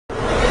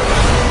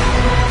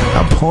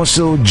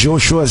Apostle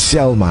Joshua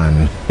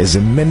Selman is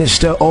a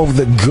minister of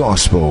the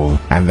gospel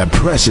and the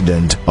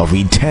president of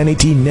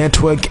Eternity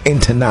Network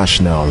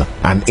International,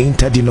 an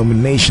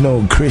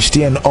interdenominational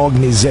Christian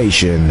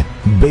organization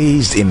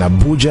based in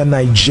Abuja,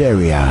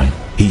 Nigeria.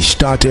 He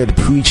started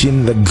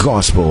preaching the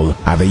gospel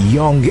at a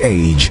young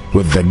age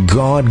with the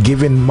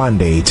God-given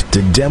mandate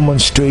to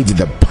demonstrate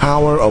the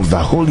power of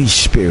the Holy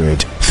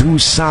Spirit through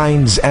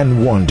signs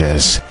and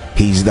wonders.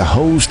 He's the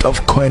host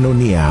of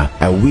Koinonia,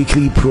 a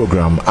weekly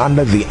program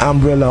under the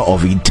umbrella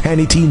of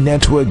Eternity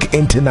Network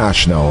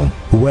International,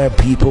 where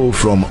people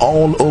from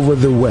all over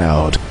the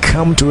world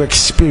come to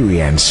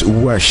experience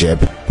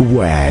worship,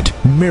 word,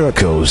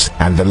 miracles,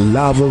 and the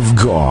love of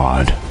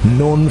God.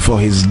 Known for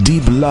his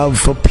deep love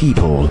for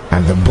people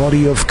and the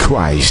body of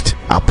Christ,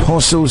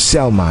 Apostle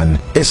Selman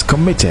is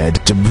committed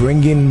to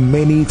bringing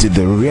many to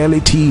the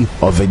reality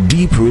of a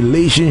deep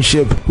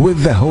relationship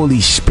with the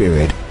Holy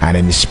Spirit and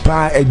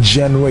inspire a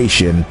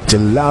generation to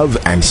love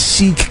and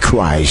seek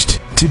Christ.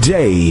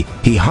 Today,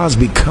 he has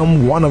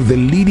become one of the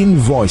leading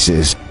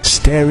voices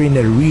stirring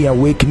a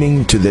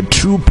reawakening to the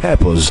true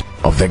purpose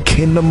of the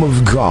kingdom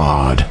of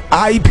God.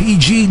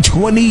 IPG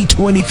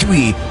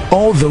 2023,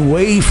 all the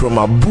way from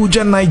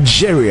Abuja,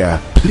 Nigeria.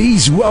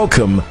 Please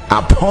welcome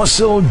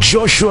Apostle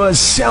Joshua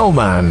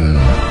Selman.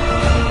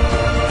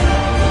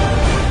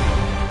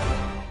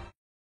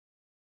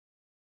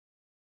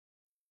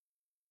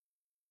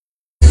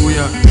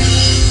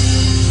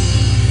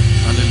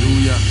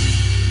 Hallelujah.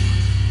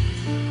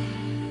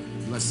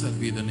 Blessed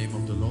be the name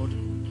of the Lord.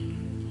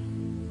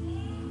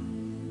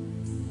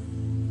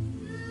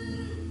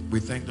 We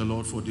thank the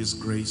Lord for this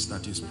grace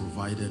that is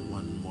provided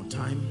one more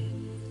time.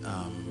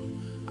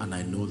 And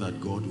I know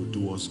that God will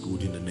do us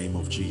good in the name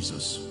of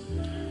Jesus.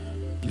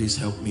 Please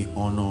help me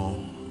honor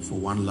for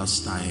one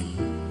last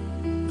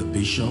time the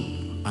bishop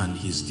and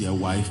his dear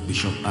wife,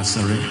 Bishop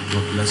Asare.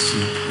 God bless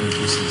you. Thank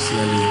you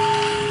sincerely.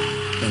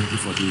 Thank you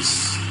for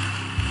this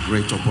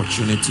great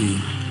opportunity.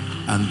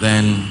 And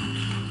then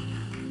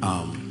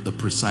the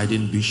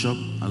presiding bishop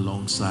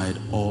alongside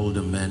all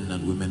the men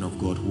and women of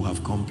God who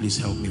have come. Please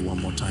help me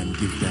one more time.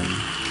 Give them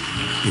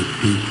a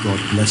big God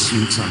bless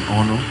you. It's an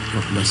honor.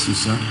 God bless you,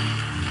 sir.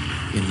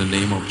 In the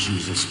name of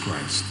Jesus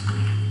Christ.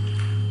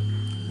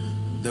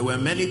 There were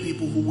many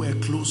people who were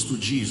close to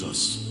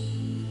Jesus.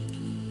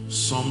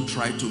 Some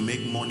tried to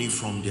make money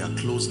from their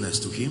closeness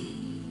to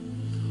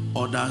him.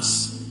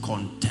 Others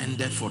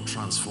contended for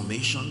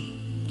transformation.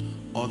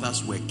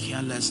 Others were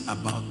careless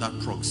about that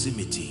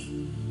proximity.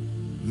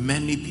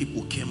 Many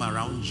people came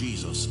around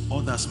Jesus.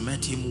 Others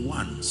met him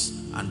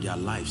once and their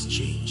lives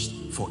changed.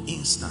 For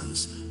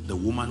instance, the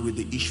woman with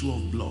the issue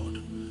of blood.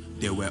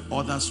 There were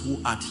others who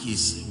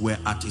were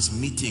at his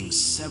meetings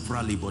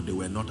severally, but they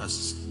were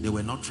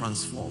not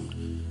transformed.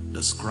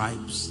 The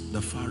scribes,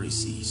 the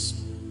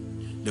Pharisees.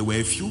 There were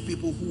a few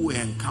people who were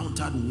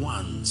encountered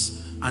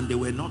once and they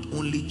were not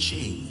only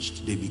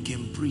changed, they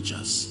became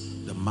preachers.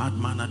 The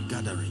madman at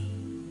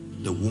gathering,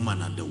 the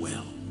woman at the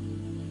well.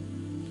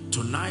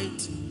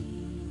 Tonight,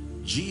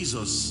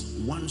 Jesus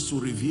wants to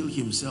reveal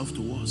himself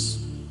to us,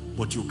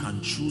 but you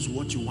can choose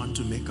what you want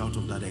to make out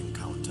of that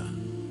encounter.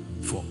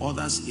 For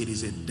others, it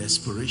is a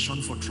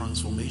desperation for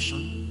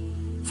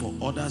transformation. For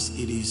others,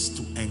 it is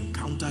to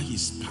encounter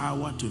his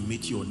power to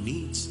meet your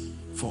needs.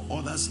 For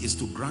others, is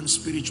to grant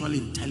spiritual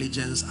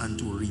intelligence and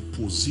to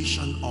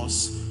reposition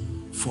us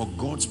for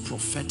God's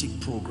prophetic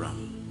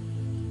program.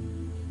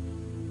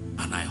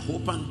 And I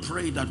hope and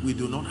pray that we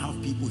do not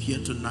have people here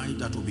tonight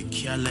that will be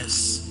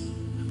careless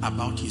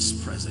about his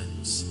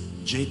presence.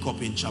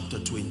 Jacob in chapter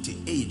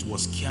 28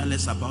 was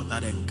careless about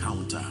that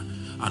encounter.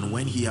 And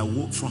when he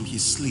awoke from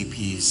his sleep,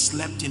 he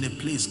slept in a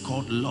place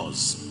called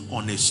Luz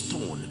on a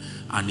stone.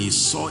 And he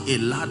saw a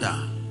ladder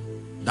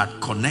that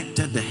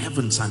connected the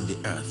heavens and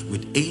the earth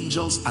with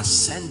angels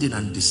ascending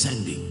and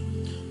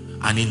descending.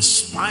 And in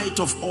spite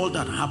of all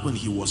that happened,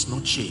 he was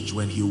not changed.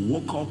 When he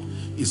woke up,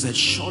 he said,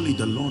 surely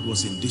the Lord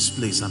was in this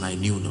place and I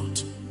knew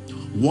not.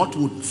 What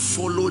would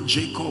follow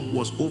Jacob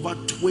was over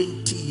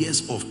 20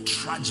 years of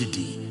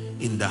tragedy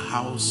in the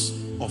house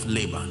of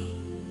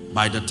Laban.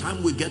 By the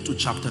time we get to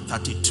chapter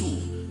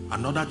 32,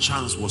 another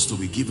chance was to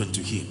be given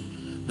to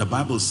him. The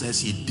Bible says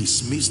he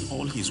dismissed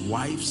all his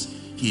wives.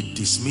 He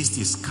dismissed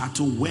his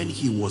cattle when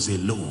he was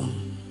alone.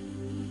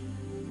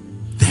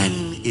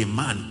 Then a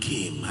man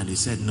came and he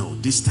said, no,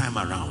 this time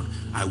around,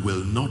 I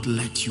will not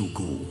let you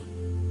go.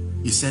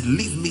 He said,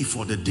 leave me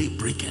for the day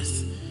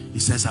breaketh. He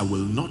says, I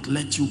will not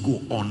let you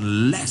go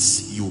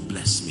unless you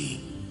bless me.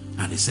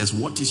 And he says,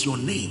 what is your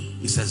name?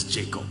 He says,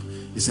 Jacob.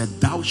 He said,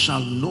 thou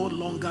shalt no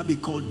longer be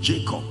called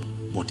Jacob,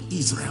 but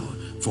Israel.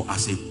 For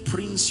as a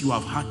prince you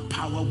have had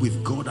power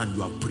with God and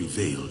you have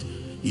prevailed.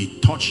 He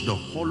touched the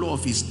hollow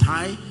of his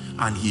thigh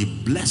and he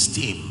blessed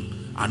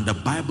him. And the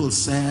Bible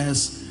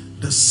says,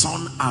 the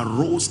sun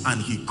arose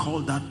and he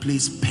called that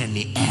place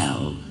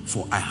Peniel.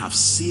 For I have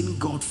seen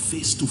God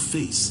face to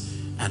face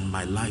and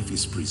my life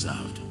is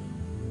preserved.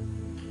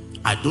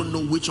 I don't know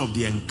which of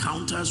the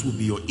encounters will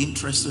be your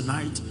interest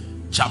tonight.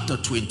 Chapter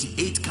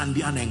 28 can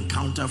be an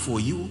encounter for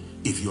you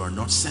if you are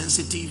not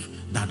sensitive,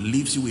 that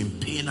leaves you in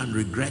pain and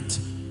regret.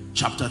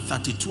 Chapter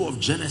 32 of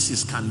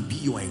Genesis can be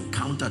your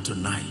encounter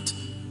tonight,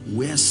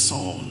 where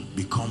Saul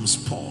becomes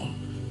Paul,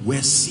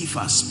 where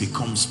Cephas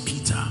becomes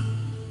Peter,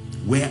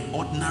 where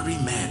ordinary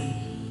men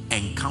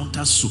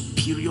encounter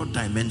superior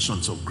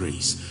dimensions of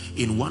grace.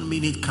 In 1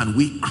 minute, can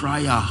we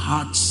cry our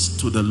hearts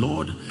to the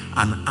Lord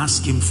and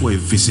ask him for a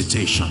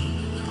visitation?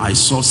 I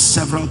saw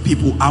several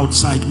people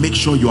outside. Make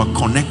sure you are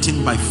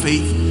connecting by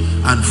faith.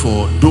 And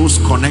for those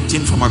connecting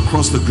from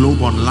across the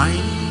globe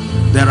online,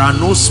 there are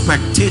no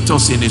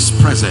spectators in his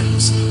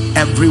presence.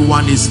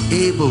 Everyone is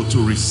able to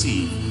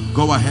receive.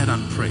 Go ahead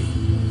and pray.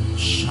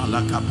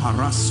 Shalaka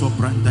paraso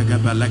brandega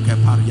beleke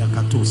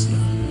pariakatosia.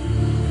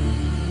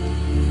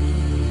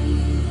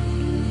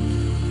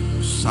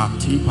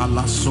 Sati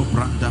palaso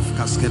brandaf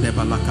kaskede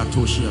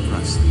balakatosia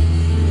bras.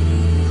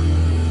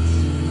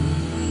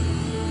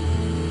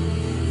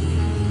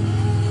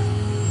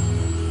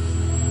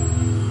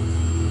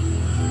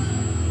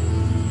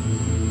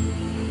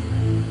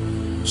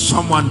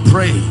 Someone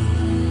pray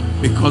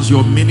because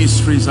your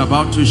ministry is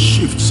about to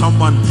shift.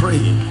 Someone pray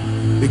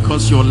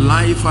because your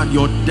life and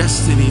your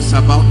destiny is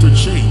about to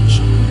change.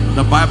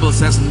 The Bible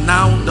says,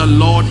 now the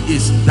Lord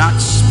is that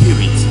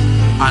Spirit,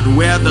 and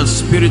where the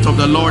Spirit of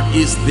the Lord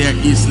is, there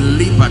is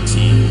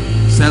liberty.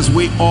 It says,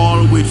 we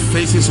all with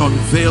faces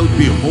unveiled,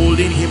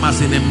 beholding him as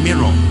in a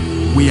mirror,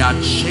 we are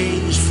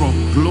changed from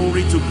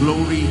glory to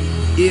glory,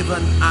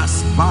 even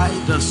as by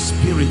the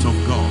Spirit of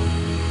God.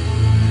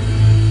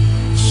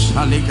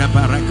 Shaliga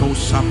barako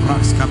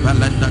sabraska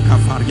belenda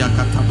kafaria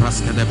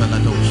katabraska de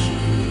beladosh.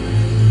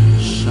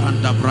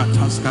 Shanda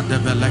brataska de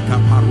beleka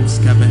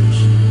paruska bench.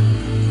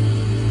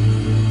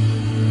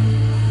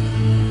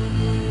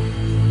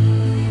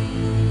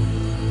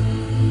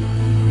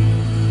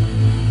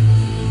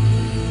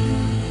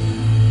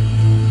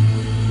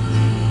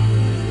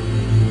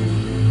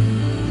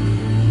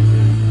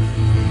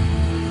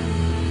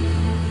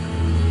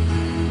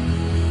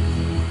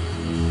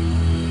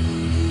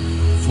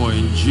 For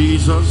in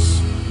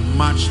Jesus'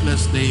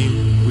 matchless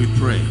name we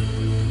pray.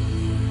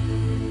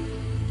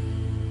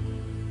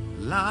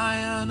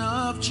 Lion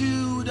of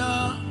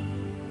Judah,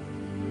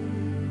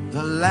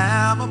 the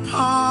Lamb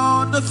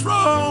upon the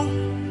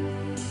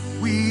throne,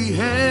 we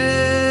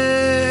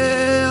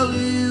hail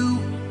you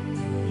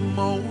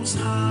most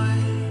high.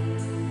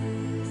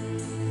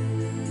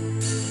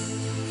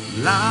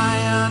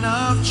 Lion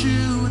of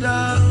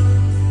Judah,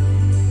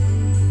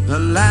 the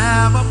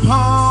Lamb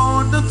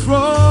upon the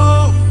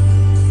throne,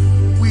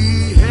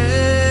 we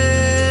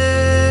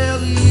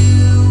hail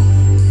you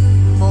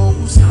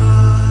most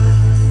high.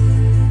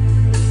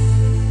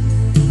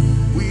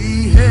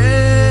 We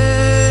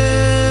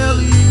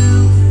hail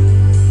you,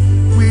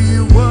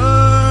 we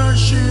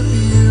worship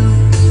you,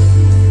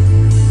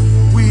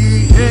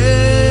 we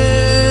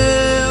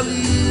hail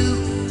you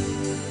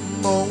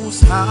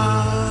most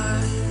high.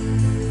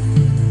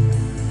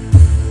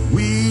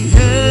 We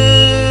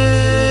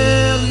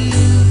hail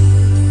you,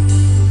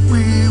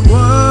 we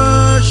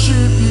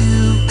worship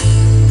you,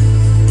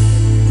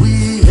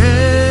 we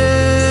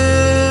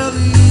hail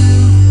you.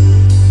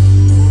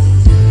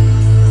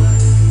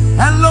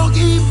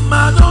 Elohim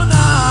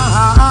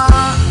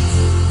Adonai,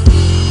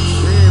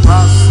 Sheba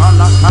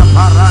Salaka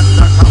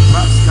Paranda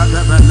Kapraska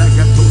de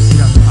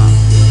Belegatusiata.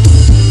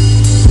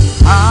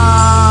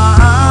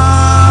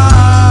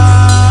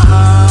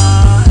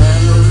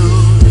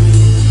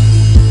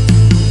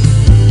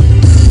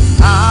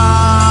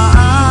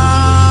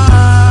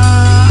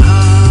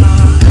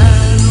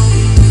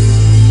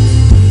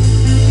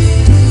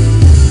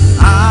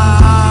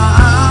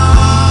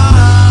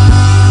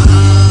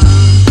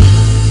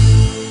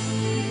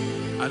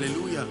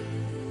 Hallelujah.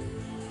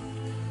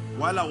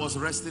 While I was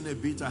resting a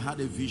bit, I had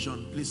a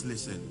vision. Please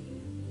listen.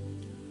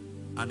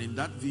 And in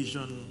that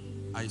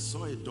vision, I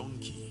saw a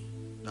donkey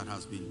that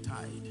has been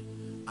tied.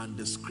 And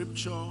the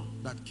scripture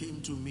that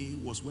came to me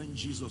was when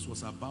Jesus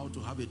was about to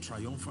have a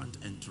triumphant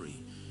entry.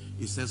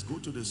 It says, go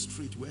to the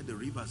street where the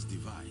rivers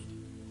divide,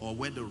 or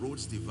where the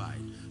roads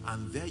divide,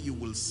 and there you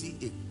will see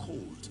a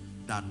colt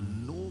that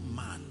no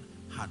man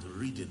had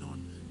ridden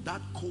on.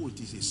 That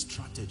colt is a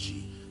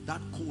strategy.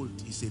 That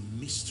colt is a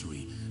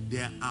mystery.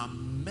 There are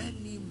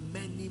many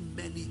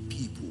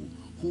people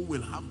who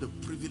will have the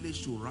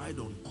privilege to ride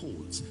on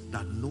colts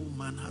that no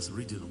man has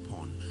ridden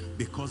upon,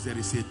 because there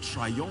is a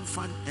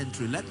triumphant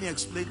entry. Let me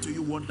explain to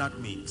you what that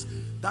means.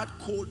 That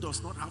colt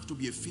does not have to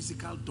be a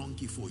physical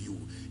donkey for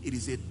you. It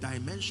is a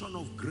dimension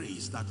of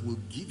grace that will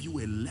give you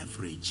a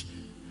leverage,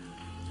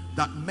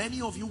 that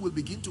many of you will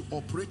begin to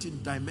operate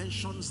in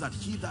dimensions that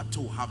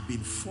hitherto have been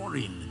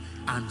foreign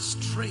and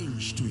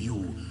strange to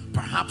you.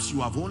 Perhaps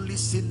you have only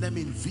seen them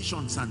in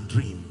visions and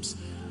dreams.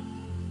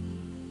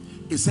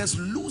 It says,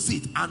 lose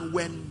it, and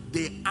when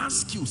they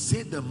ask you,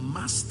 say the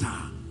master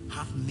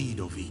have need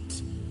of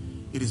it.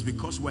 It is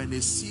because we're in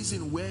a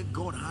season where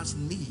God has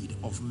need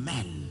of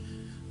men.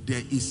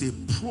 There is a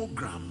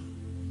program.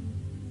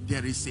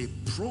 there is a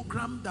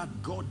program that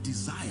God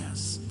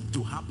desires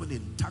to happen in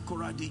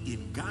Takoradi,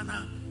 in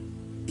Ghana,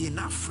 in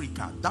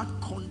Africa, that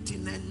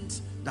continent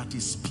that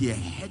is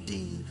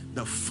spearheading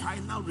the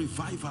final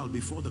revival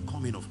before the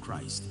coming of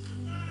Christ.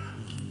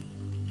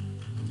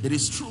 It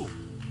is true.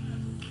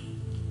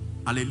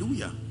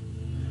 Hallelujah.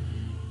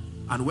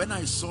 And when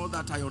I saw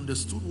that, I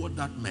understood what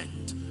that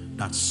meant.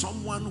 That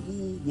someone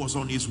who was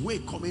on his way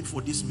coming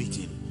for this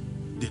meeting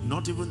did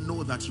not even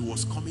know that he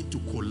was coming to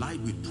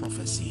collide with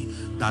prophecy.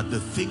 That the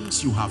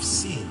things you have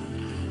seen,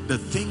 the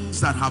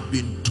things that have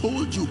been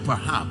told you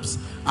perhaps,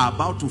 are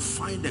about to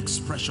find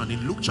expression.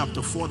 In Luke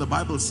chapter 4, the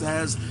Bible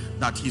says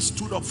that he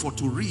stood up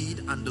to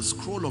read, and the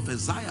scroll of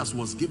Isaiah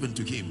was given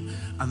to him.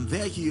 And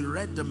there he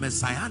read the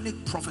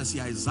messianic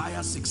prophecy,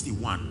 Isaiah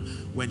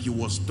 61. When he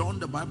was done,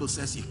 the Bible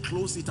says he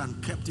closed it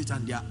and kept it,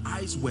 and their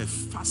eyes were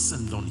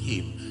fastened on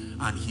him.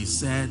 And he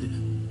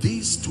said,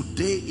 "This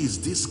today is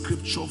this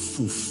scripture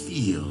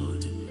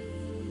fulfilled."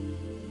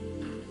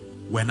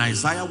 When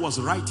Isaiah was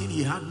writing,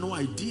 he had no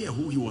idea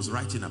who he was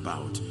writing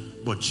about.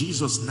 But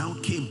Jesus now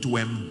came to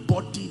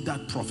embody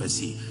that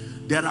prophecy.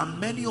 There are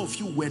many of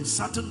you, when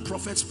certain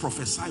prophets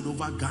prophesied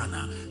over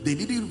Ghana, they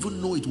didn't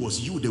even know it was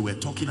you they were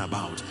talking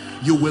about.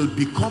 You will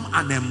become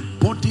an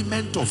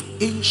embodiment of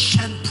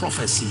ancient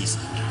prophecies.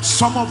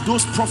 Some of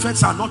those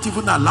prophets are not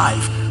even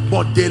alive,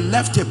 but they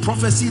left a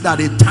prophecy that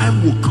a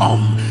time will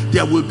come.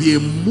 There will be a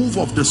move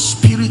of the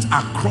Spirit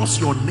across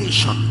your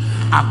nation,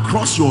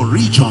 across your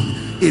region.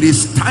 It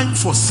is time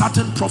for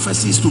certain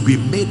prophecies to be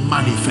made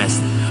manifest.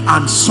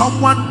 And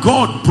someone,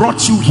 God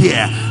brought you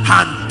here,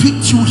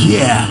 handpicked you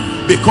here,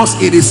 because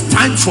it is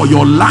time for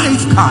your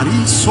life, time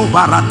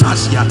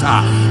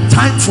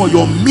for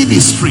your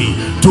ministry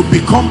to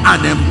become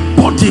an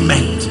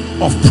embodiment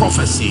of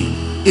prophecy.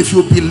 If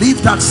you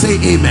believe that, say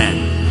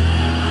amen.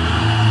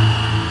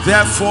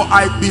 Therefore,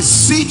 I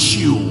beseech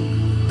you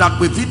that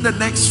within the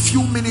next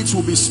few minutes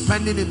we'll be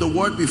spending in the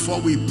word before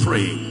we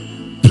pray.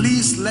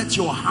 Please let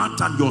your heart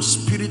and your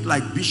spirit,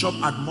 like Bishop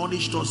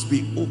admonished us,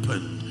 be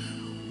open.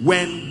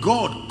 When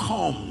God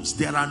comes,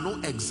 there are no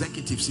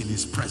executives in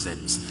his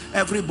presence.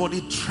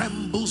 Everybody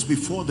trembles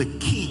before the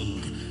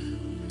king.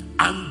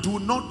 And do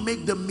not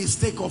make the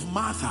mistake of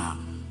Martha.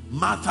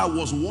 Martha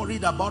was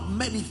worried about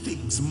many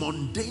things,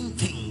 mundane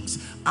things,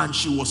 and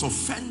she was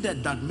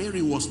offended that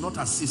Mary was not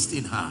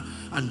assisting her.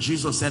 And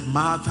Jesus said,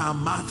 "Martha,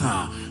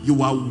 Martha,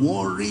 you are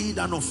worried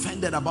and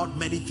offended about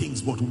many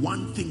things, but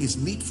one thing is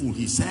needful,"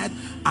 he said,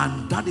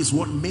 and that is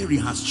what Mary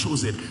has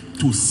chosen,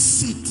 to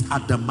sit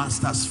at the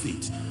master's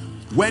feet.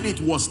 When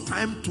it was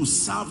time to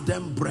serve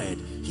them bread,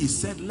 he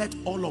said, "Let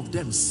all of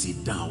them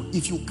sit down."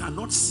 If you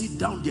cannot sit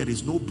down, there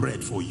is no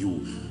bread for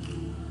you.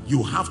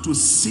 You have to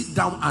sit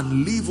down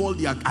and leave all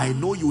the, I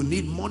know you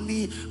need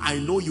money, I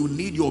know you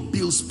need your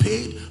bills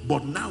paid,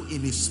 but now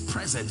in his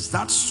presence,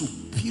 that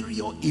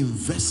superior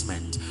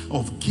investment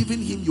of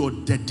giving him your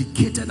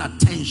dedicated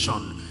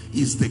attention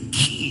is the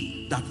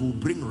key that will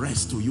bring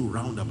rest to you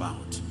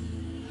roundabout.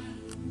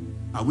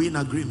 Are we in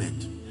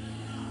agreement?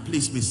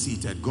 Please be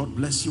seated. God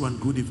bless you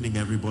and good evening,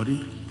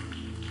 everybody.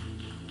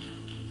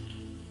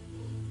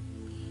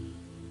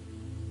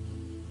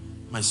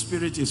 My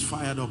spirit is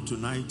fired up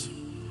tonight,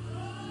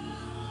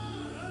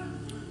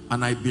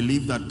 and I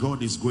believe that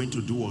God is going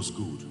to do us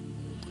good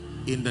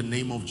in the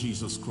name of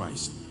Jesus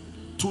Christ.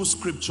 2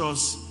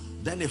 scriptures,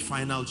 then a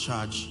final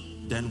charge,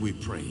 then we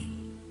pray.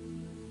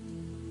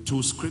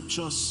 2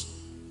 scriptures,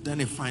 then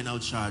a final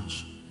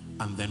charge,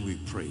 and then we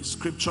pray.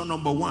 Scripture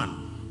number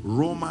 1,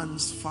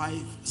 Romans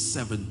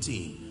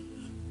 5:17.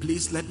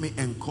 Please let me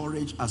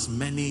encourage as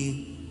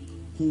many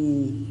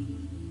who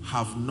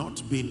have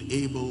not been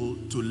able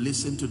to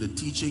listen to the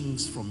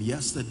teachings from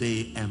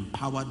yesterday,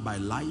 Empowered by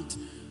Light.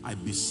 I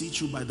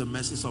beseech you by the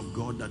mercies of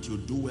God that you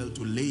do well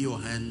to lay your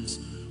hands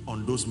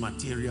on those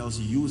materials.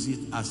 Use it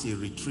as a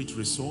retreat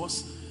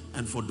resource.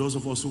 And for those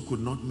of us who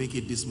could not make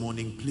it this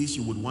morning, please,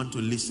 you would want to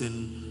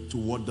listen to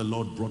what the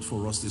Lord brought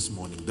for us this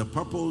morning. The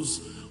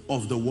purpose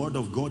of the word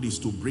of God is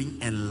to bring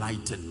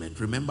enlightenment.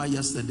 Remember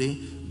yesterday,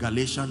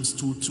 Galatians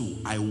 2:2,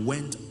 I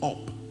went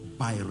up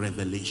by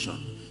revelation.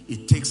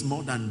 It takes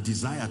more than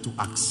desire to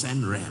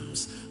ascend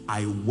realms.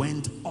 I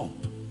went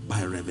up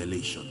by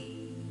revelation.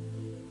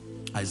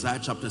 Isaiah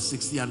chapter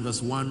 60 and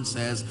verse 1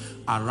 says,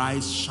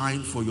 arise,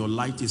 shine, for your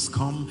light is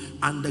come,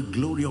 and the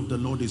glory of the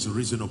Lord is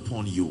risen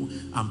upon you.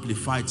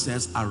 Amplified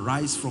says,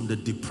 arise from the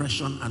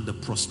depression and the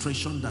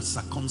prostration that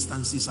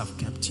circumstances have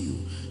kept you.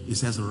 It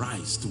says,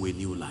 rise to a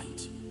new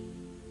light.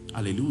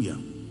 Hallelujah.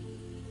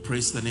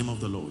 Praise the name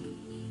of the Lord.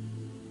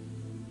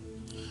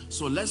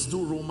 So let's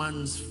do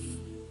Romans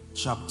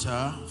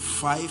chapter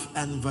 5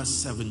 and verse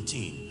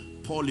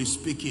 17. Paul is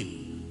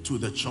speaking to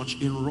the church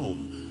in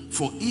Rome.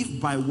 For if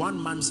by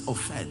one man's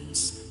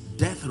offense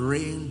death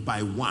reigned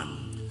by one,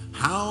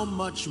 how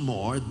much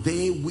more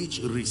they which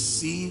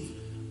receive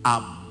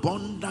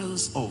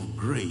abundance of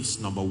grace,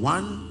 number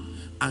one,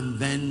 and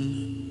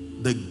then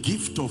the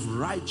gift of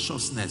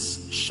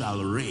righteousness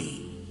shall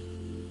reign.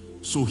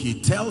 So he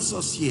tells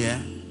us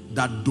here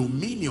that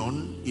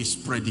dominion is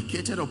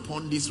predicated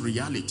upon these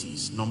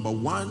realities. Number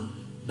one,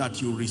 that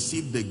you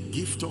receive the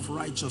gift of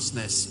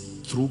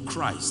righteousness through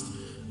Christ.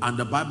 And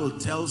the Bible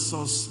tells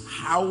us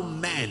how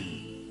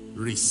men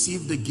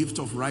receive the gift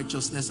of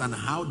righteousness and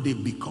how they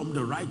become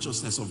the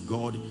righteousness of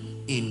God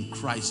in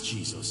Christ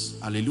Jesus.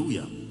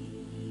 Hallelujah.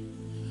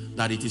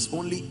 That it is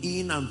only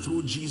in and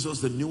through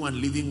Jesus, the new and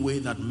living way,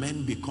 that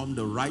men become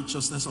the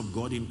righteousness of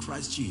God in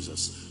Christ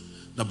Jesus.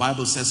 The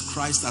Bible says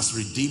Christ has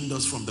redeemed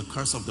us from the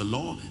curse of the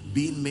law,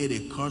 being made a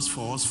curse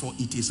for us, for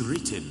it is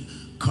written,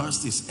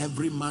 cursed is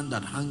every man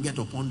that hangeth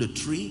upon the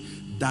tree,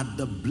 that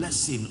the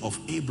blessing of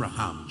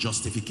Abraham,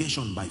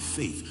 justification by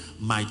faith,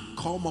 might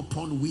come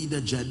upon we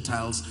the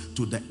Gentiles,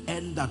 to the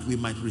end that we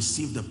might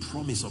receive the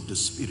promise of the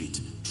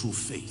Spirit through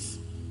faith.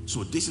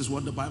 So this is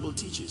what the Bible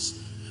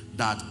teaches,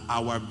 that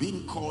our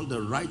being called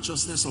the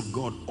righteousness of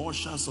God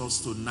ushers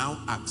us to now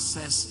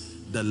access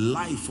the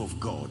life of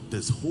God,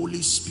 this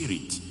Holy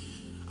Spirit.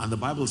 And the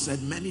Bible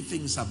said many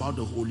things about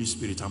the Holy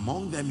Spirit.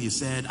 Among them he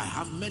said, I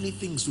have many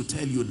things to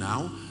tell you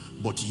now,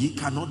 but ye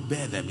cannot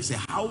bear them. He said,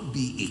 how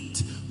be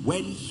it,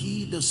 when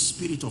he, the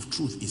Spirit of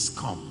truth, is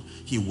come,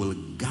 he will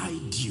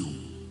guide you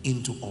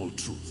into all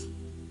truth.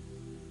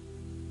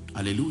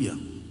 Hallelujah.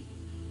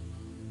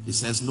 He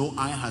says, no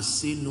eye has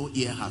seen, no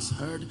ear has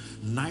heard,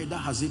 neither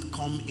has it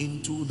come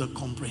into the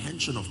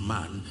comprehension of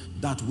man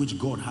that which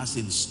God has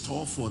in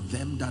store for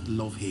them that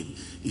love him.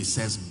 He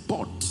says,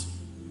 but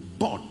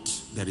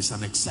there is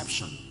an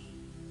exception.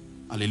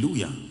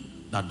 Hallelujah.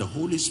 That the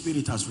Holy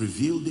Spirit has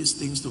revealed these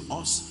things to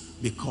us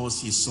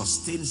because he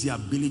sustains the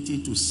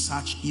ability to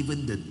search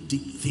even the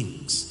deep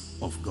things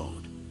of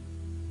God.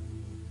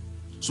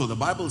 So the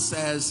Bible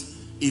says,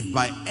 if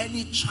by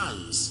any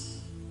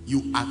chance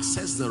you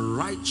access the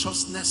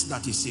righteousness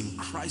that is in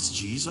Christ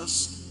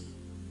Jesus,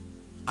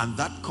 and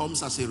that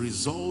comes as a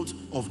result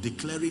of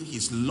declaring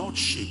his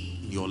lordship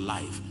in your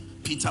life.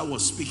 Peter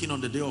was speaking on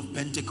the day of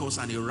Pentecost,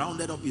 and he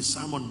rounded up his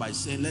sermon by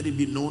saying, let it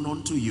be known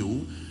unto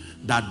you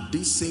that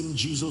this same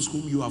Jesus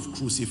whom you have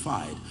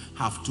crucified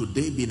have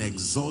today been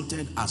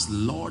exalted as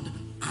Lord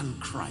and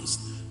Christ.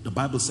 The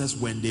Bible says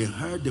when they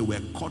heard, they were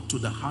caught to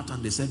the heart,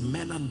 and they said,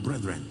 men and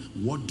brethren,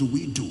 what do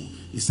we do?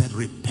 He said,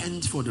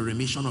 repent for the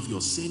remission of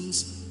your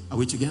sins. Are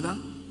we together?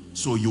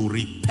 So you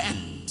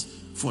repent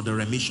for the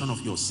remission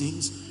of your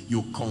sins.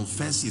 You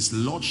confess his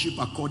lordship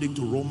according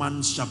to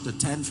Romans chapter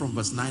 10 from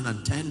verse 9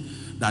 and 10,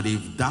 that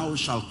if thou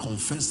shalt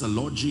confess the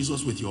Lord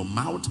Jesus with your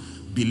mouth,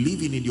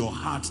 believing in your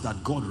heart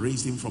that God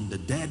raised him from the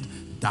dead,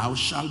 thou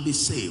shalt be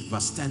saved.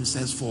 Verse 10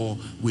 says, for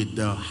with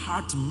the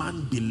heart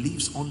man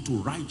believes unto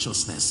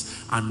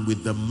righteousness, and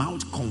with the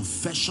mouth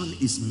confession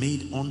is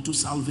made unto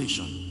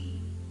salvation.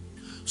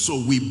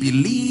 So we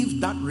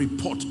believe that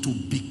report to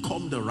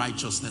become the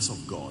righteousness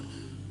of God.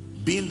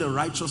 Being the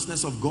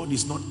righteousness of God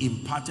is not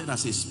imparted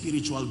as a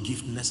spiritual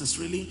gift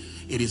necessarily.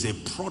 It is a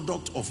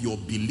product of your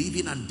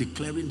believing and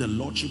declaring the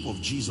lordship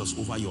of Jesus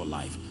over your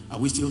life. Are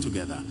we still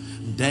together?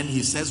 Then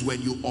he says,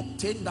 when you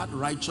obtain that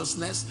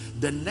righteousness,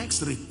 the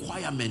next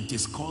requirement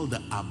is called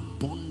the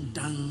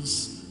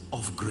abundance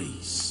of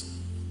grace.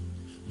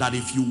 That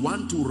if you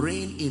want to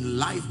reign in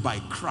life by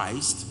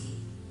Christ,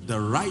 the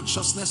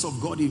righteousness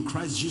of God in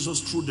Christ Jesus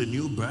through the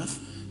new birth,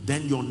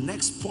 then your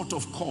next port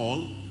of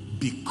call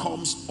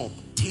becomes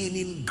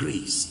obtaining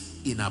grace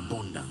in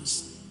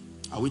abundance.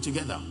 Are we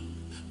together?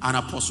 And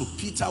Apostle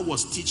Peter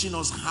was teaching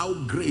us how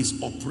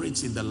grace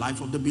operates in the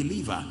life of the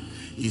believer.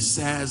 He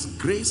says,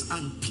 grace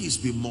and peace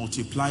be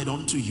multiplied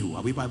unto you.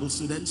 Are we Bible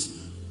students?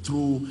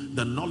 Through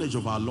the knowledge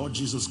of our Lord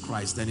Jesus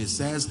Christ. Then it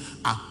says,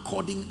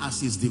 according as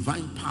his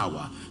divine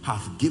power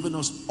hath given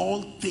us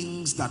all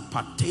things that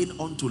pertain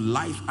unto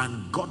life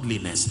and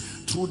godliness,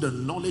 through the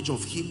knowledge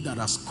of him that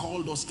has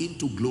called us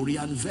into glory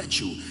and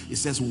virtue. It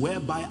says,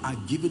 whereby are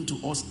given to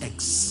us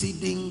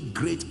exceeding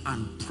great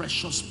and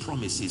precious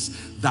promises,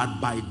 that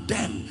by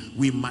them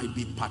we might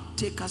be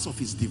partakers of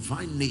his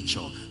divine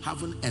nature,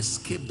 having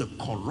escaped the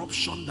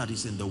corruption that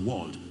is in the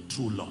world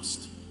through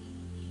lust.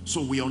 So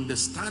we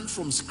understand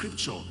from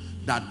scripture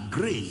that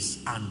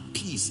grace and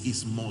peace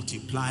is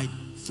multiplied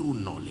through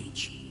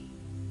knowledge.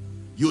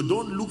 You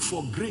don't look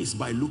for grace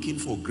by looking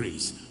for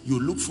grace. You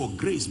look for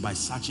grace by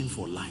searching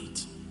for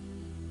light.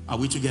 Are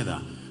we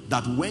together?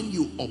 That when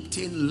you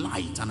obtain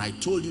light, and I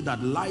told you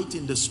that light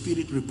in the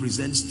spirit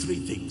represents three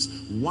things.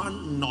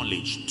 1,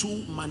 knowledge.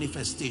 2,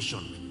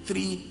 manifestation.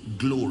 3,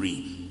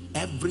 glory.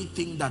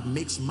 Everything that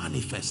makes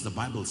manifest, the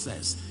Bible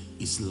says,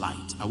 is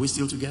light. Are we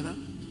still together?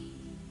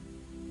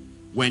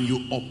 When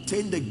you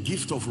obtain the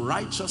gift of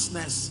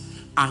righteousness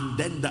and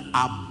then the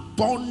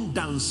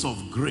abundance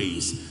of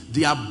grace,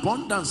 the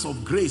abundance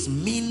of grace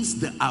means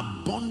the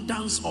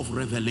abundance of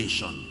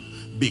revelation,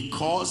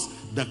 because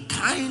the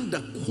kind, the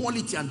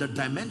quality and the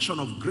dimension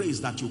of grace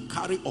that you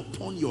carry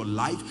upon your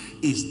life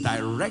is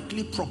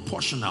directly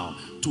proportional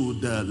to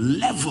the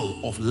level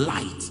of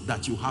light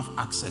that you have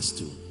access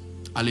to.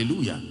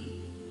 Hallelujah.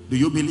 Do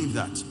you believe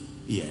that?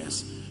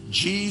 Yes.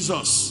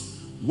 Jesus,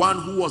 one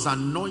who was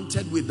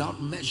anointed without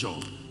measure,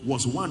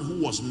 was one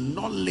who was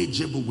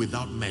knowledgeable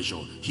without measure.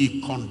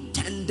 He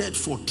contended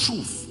for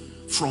truth.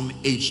 From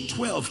age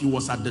 12, he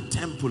was at the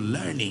temple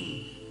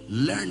learning.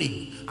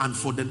 learning, and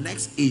for the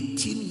next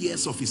 18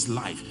 years of his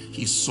life,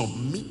 he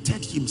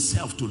submitted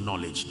himself to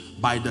knowledge.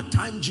 By the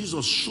time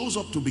Jesus shows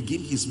up to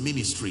begin his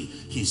ministry,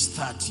 he's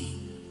 30.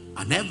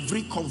 And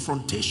every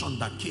confrontation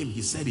that came,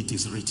 he said, it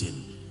is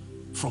written.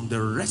 From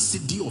the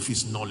residue of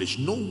his knowledge.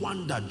 No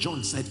wonder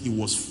John said he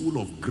was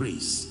full of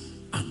grace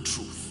and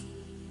truth.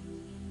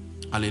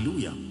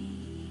 Hallelujah.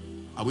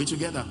 Are we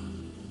together?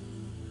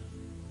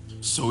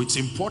 So it's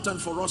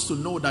important for us to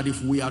know that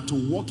if we are to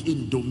walk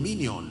in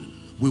dominion,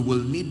 we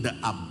will need the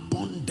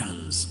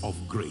abundance of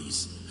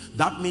grace.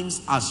 That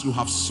means as you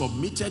have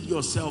submitted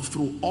yourself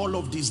through all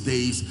of these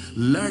days,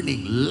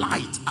 learning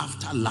light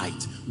after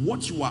light,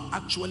 what you are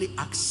actually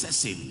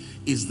accessing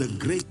is the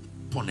grace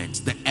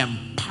component, the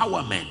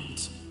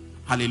empowerment.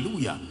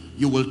 Hallelujah.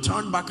 You will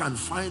turn back and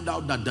find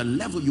out that the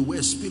level you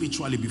were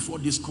spiritually before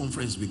this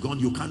conference began,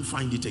 you can't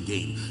find it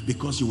again,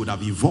 because you would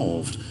have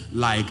evolved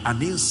like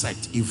an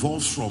insect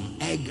evolves from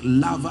egg,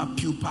 larva,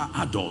 pupa,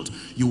 adult.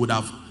 You would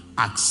have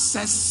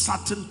accessed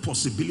certain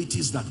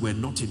possibilities that were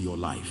not in your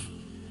life.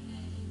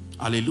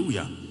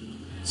 Hallelujah.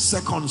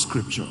 Second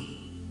scripture,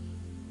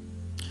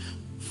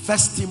 1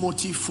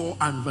 Timothy 4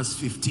 and verse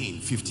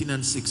 15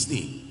 and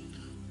 16.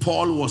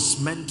 Paul was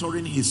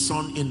mentoring his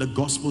son in the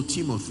gospel,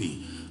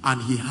 Timothy,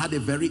 and he had a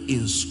very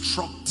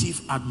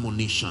instructive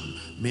admonition.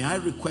 May I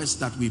request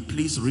that we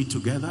please read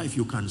together, if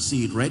you can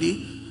see it.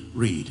 Ready?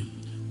 Read.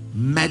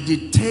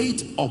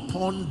 Meditate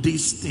upon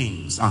these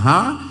things.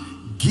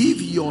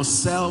 Give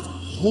yourself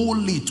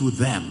wholly to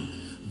them,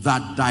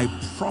 that thy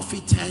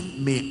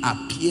profiting may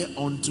appear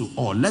unto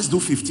all. Let's do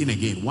 15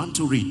 again. Want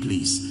to read,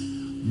 please.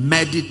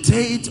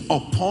 Meditate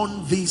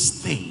upon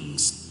these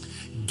things.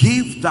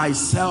 Give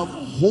thyself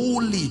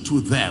wholly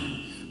to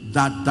them,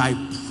 that thy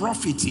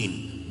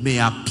profiting may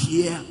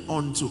appear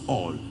unto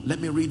all. Let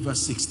me read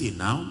verse 16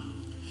 now.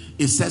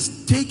 It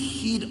says, take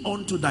heed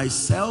unto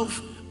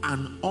thyself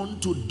and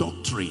unto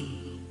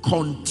doctrine.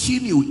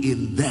 Continue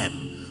in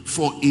them,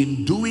 for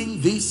in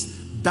doing this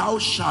thou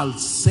shalt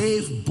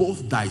save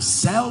both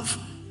thyself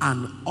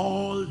and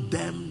all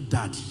them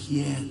that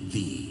hear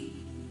thee.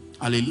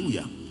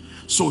 Hallelujah.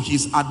 So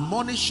he's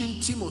admonishing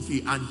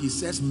Timothy and he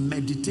says,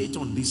 meditate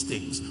on these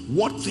things.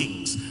 What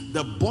things?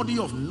 The body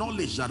of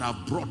knowledge that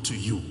I've brought to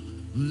you.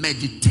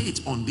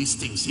 Meditate on these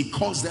things. He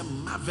calls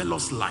them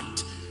marvelous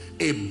light.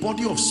 A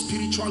body of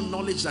spiritual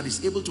knowledge that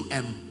is able to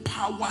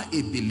empower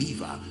a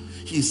believer.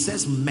 He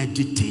says,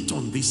 meditate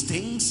on these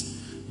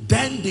things.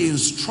 Then the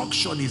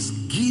instruction is,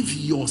 give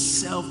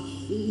yourself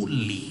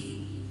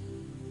wholly.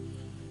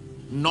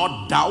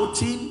 Not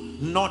doubting,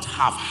 not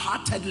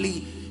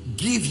half-heartedly.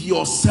 Give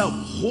yourself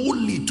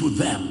wholly to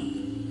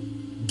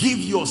them. Give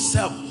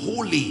yourself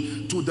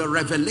wholly to the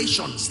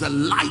revelations, the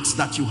lights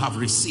that you have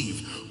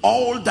received.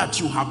 All that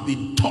you have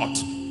been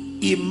taught,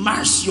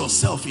 immerse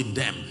yourself in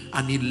them,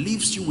 and it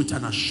leaves you with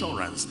an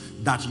assurance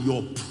that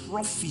your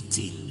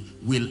profiting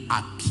will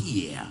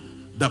appear.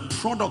 The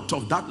product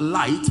of that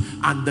light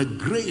and the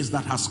grace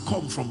that has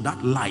come from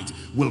that light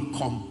will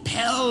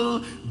compel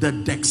the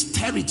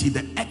dexterity,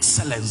 the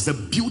excellence, the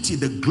beauty,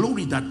 the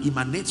glory that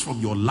emanates from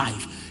your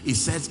life. It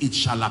says it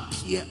shall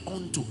appear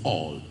unto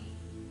all.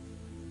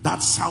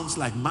 That sounds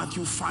like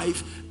Matthew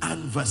 5 and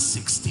verse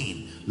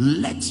 16.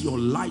 Let your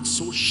light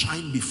so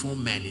shine before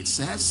men, it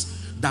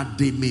says, that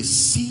they may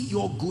see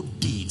your good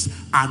deeds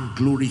and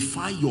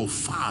glorify your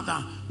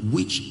Father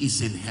which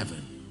is in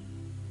heaven.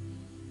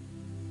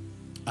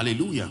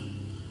 Hallelujah.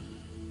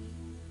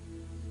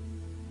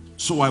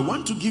 So I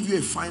want to give you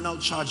a final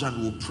charge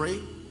and we'll pray.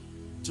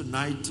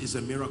 Tonight is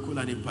a miracle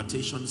and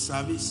impartation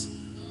service,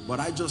 but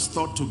I just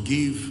thought to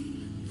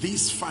give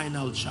this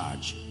final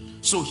charge.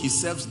 So he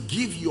says,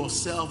 give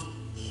yourself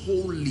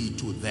wholly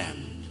to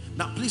them.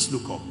 Now please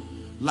look up.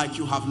 Like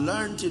you have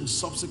learned in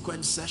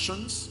subsequent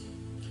sessions,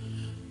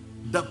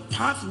 the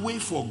pathway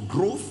for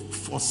growth,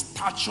 for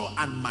stature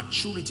and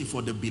maturity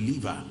for the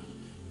believer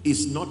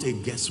is not a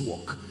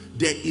guesswork.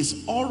 There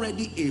is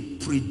already a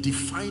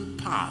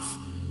predefined path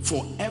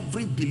for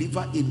every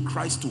believer in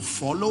Christ to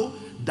follow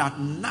that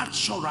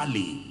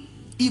naturally,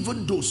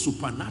 even though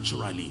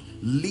supernaturally,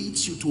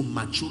 leads you to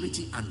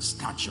maturity and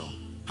stature.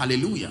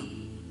 Hallelujah.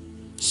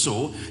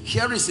 So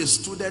here is a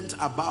student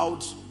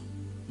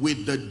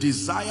with the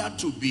desire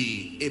to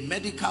be a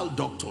medical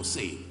doctor,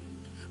 say,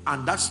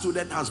 and that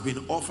student has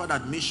been offered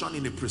admission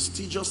in a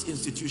prestigious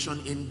institution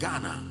in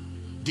Ghana.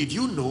 Did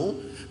you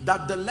know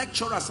that the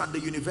lecturers and the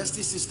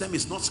university system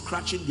is not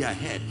scratching their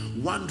head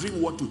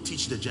wondering what to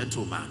teach the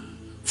gentleman?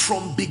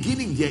 From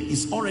beginning, there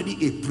is already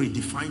a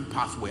predefined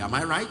pathway. Am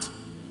I right?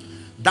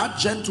 That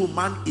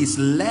gentleman is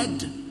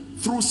led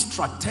through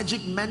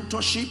strategic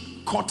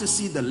mentorship,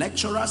 courtesy the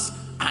lecturers,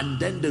 and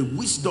then the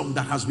wisdom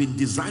that has been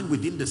designed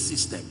within the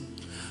system.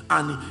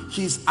 And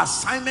his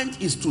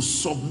assignment is to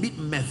submit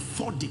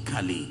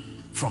methodically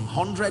from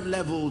 100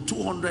 level,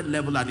 200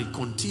 level, and it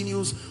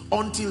continues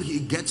until he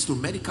gets to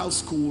medical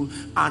school.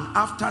 And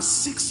after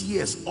 6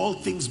 years, all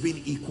things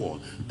being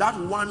equal, that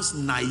once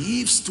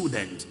naive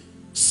student,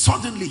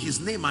 suddenly his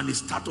name and his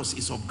status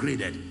is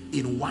upgraded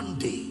in one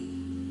day,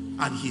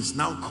 and he's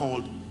now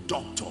called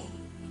doctor.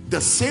 The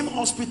same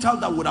hospital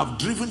that would have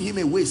driven him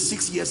away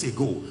 6 years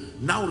ago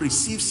now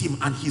receives him,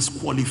 and he's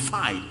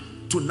qualified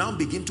to now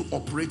begin to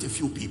operate a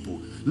few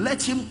people.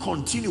 Let him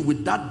continue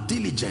with that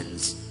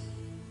diligence.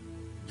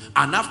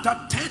 And after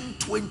 10,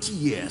 20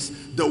 years,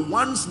 the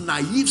once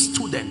naive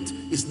student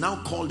is now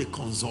called a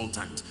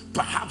consultant,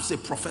 perhaps a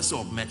professor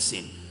of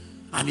medicine.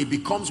 And he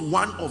becomes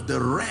one of the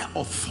rare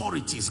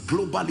authorities,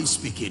 globally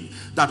speaking,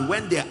 that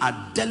when there are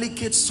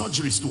delicate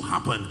surgeries to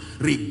happen,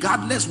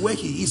 regardless where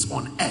he is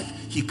on earth,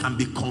 he can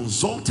be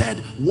consulted.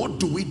 What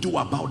do we do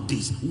about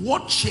this?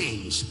 What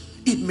changed?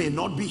 It may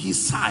not be his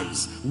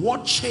size.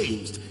 What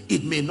changed?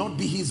 It may not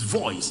be his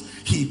voice.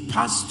 He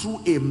passed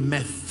through a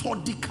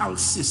methodical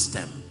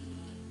system.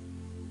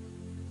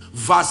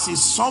 Versus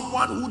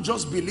someone who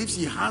just believes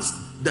he has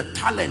the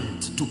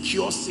talent to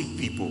cure sick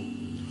people.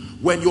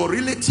 When your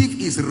relative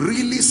is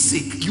really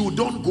sick, you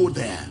don't go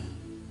there.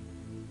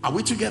 Are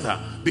we together?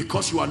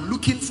 Because you are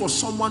looking for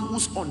someone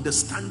whose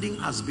understanding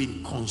has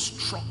been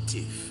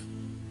constructive.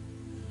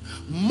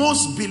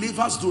 Most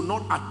believers do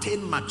not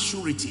attain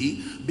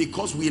maturity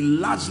because we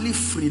largely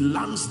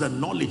freelance the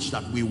knowledge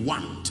that we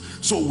want.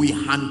 So we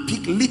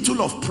handpick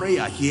little of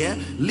prayer here,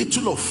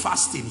 little of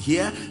fasting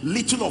here,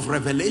 little of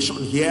revelation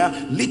here,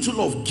 little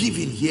of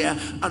giving here,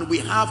 and we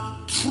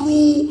have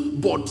true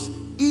but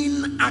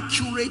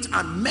inaccurate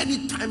and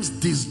many times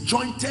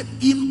disjointed,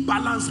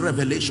 imbalanced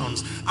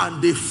revelations,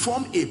 and they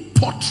form a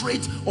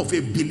portrait of a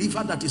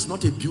believer that is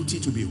not a beauty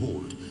to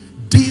behold.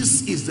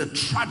 This is the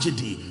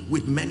tragedy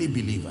with many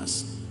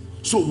believers.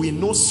 So we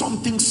know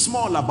something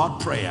small about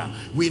prayer.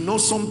 We know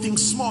something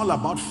small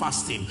about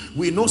fasting.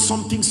 We know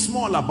something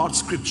small about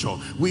scripture.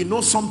 We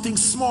know something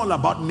small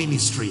about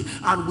ministry.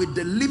 And with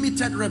the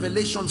limited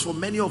revelations for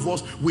many of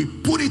us, we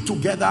put it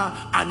together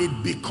and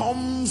it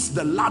becomes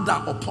the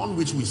ladder upon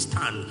which we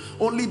stand.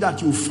 Only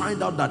that you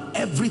find out that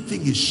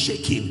everything is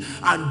shaking.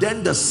 And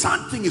then the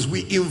sad thing is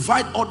we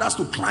invite others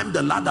to climb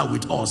the ladder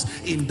with us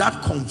in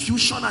that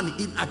confusion and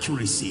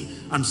inaccuracy.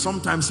 And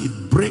sometimes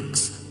it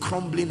breaks,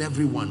 crumbling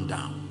everyone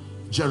down.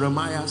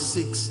 Jeremiah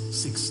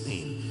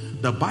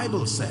 6:16. The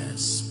Bible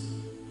says,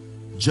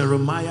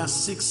 Jeremiah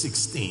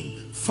 6:16,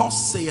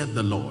 thus saith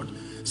the Lord,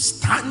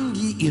 stand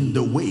ye in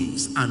the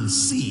ways and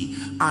see,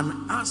 and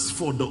ask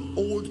for the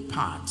old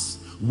paths,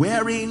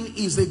 wherein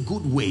is a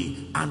good way,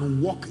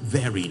 and walk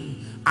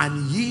therein,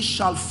 and ye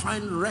shall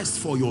find rest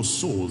for your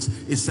souls.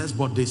 It says,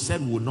 but they said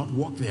we will not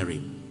walk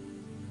therein.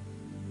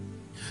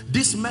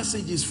 This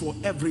message is for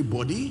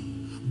everybody,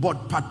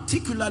 but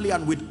particularly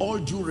and with all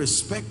due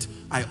respect,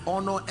 I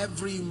honor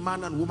every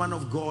man and woman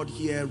of God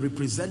here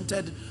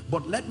represented,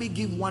 but let me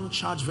give one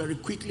charge very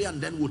quickly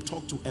and then we'll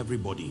talk to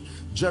everybody.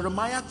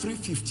 Jeremiah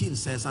 3:15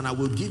 says, and I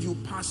will give you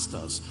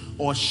pastors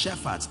or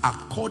shepherds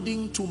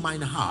according to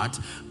mine heart,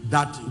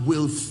 that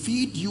will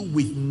feed you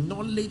with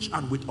knowledge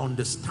and with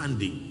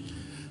understanding.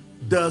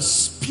 The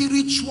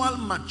spiritual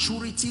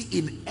maturity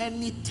in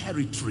any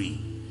territory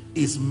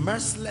is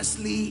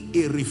mercilessly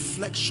a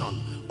reflection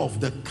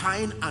of the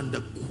kind and the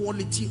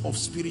quality of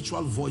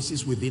spiritual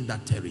voices within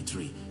that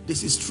territory.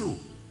 This is true.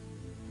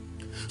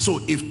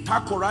 So if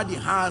Takoradi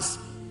has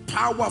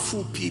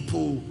powerful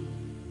people,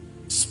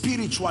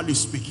 spiritually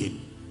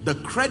speaking, the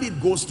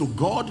credit goes to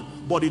God,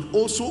 but it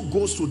also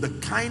goes to the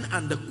kind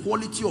and the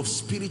quality of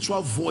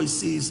spiritual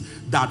voices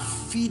that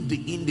feed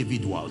the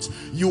individuals.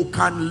 You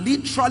can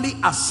literally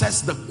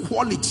assess the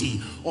quality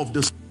of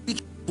the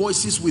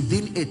voices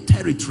within a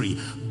territory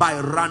by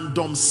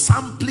random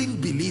sampling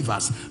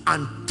believers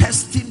and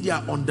testing their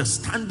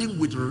understanding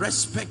with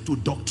respect to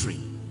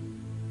doctrine.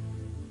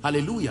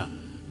 Hallelujah.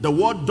 The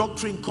word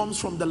doctrine comes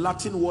from the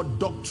Latin word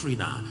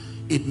doctrina.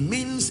 It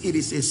means it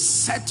is a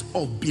set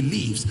of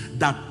beliefs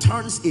that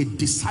turns a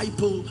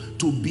disciple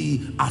to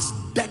be as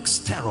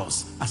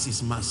dexterous as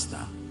his master.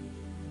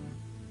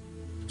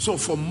 So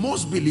for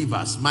most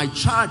believers, my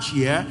charge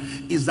here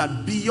is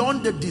that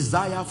beyond the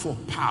desire for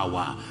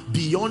power,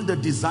 beyond the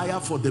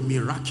desire for the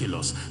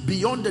miraculous,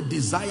 beyond the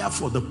desire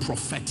for the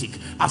prophetic,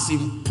 as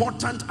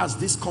important as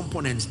these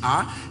components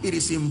are, it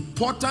is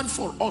important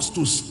for us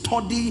to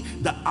study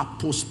the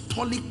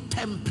apostolic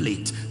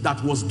template that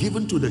was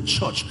given to the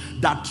church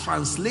that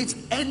translates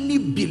any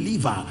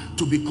believer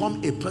to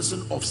become a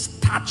person of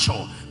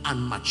stature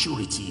and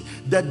maturity.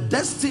 The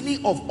destiny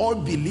of all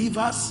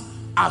believers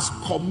as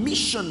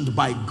commissioned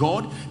by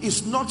God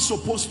is not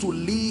supposed to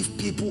leave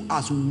people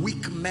as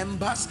weak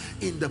members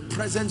in the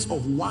presence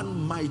of one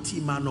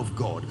mighty man of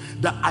God.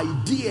 The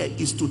idea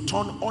is to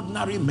turn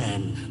ordinary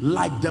men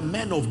like the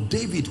men of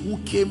David who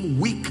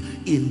came weak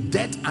in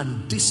debt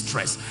and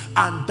distress,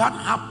 and that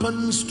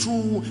happens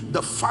through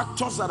the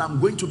factors that I'm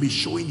going to be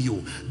showing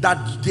you,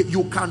 that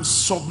you can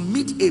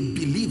submit a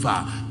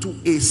believer to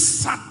a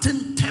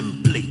certain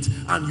template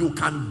and you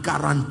can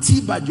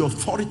guarantee by the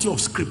authority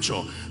of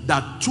scripture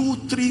that 2,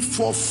 3,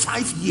 4,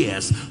 5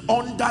 years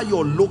under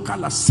your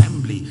local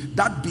assembly,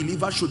 that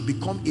believer should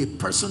become a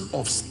person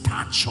of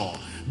stature.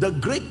 The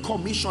Great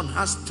Commission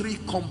has 3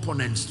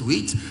 components to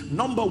it.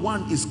 Number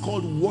 1 is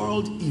called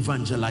world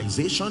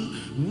evangelization.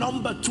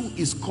 Number 2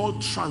 is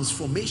called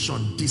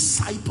transformation,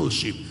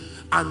 discipleship.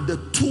 And the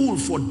tool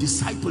for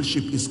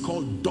discipleship is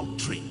called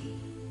doctrine.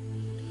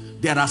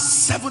 There are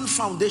 7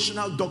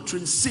 foundational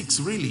doctrines, 6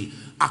 really,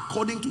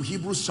 according to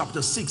Hebrews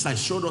chapter 6, I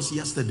showed us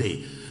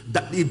yesterday,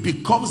 that it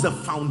becomes the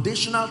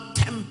foundational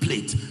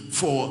template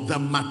for the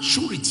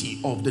maturity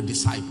of the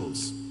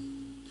disciples.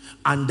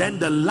 And then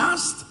the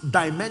last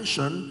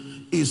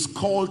dimension is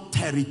called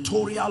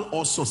territorial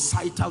or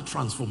societal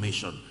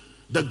transformation.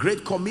 The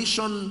Great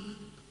Commission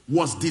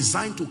was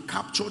designed to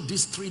capture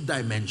these 3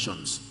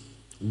 dimensions: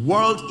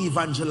 world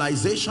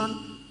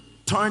evangelization,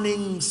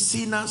 turning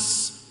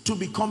sinners to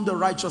become the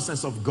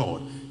righteousness of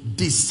God;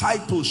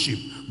 discipleship,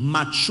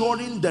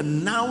 maturing the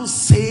now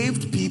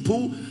saved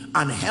people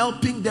and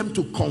helping them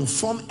to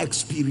conform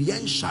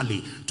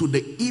experientially to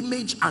the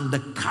image and the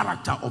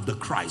character of the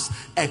Christ,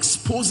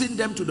 exposing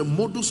them to the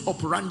modus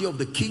operandi of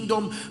the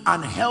kingdom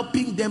and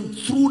helping them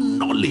through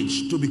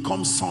knowledge to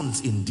become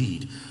sons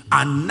indeed.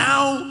 And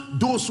now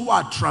those who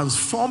are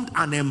transformed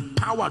and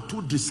empowered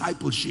through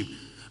discipleship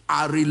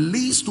are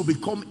released to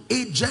become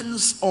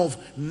agents of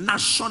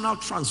national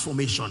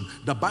transformation.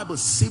 The Bible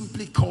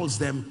simply calls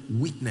them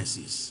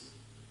witnesses.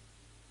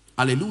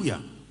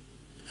 Hallelujah.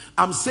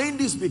 I'm saying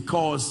this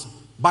because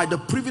by the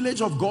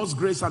privilege of God's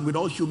grace and with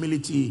all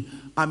humility,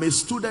 I'm a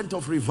student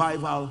of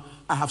revival.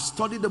 I have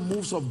studied the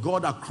moves of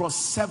God across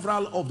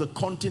several of the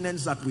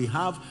continents that we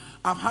have.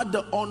 I've had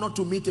the honor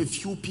to meet a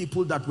few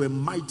people that were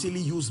mightily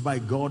used by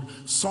God,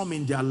 some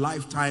in their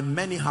lifetime.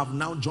 Many have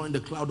now joined the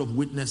cloud of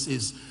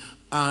witnesses.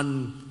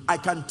 And I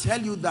can tell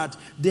you that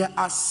there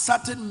are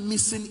certain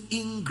missing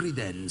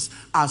ingredients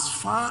as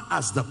far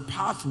as the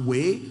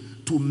pathway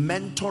to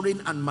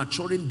mentoring and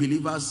maturing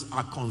believers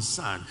are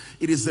concerned.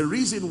 It is the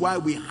reason why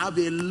we have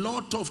a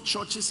lot of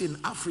churches in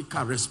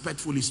Africa,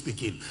 respectfully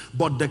speaking.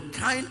 But the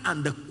kind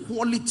and the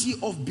quality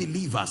of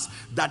believers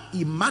that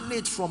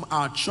emanate from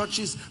our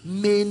churches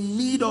may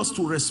need us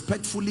to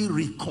respectfully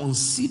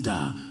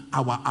reconsider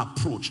our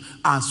approach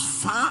as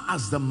far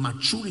as the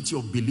maturity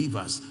of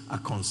believers are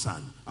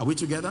concerned. Are we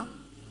together?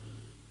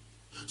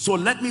 So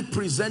let me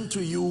present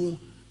to you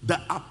the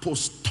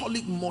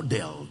apostolic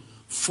model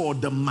for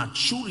the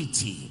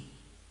maturity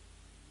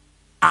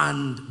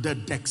and the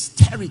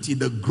dexterity,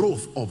 the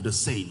growth of the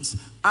saints.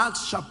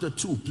 Acts chapter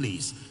 2,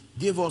 please.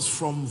 Give us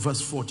from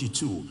verse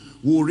 42.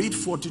 We'll read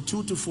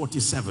 42 to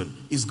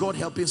 47. Is God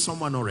helping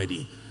someone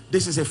already?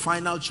 This is a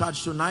final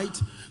charge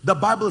tonight. The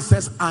Bible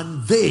says,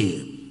 and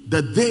they,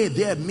 the they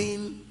there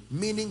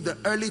meaning the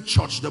early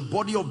church, the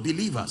body of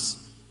believers,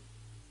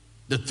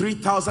 the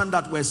 3,000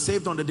 that were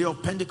saved on the day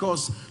of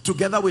Pentecost,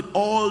 together with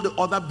all the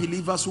other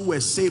believers who were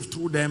saved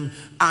through them,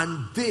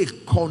 and they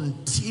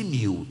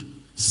continued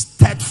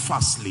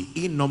steadfastly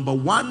in, number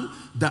 1,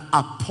 the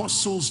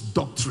apostles'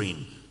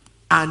 doctrine,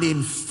 and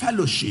in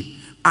fellowship,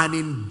 and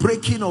in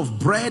breaking of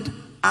bread,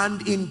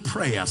 and in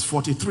prayers.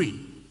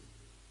 43.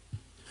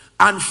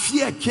 And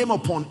fear came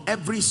upon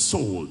every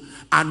soul,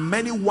 and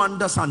many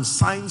wonders and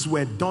signs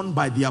were done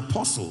by the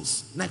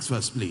apostles. Next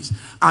verse, please.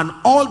 And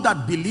all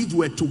that believed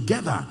were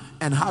together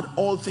and had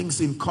all things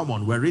in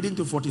common. We're reading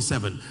to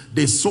 47.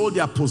 They sold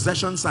their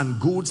possessions and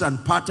goods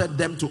and parted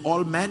them to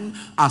all men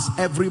as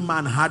every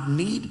man had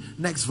need.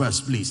 Next verse,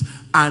 please.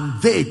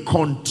 And they,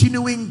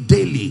 continuing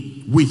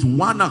daily with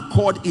one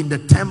accord in the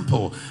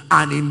temple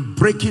and in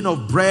breaking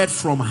of bread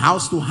from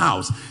house to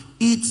house,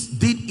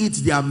 did eat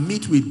their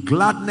meat with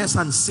gladness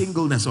and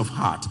singleness of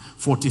heart.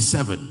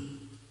 47.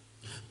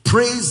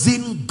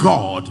 Praising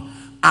God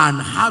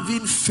and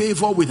having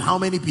favor with how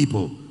many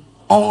people?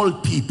 All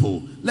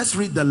people. Let's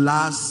read the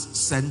last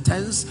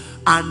sentence.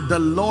 And the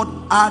Lord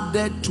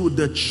added to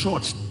the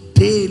church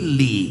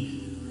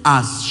daily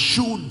as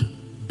should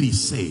be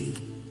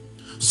saved.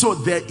 So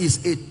there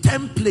is a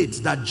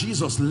template that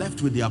Jesus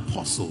left with the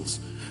apostles,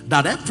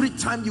 that every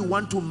time you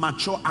want to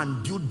mature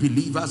and build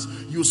believers,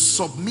 you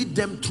submit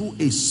them through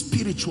a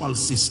spiritual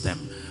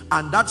system.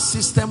 And that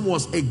system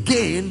was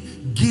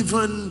again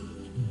given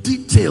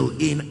detail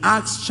in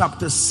Acts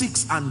chapter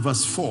 6 and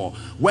verse 4,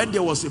 when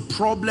there was a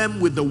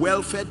problem with the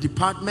welfare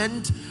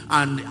department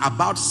and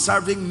about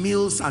serving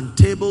meals and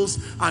tables,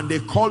 and they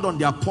called on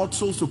the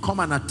apostles to come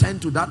and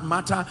attend to that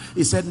matter.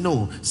 He said,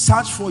 no,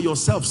 search for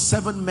yourself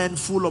 7 men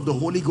full of the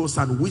Holy Ghost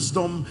and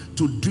wisdom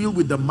to deal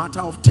with the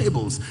matter of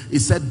tables. He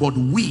said, but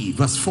we,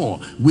 verse 4,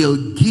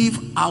 will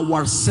give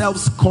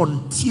ourselves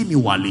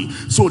continually.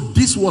 So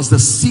this was the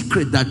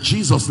secret that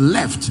Jesus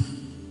left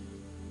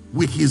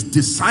with his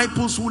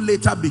disciples who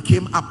later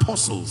became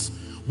apostles.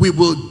 We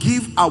will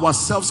give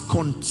ourselves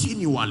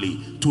continually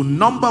to,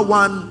 number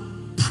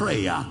 1,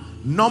 prayer.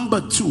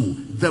 Number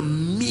 2, the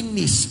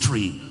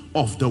ministry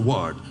of the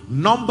word.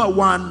 Number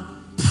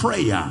 1,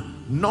 prayer.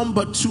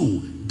 Number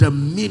 2, the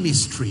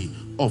ministry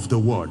of the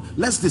word.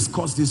 Let's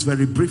discuss this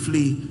very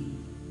briefly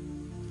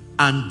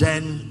and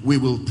then we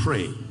will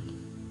pray.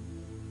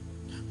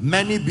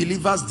 Many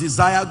believers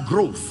desire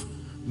growth.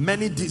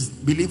 Many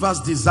believers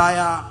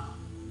desire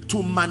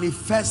to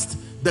manifest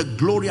the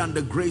glory and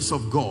the grace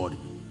of God.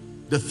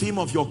 The theme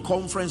of your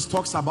conference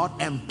talks about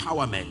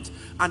empowerment.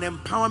 And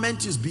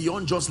empowerment is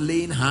beyond just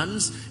laying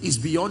hands, is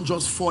beyond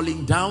just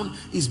falling down,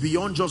 is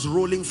beyond just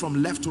rolling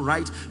from left to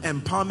right.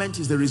 Empowerment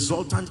is the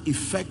resultant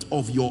effect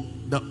of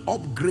the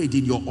upgrade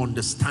in your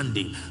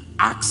understanding.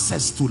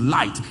 Access to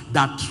light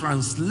that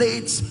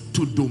translates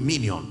to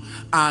dominion.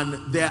 And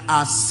there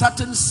are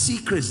certain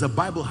secrets the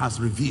Bible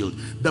has revealed.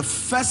 The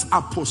first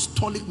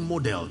apostolic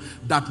model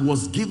that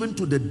was given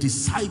to the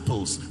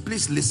disciples,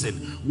 please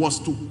listen, was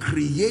to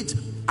create,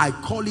 I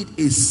call it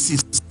a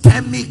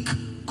systemic,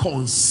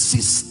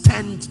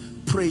 consistent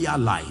prayer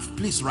life.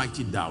 Please write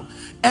it down.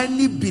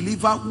 Any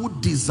believer who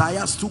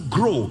desires to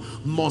grow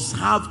must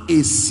have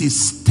a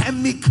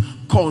systemic,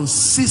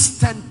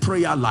 consistent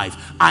prayer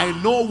life. I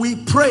know we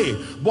pray,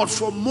 but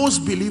for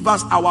most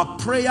believers, our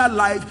prayer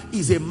life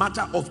is a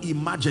matter of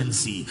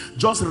emergency,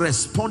 just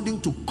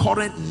responding to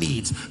current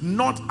needs,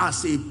 not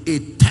as a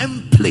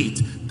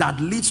template that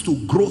leads to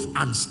growth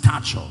and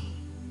stature.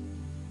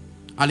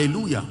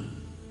 Hallelujah.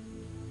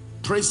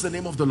 Praise the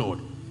name of the Lord.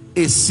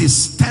 A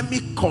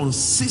systemic,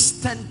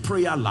 consistent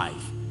prayer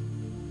life.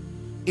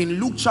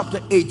 In Luke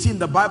chapter 18,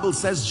 the Bible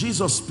says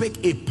Jesus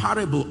spake a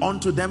parable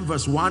unto them,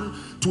 verse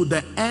 1, to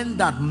the end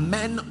that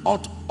men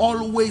ought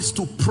always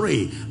to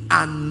pray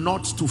and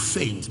not to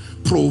faint.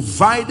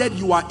 Provided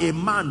you are a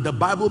man, the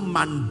Bible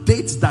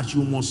mandates that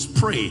you must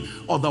pray.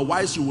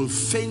 Otherwise you will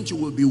faint, you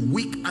will be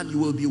weak, and you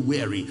will be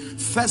weary.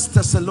 1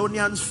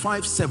 Thessalonians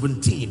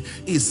 5:17,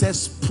 it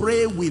says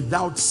pray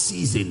without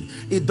ceasing.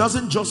 It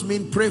doesn't just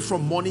mean pray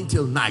from morning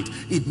till night.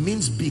 It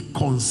means be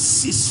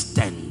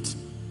consistent.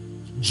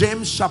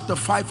 James chapter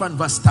 5 and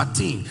verse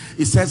 13,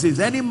 it says, is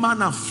any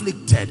man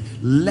afflicted,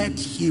 let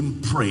him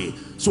pray.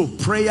 So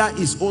prayer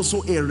is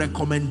also a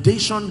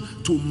recommendation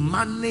to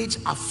manage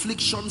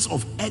afflictions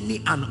of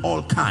any and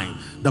all kind.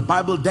 The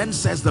Bible then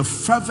says the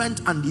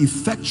fervent and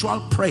effectual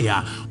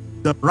prayer,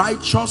 the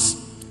righteous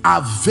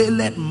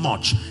availeth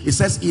much. It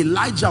says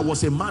Elijah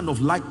was a man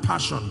of like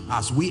passion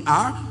as we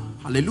are.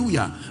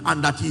 Hallelujah.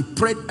 And that he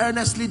prayed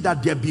earnestly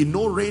that there be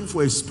no rain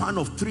for a span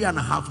of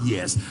 3.5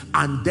 years.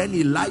 And then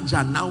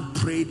Elijah now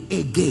prayed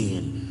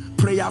again.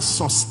 Prayer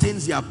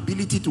sustains the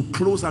ability to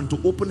close and to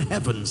open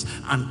heavens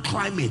and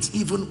climates,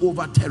 even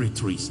over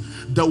territories.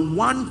 The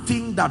one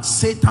thing that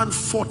Satan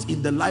fought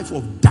in the life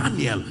of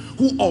Daniel,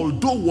 who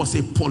although was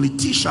a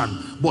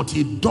politician, but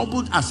he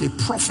doubled as a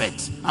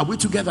prophet. Are we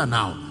together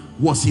now?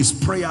 Was his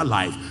prayer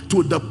life,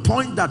 to the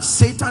point that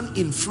Satan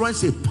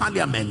influenced a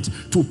parliament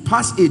to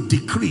pass a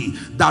decree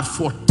that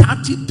for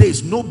 30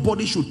 days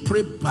nobody should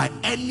pray by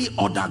any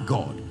other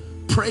god.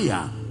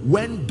 Prayer,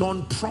 when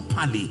done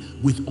properly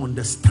with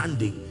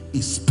understanding,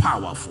 is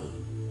powerful.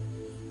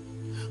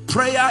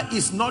 Prayer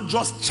is not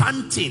just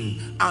chanting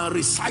and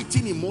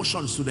reciting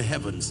emotions to the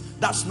heavens.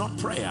 That's not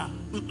prayer.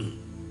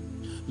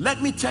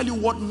 Let me tell you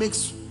what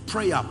makes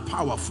prayer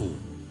powerful.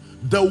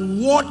 The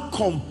word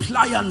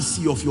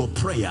compliancy of your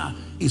prayer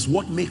is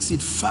what makes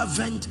it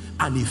fervent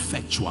and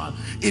effectual.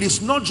 It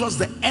is not just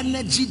the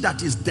energy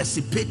that is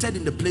dissipated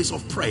in the place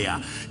of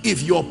prayer.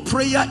 If your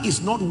prayer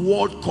is not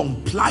word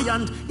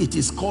compliant, it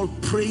is called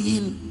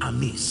praying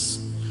amiss.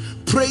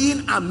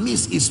 Praying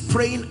amiss is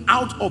praying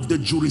out of the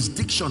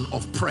jurisdiction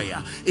of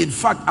prayer. In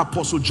fact,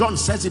 Apostle John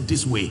says it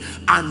this way,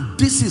 and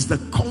this is the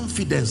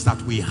confidence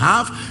that we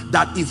have,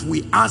 that if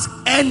we ask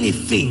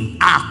anything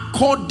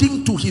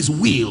according to his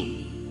will.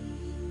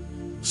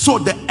 So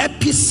the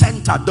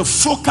epicenter, the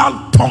focal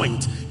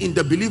point in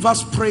the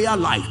believer's prayer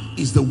life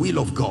is the will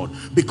of God,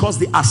 because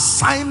the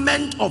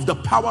assignment of the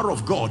power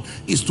of God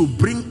is to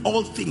bring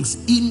all things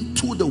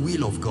into the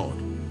will of God.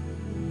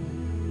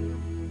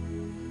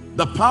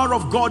 The power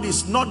of God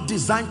is not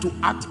designed to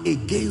act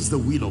against the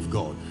will of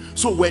God.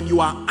 So when you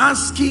are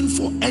asking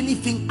for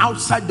anything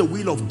outside the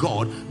will of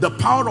God, the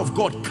power of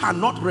God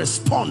cannot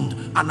respond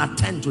and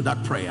attend to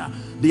that prayer.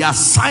 The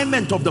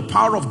assignment of the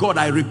power of God,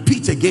 I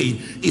repeat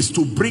again, is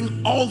to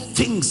bring all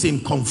things in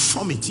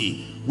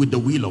conformity with the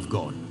will of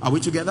God. Are we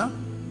together?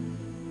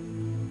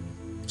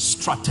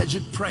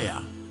 Strategic prayer.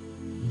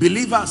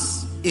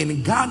 Believers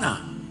in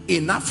Ghana,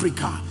 in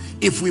Africa,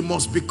 if we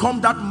must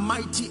become that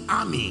mighty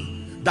army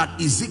that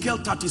Ezekiel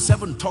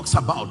 37 talks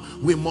about,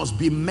 we must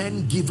be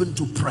men given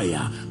to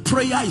prayer.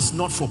 Prayer is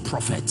not for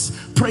prophets.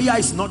 Prayer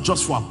is not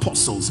just for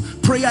apostles.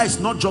 Prayer is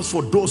not just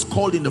for those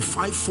called in the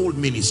fivefold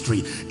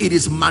ministry. It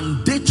is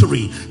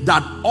mandatory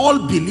that all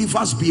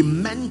believers be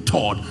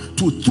mentored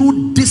to,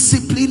 through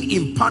discipline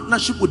in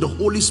partnership with the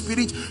Holy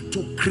Spirit,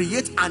 to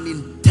create an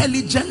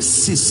intelligent,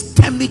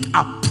 systemic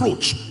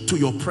approach to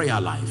your prayer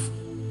life.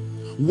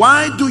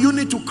 Why do you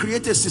need to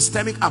create a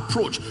systemic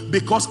approach?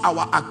 Because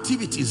our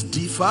activities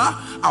differ,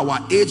 our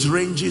age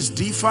ranges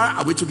differ.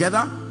 Are we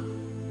together?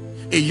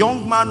 A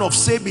young man of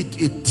say a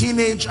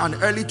teenage and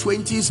early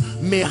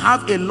 20s may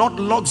have a lot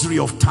luxury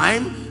of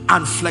time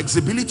and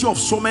flexibility of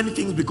so many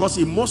things, because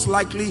he most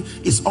likely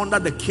is under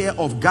the care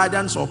of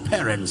guidance or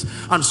parents,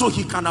 and so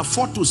he can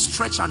afford to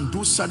stretch and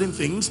do certain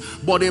things.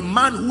 But a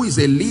man who is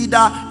a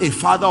leader, a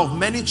father of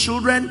many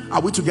children,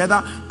 are we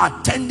together,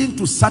 attending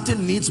to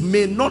certain needs,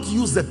 may not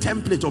use the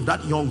template of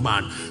that young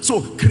man.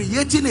 So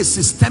creating a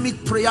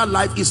systemic prayer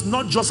life is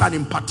not just an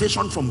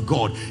impartation from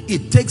God.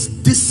 It takes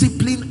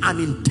discipline and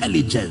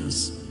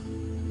intelligence.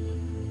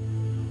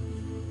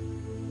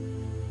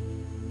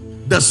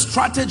 The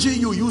strategy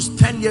you used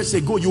 10 years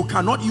ago, you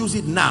cannot use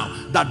it now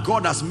that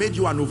God has made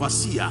you an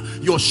overseer.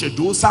 Your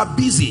schedules are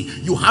busy.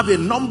 You have a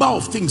number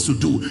of things to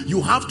do.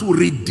 You have to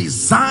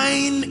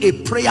redesign a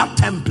prayer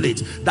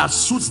template that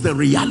suits the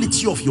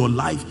reality of your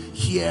life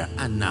here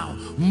and now.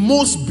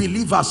 Most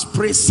believers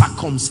pray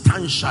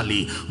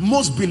circumstantially.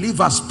 Most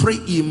believers pray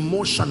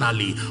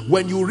emotionally.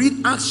 When you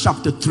read Acts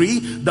chapter 3,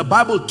 the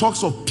Bible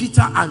talks of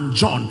Peter and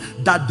John,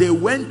 that they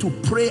went to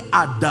pray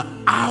at the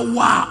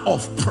hour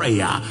of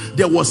prayer.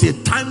 There was a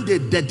time they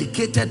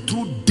dedicated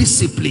through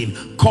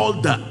discipline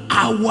called the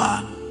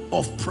hour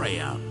of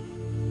prayer.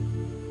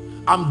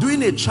 I'm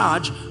doing a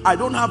charge. I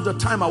don't have the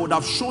time. I would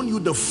have shown you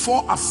the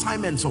 4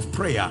 assignments of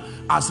prayer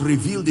as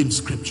revealed in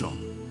scripture.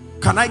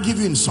 Can I give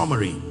you in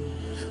summary?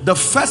 The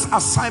first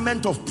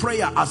assignment of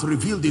prayer as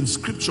revealed in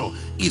scripture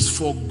is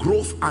for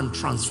growth and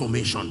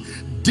transformation.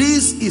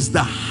 This is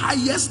the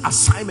highest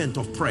assignment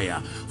of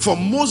prayer. For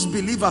most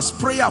believers,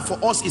 prayer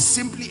for us is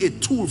simply a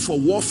tool for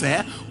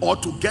warfare or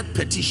to get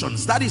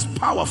petitions. That is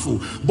powerful.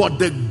 But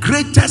the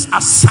greatest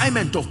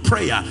assignment of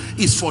prayer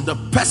is for the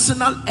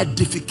personal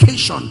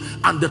edification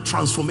and the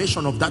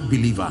transformation of that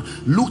believer.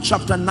 Luke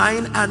chapter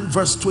 9 and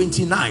verse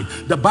 29.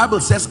 The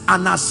Bible says,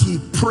 and as he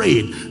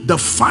prayed, the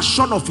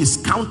fashion of his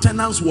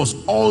countenance was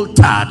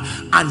altered,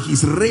 and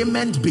his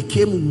raiment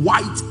became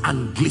white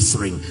and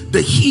glistening.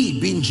 The he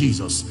being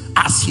Jesus.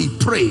 As he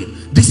prayed,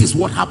 this is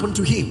what happened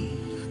to him.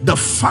 The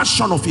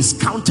fashion of his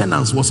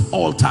countenance was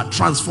altered,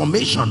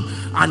 transformation,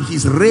 and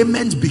his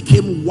raiment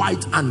became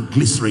white and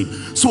glistening.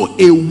 So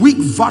a weak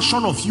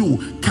version of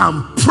you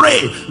can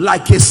pray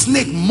like a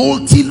snake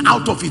molting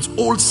out of its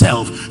old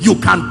self. You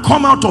can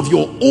come out of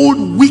your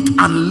old weak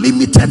and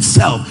limited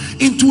self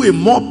into a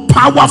more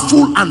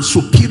powerful and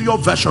superior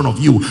version of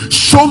you.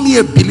 Show me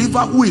a believer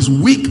who is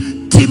weak,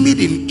 timid,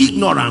 in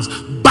ignorance,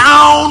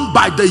 bound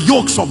by the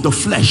yokes of the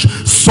flesh.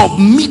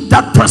 Submit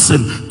that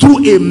person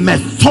through a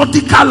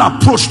methodical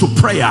approach to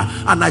prayer,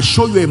 and I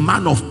show you a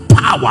man of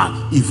power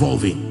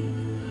evolving.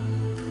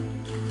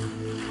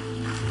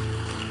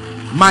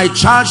 My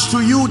charge to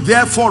you,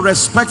 therefore,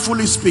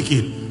 respectfully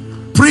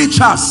speaking,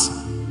 preachers,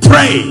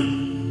 pray.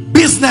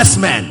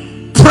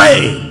 Businessmen,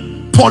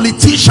 pray.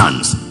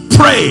 Politicians,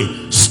 pray.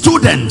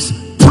 Students,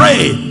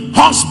 pray.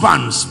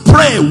 Husbands,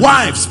 pray.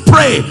 Wives,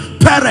 pray.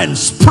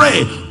 Parents,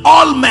 pray.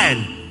 All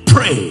men,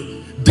 pray.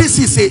 This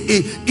is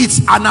it's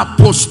an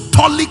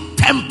apostolic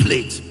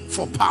template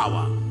for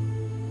power.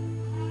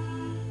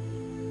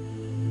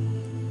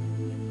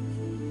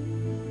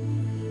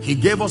 He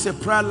gave us a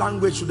prayer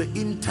language to the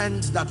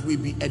intent that we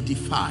be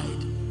edified.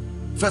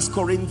 1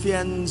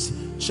 Corinthians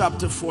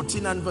chapter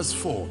 14 and verse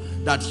 4,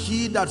 that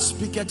he that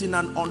speaketh in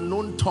an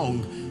unknown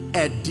tongue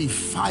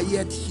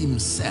edifieth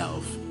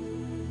himself.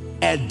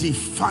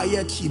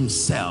 Edifieth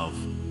himself.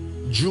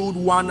 Jude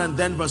 1 and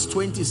then verse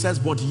 20 says,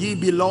 but ye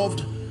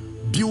beloved,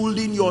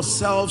 building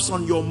yourselves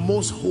on your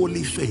most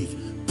holy faith,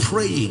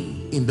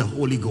 praying in the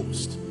Holy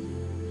Ghost.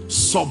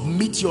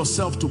 Submit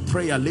yourself to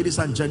prayer, ladies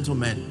and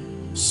gentlemen.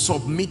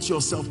 Submit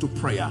yourself to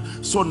prayer.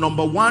 So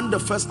number one, the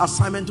first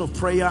assignment of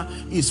prayer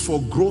is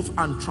for growth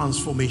and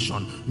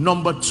transformation.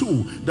 Number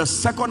two, the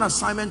second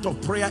assignment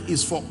of prayer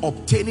is for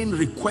obtaining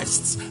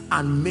requests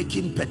and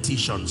making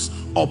petitions.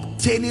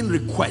 Obtaining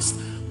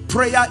requests.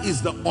 Prayer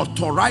is the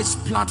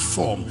authorized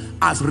platform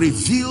as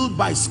revealed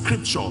by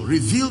scripture,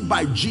 revealed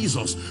by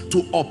Jesus,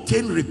 to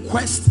obtain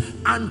requests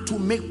and to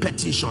make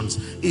petitions.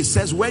 It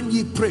says, when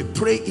ye pray,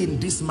 pray in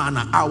this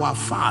manner, our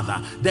Father.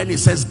 Then it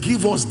says,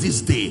 give us this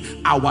day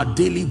our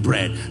daily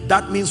bread.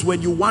 That means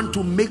when you want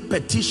to make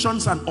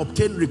petitions and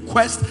obtain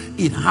requests,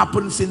 it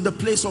happens in the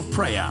place of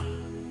prayer.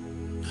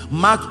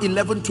 Mark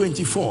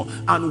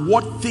 11:24, and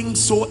what things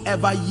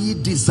soever ye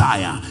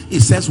desire,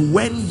 it says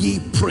when ye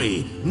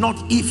pray, not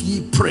if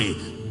ye pray.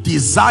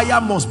 Desire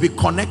must be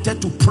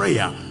connected to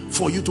prayer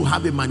for you to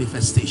have a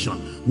manifestation.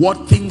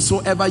 What things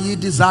soever ye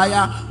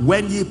desire,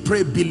 when ye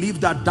pray,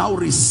 believe that thou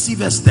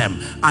receivest them,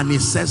 and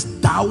it says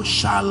thou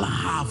shalt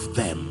have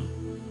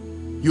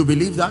them. You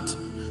believe that?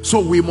 So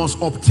we must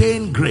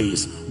obtain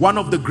grace. One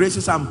of the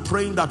graces I'm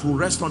praying that will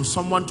rest on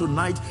someone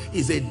tonight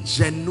is a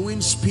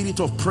genuine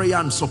spirit of prayer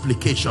and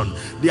supplication.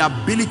 The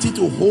ability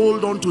to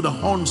hold on to the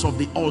horns of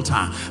the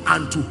altar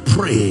and to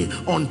pray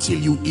until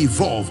you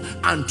evolve,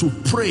 and to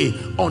pray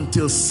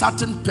until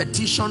certain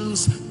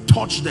petitions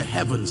touch the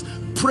heavens.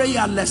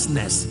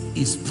 Prayerlessness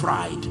is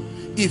pride.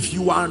 If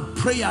you are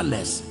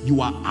prayerless,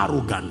 you are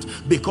arrogant,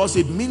 because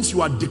it means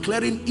you are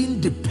declaring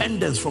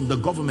independence from the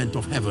government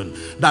of heaven.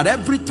 That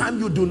every time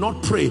you do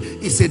not pray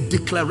is a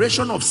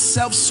declaration of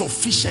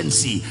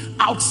self-sufficiency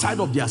outside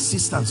of the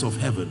assistance of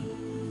heaven.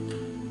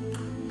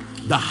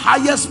 The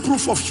highest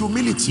proof of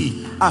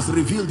humility as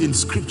revealed in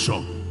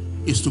scripture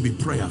is to be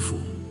prayerful.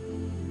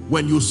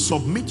 When you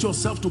submit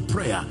yourself to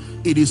prayer,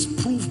 it is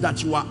proof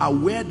that you are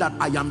aware that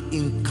I am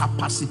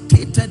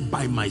incapacitated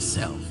by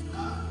myself.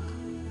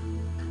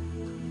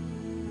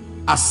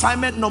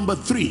 Assignment number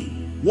 3.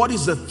 What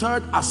is the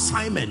third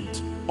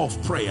assignment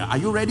of prayer? Are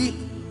you ready?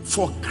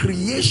 For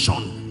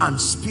creation and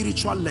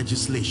spiritual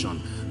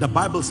legislation. The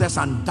Bible says,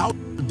 and thou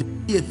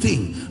a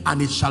thing,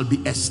 and it shall be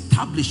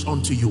established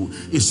unto you.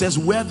 It says,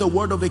 where the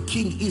word of a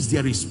king is,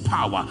 there is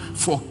power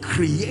for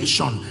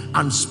creation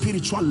and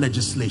spiritual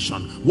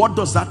legislation. What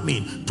does that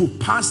mean? To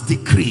pass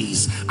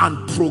decrees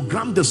and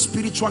program the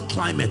spiritual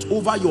climate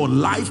over your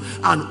life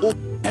and over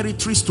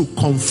territories to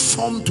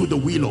conform to the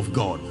will of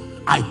God.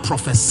 I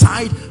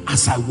prophesied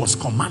as I was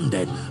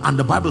commanded, and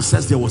the Bible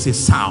says there was a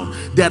sound.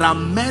 There are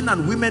men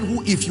and women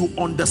who, if you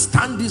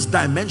understand this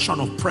dimension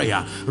of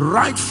prayer,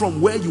 right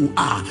from where you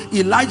are,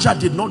 Elijah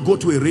did not go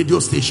to a radio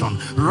station.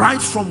 Right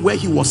from where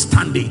he was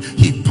standing,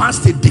 he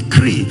passed a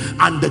decree,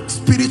 and the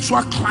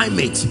spiritual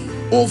climate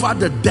over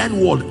the den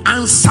world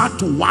answered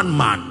to one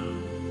man.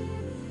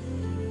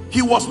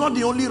 He was not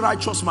the only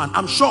righteous man.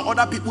 I'm sure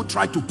other people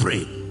tried to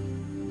pray,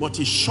 but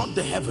he shut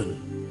the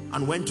heaven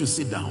and went to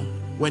sit down.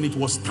 When it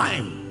was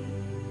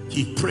time,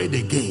 he prayed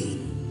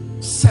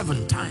again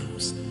 7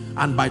 times,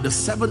 and by the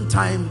 7th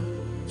time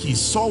he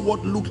saw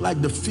what looked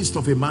like the fist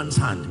of a man's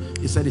hand.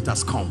 He said, it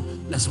has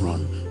come, let's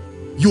run.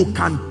 You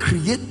can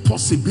create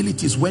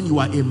possibilities when you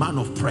are a man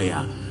of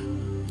prayer.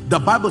 The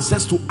Bible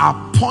says to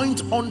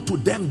appoint unto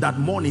them that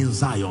mourn in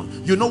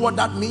Zion. You know what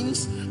that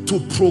means?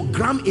 To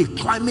program a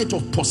climate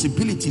of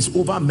possibilities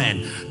over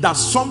men, that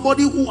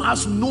somebody who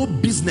has no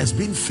business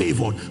being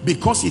favored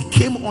because he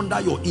came under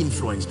your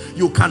influence,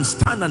 you can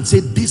stand and say,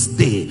 this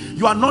day,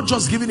 you are not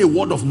just giving a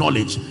word of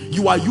knowledge,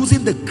 you are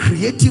using the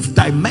creative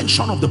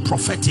dimension of the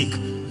prophetic.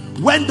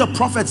 When the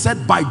prophet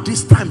said by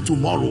this time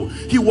tomorrow,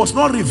 he was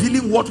not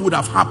revealing what would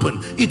have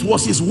happened. It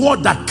was his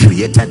word that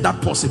created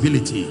that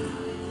possibility.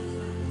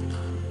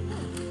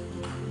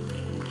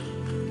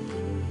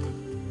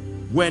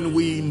 When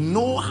we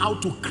know how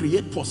to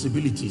create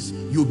possibilities,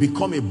 you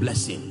become a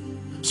blessing.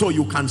 So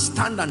you can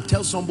stand and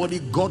tell somebody,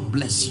 God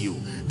bless you.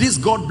 This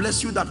God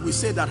bless you that we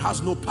say that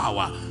has no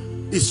power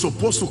is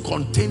supposed to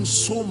contain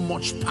so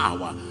much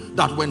power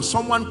that when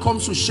someone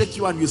comes to shake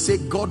you and you say,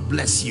 God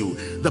bless you,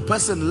 the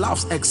person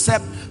laughs,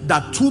 except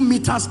that 2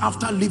 meters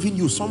after leaving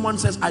you, someone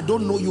says, I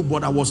don't know you,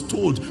 but I was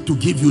told to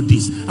give you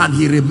this. And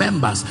he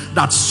remembers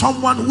that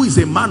someone who is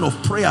a man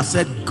of prayer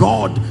said,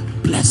 God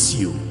bless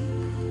you.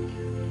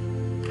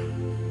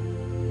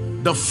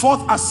 The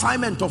 4th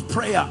assignment of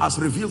prayer as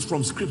revealed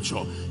from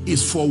scripture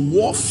is for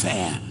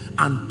warfare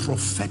and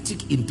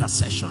prophetic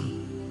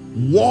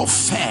intercession.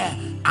 Warfare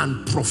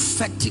and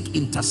prophetic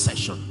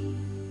intercession.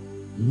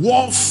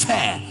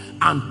 Warfare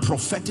and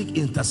prophetic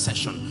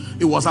intercession.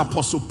 It was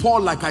Apostle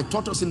Paul, like I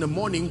taught us in the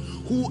morning,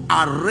 who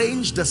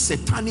arranged the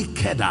satanic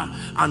kedar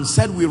and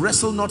said, we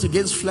wrestle not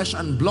against flesh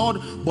and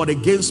blood, but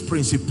against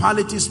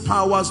principalities,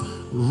 powers,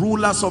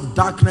 rulers of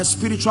darkness,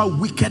 spiritual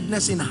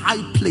wickedness in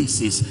high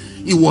places.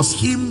 It was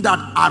him that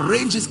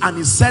arranges, and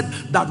he said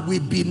that we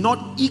be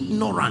not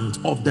ignorant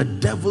of the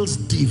devil's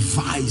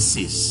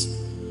devices.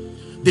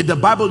 Did the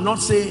Bible not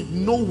say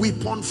no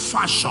weapon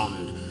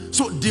fashioned?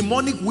 So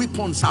demonic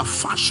weapons are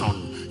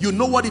fashioned. You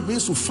know what it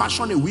means to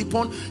fashion a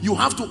weapon? You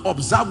have to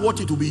observe what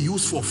it will be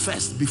used for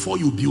first before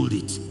you build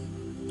it.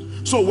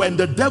 So when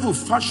the devil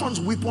fashions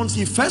weapons,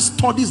 he first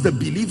studies the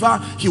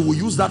believer he will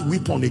use that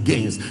weapon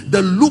against.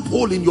 The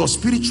loophole in your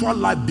spiritual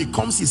life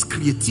becomes his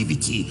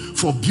creativity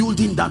for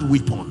building that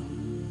weapon.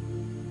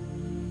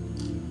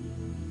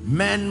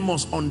 Men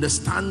must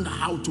understand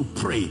how to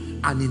pray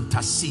and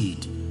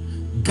intercede.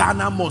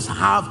 Ghana must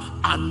have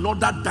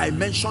another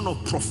dimension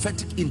of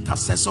prophetic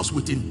intercessors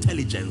with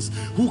intelligence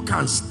who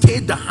can stay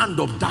the hand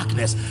of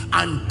darkness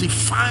and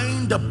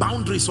define the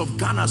boundaries of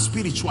Ghana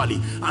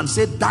spiritually and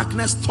say,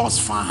 darkness, thus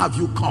far have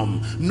you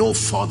come, no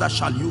further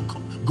shall you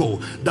go.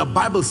 The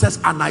Bible says,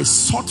 and I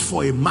sought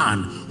for a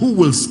man who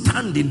will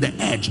stand in the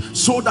edge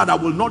so that I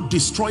will not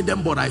destroy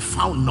them, but I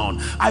found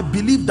none. I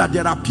believe that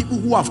there are people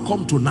who have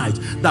come tonight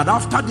that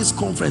after this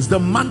conference, the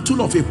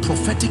mantle of a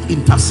prophetic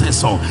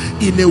intercessor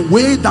in a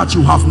way that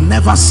you have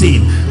never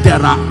seen.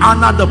 There are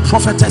Anna the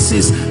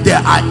prophetesses, there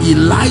are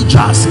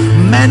Elijahs,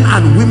 men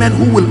and women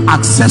who will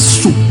access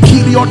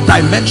superior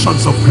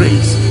dimensions of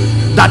grace,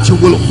 that you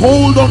will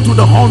hold on to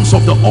the horns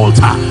of the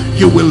altar,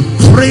 you will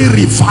pray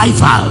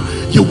revival,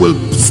 you will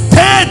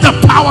stir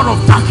the power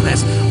of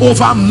darkness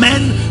over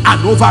men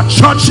and over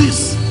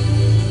churches.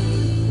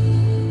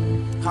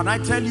 Can I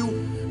tell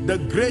you, the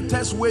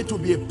greatest way to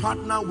be a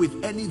partner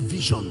with any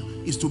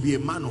vision is to be a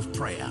man of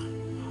prayer.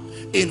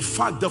 In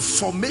fact, the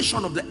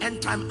formation of the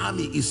end time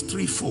army is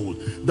threefold.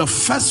 The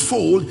first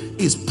fold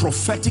is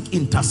prophetic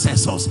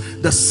intercessors.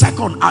 The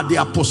second are the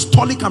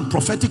apostolic and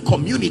prophetic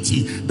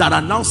community that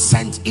are now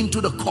sent into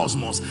the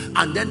cosmos.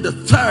 And then the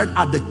third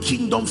are the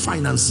kingdom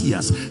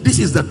financiers. This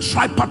is the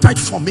tripartite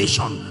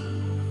formation.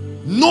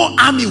 No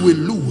army will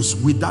lose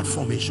with that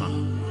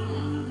formation.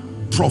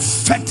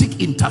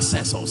 prophetic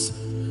intercessors,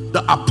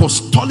 the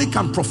apostolic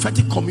and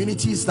prophetic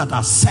communities that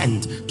are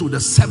sent to the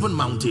 7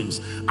 mountains,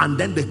 and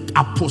then the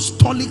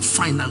apostolic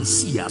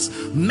financiers,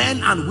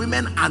 men and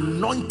women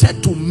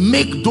anointed to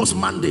make those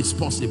mandates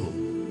possible.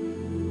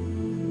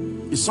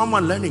 Is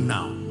someone learning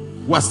now?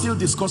 We're still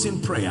discussing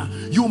prayer.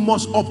 You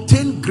must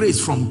obtain grace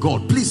from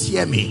God. Please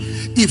hear me.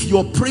 If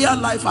your prayer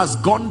life has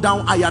gone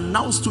down, I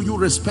announce to you,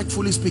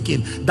 respectfully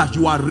speaking, that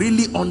you are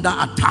really under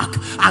attack.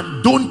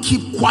 And don't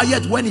keep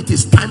quiet when it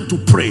is time to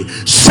pray.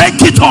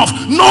 Shake it off.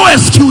 No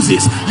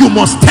excuses. You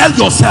must tell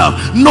yourself,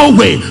 no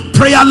way.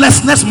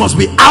 Prayerlessness must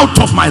be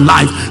out of my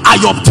life. I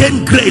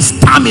obtain grace,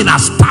 stamina,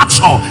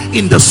 stature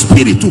in the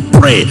spirit to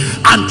pray,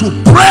 and to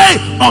pray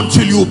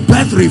until you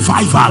birth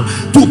revival,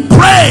 to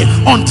pray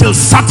until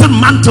certain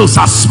mantles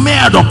are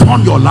smeared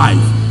upon your life.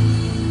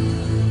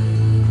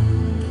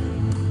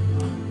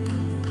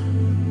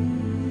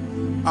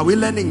 Are we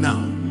learning now?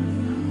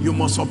 You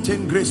must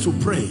obtain grace to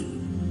pray.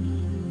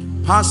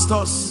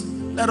 Pastors,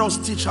 let us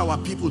teach our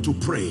people to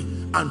pray,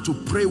 and to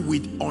pray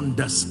with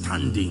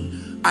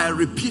understanding. I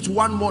repeat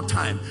one more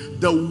time,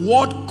 the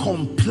word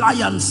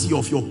compliancy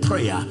of your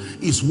prayer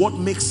is what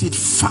makes it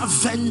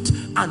fervent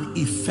and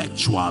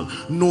effectual.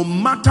 No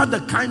matter the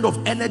kind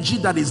of energy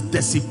that is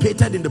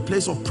dissipated in the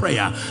place of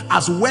prayer,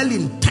 as well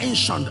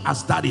intentioned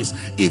as that is,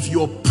 if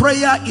your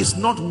prayer is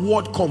not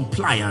word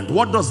compliant,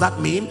 what does that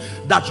mean?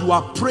 That you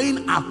are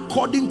praying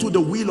according to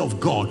the will of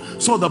God.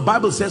 So the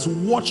Bible says,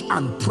 watch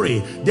and pray.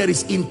 There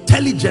is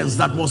intelligence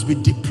that must be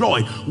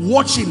deployed.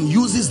 Watching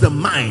uses the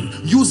mind,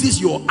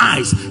 uses your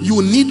eyes.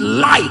 You need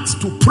light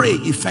to pray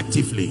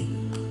effectively.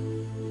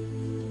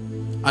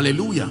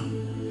 Hallelujah.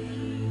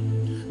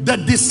 The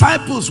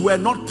disciples were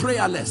not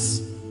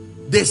prayerless.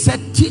 They said,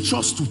 teach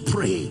us to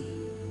pray.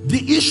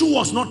 The issue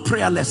was not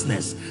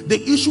prayerlessness.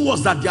 The issue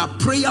was that their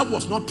prayer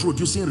was not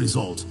producing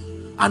results.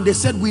 And they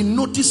said, we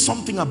noticed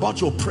something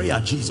about your prayer,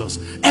 Jesus.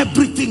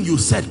 Everything you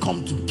said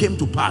came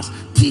to pass.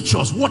 Teach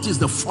us, what is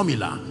the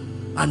formula?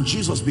 And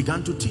Jesus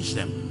began to teach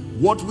them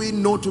what we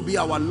know to be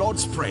our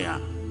Lord's Prayer.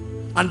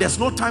 And there's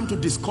no time to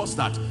discuss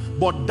that,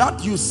 but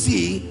that you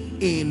see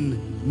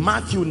in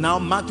Matthew now,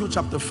 Matthew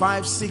chapter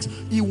 5, 6,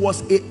 it was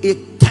a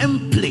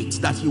template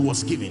that he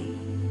was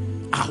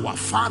giving. Our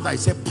Father, he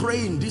said,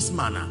 pray in this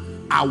manner,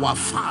 our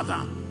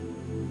Father.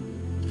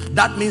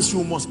 That means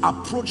you must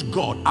approach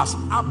God as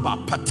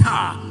Abba,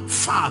 Pater,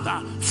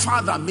 Father.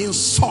 Father means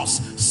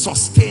source,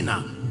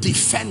 sustainer,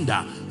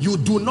 defender. You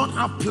do not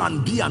have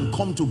plan B and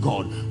come to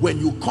God. When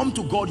you come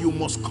to God, you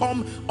must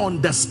come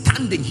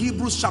understanding.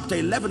 Hebrews chapter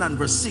 11 and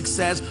verse 6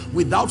 says,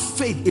 without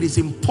faith it is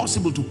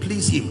impossible to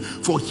please him.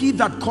 For he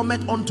that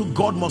cometh unto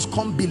God must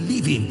come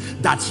believing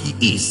that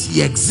he is,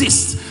 he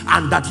exists,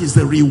 and that he is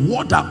the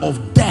rewarder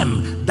of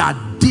them that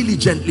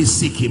diligently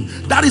seek him.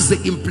 That is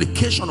the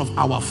implication of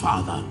our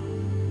Father.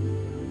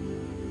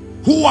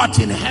 Who art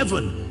in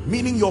heaven,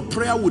 meaning your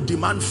prayer would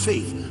demand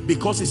faith,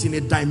 because it's in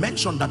a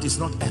dimension that is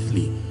not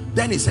earthly.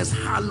 Then it says,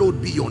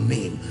 hallowed be your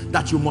name,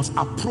 that you must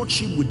approach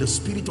him with the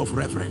spirit of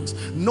reverence,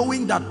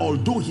 knowing that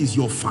although he is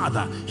your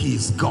Father, he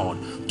is God.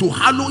 To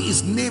hallow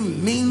his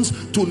name means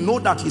to know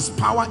that his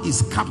power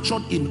is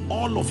captured in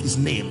all of his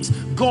names.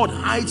 God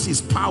hides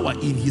his power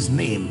in his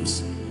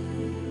names.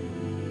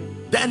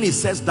 Then he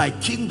says, thy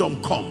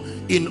kingdom come.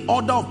 In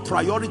order of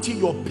priority,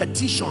 your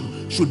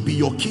petition should be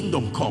your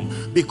kingdom come.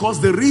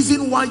 Because the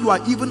reason why you are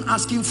even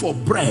asking for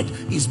bread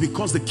is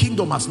because the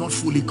kingdom has not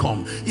fully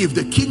come. If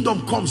the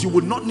kingdom comes, you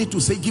would not need to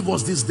say, give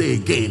us this day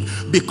again.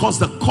 Because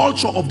the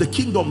culture of the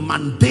kingdom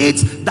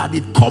mandates that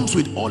it comes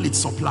with all its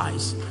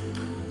supplies.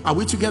 Are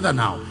we together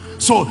now?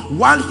 So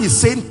while he's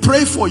saying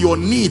pray for your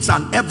needs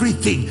and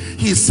everything,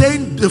 he's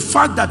saying the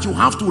fact that you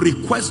have to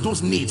request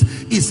those needs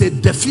is a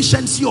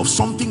deficiency of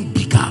something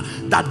bigger,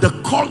 that the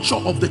culture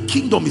of the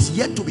kingdom is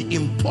yet to be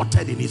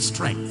imported in its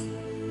strength.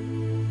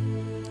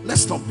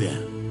 Let's stop there.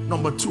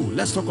 Number two,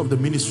 let's talk of the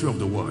ministry of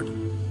the word.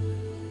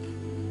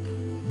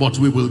 But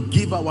we will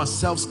give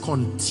ourselves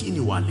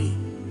continually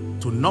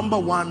to, number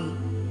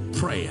one,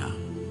 prayer.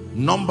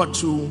 Number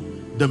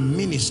two, the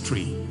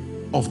ministry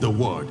of the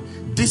word.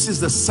 This is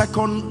the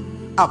second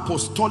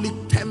apostolic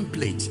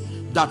template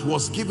that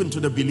was given to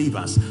the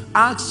believers.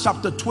 Acts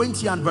chapter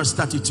 20 and verse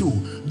 32.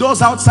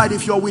 Those outside,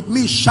 if you're with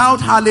me,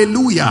 shout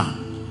hallelujah.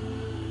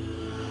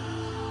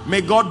 May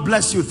God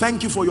bless you.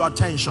 Thank you for your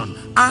attention.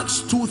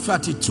 Acts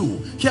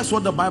 2:32. Here's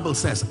what the Bible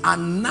says.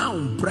 And now,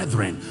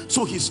 brethren.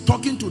 So he's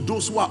talking to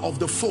those who are of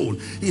the fold.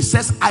 He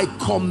says, I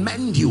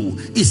commend you.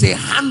 It's a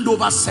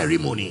handover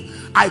ceremony.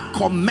 I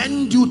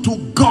commend you to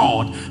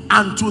God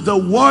and to the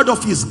word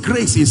of his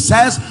grace, he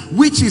says,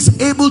 which is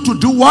able to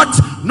do what?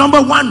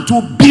 Number one,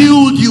 to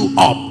build you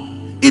up.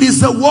 It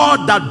is the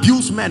word that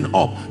builds men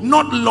up,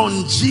 not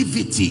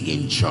longevity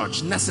in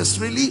church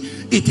necessarily.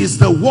 It is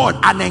the word,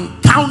 an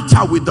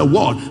encounter with the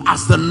word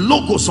as the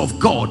logos of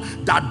God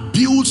that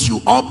builds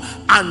you up,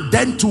 and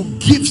then to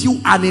give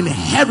you an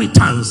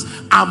inheritance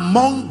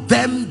among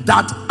them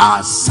that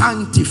are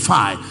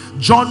sanctified.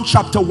 John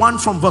chapter 1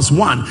 from verse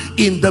 1,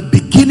 in the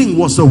beginning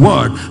was the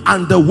Word,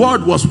 and the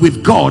Word was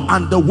with God,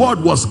 and the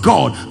Word was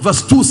God.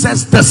 Verse 2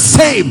 says the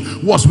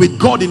same was with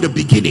God in the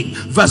beginning.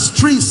 Verse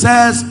 3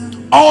 says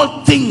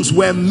all things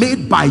were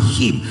made by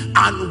him,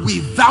 and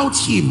without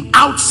him,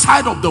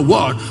 outside of the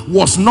world,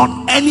 was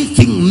not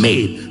anything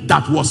made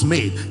that was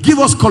made. Give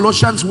us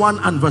Colossians 1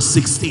 and verse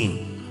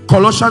 16.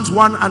 Colossians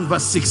 1 and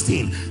verse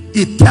 16.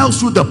 It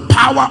tells you the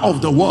power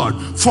of the word.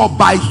 For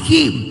by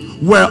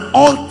him were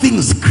all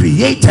things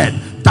created,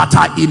 that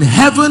are in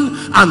heaven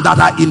and that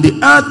are in the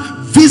earth,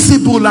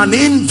 visible and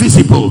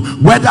invisible,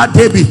 whether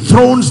they be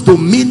thrones,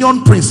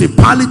 dominion,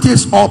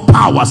 principalities, or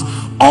powers.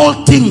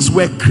 All things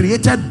were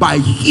created by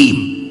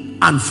him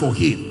and for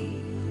him.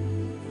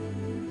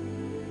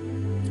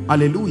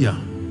 Hallelujah.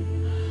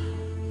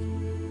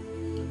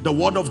 The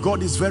word of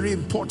God is very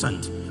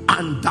important,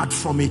 and that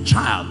from a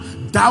child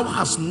thou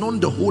hast known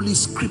the holy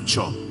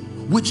scripture,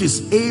 which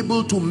is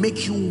able to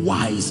make you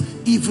wise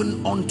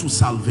even unto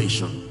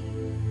salvation.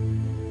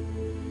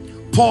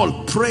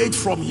 Paul prayed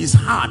from his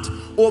heart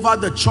over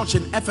the church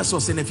in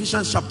Ephesus in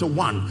Ephesians chapter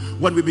 1,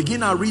 when we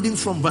begin our reading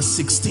from verse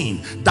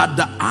 16, that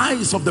the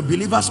eyes of the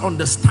believers'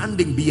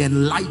 understanding be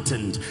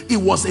enlightened. It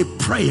was a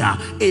prayer,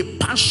 a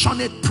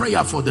passionate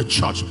prayer for the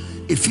church.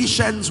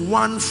 Ephesians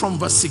 1 from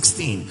verse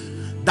 16,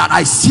 that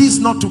I cease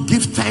not to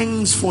give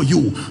thanks for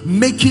you,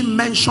 making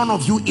mention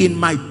of you in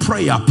my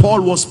prayer. Paul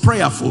was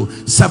prayerful.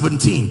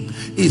 17,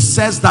 it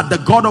says that the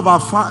God of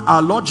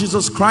our Lord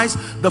Jesus Christ,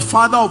 the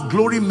Father of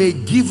glory, may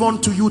give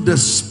unto you the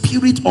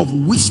spirit of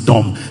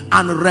wisdom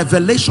and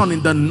revelation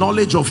in the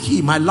knowledge of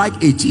him. I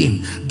like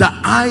 18, the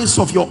eyes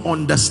of your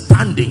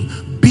understanding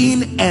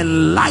being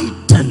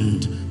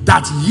enlightened,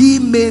 that ye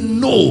may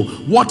know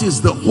what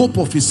is the hope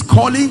of his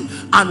calling,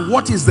 and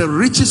what is the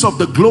riches of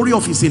the glory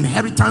of his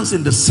inheritance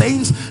in the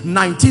saints.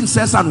 19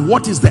 says, and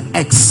what is the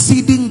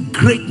exceeding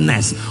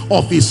greatness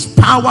of his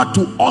power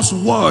to us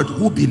word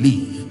who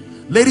believe.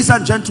 Ladies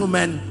and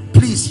gentlemen,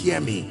 please hear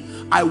me.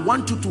 I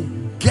want you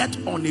to get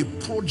on a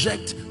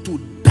project to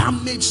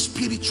damage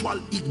spiritual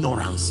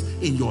ignorance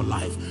in your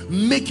life.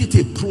 Make it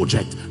a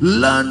project.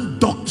 Learn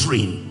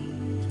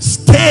doctrine.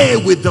 Stay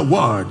with the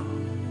word.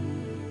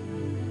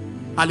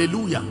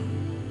 Hallelujah.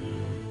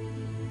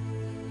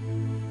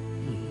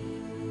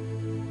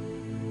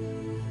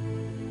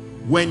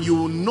 When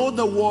you know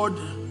the word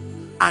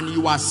and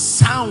you are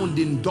sound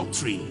in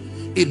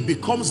doctrine, it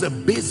becomes the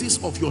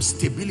basis of your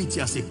stability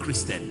as a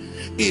Christian.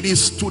 It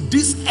is to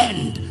this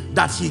end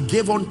that he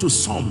gave unto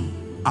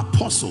some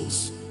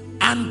apostles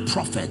and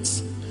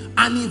prophets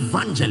and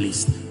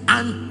evangelists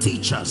and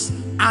teachers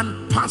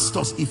and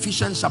pastors.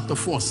 Ephesians chapter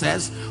 4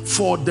 says,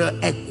 for the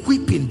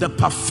equipping, the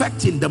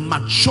perfecting, the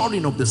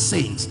maturing of the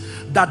saints,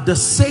 that the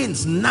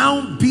saints,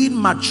 now being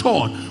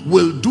matured,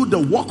 will do the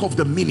work of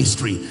the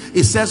ministry.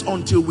 It says,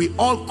 until we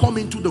all come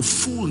into the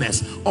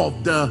fullness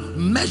of the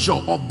measure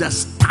of the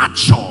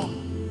stature,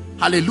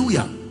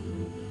 hallelujah,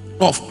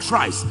 of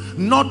Christ,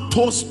 not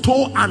tossed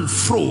to and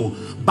fro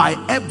by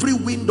every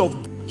wind of,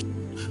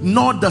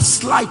 nor the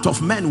sleight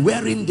of men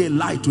wherein they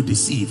lie to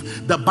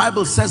deceive. The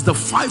Bible says the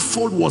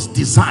fivefold was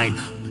designed.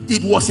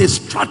 It was a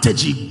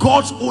strategy,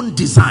 God's own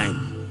design,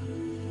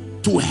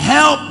 to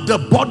help the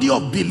body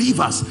of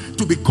believers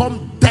to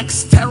become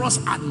dexterous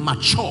and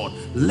matured,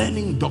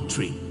 learning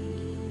doctrine.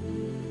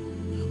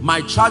 My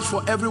charge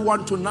for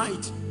everyone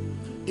tonight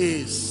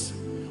is,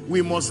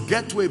 we must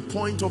get to a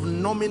point of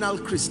nominal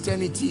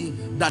Christianity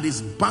that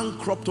is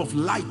bankrupt of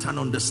light and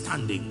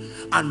understanding,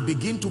 and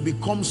begin to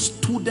become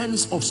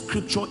students of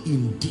scripture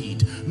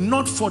indeed,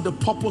 not for the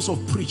purpose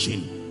of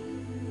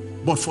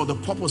preaching, but for the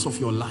purpose of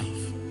your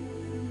life.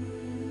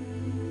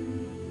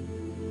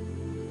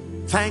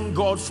 Thank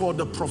God for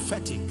the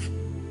prophetic.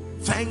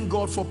 Thank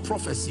God for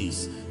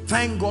prophecies.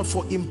 Thank God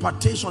for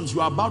impartations.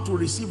 You are about to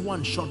receive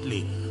one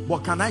shortly.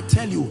 But can I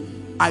tell you,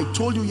 I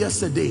told you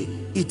yesterday,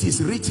 it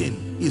is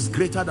written is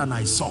greater than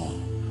I saw.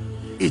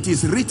 It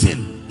is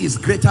written is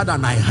greater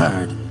than I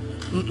heard.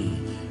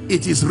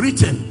 It is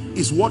written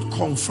is what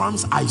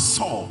confirms I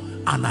saw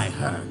and I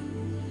heard.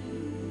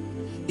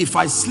 If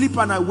I sleep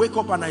and I wake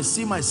up and I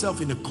see myself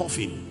in a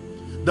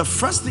coffin, the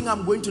first thing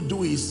I'm going to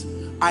do is,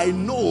 I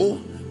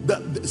know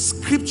the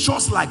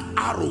scriptures like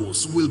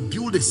arrows will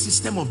build a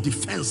system of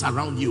defense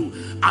around you,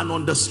 and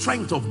on the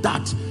strength of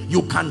that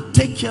you can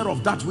take care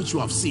of that which you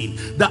have seen.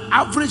 The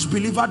average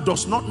believer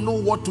does not know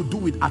what to do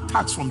with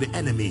attacks from the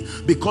enemy,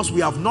 because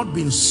we have not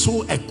been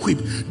so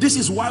equipped. This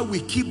is why we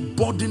keep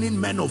burdening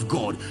men of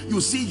God. You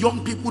see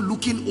young people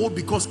looking old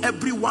because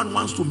everyone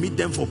wants to meet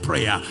them for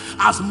prayer.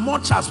 As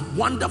much as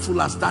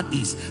wonderful as that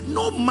is,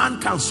 no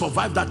man can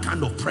survive that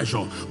kind of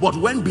pressure. But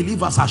when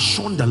believers are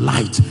shown the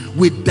light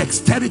with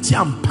dexterity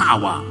and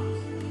power,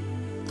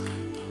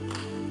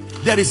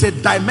 there is a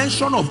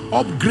dimension of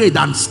upgrade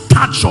and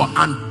stature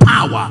and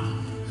power.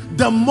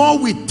 The more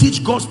we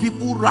teach God's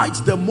people right,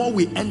 the more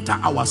we enter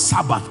our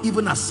Sabbath,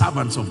 even as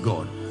servants of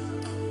God.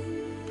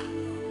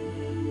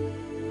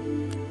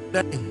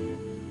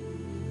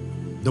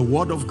 The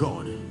word of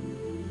God.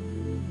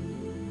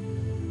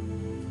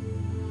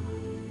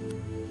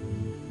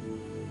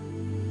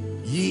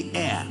 Ye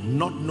err,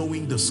 not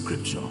knowing the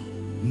scripture,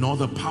 nor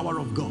the power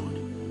of God.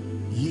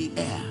 Ye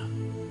err.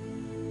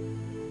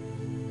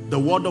 The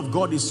word of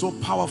God is so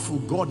powerful,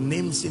 God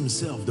names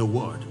himself the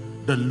word,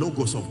 the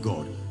logos of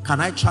God.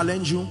 Can I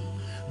challenge you?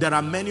 There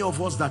are many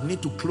of us that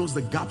need to close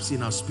the gaps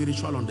in our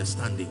spiritual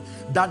understanding.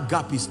 That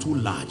gap is too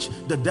large.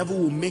 The devil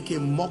will make a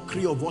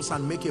mockery of us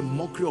and make a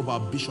mockery of our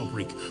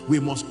bishopric. We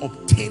must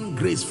obtain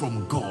grace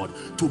from God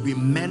to be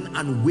men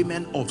and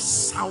women of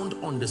sound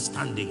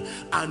understanding.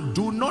 And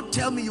do not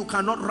tell me you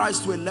cannot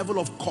rise to a level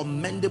of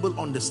commendable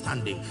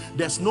understanding.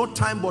 There's no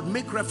time, but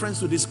make reference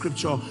to this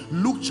scripture.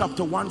 Luke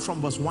chapter 1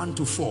 from verse 1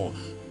 to 4.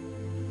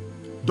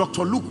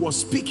 Dr. Luke was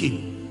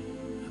speaking,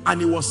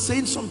 and he was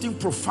saying something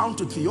profound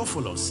to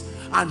Theophilus.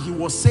 And he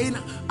was saying,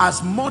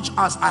 as much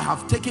as I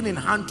have taken in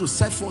hand to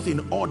set forth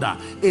in order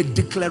a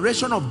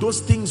declaration of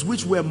those things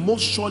which were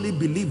most surely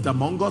believed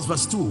among us.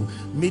 Verse 2,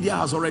 media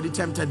has already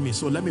tempted me,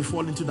 so let me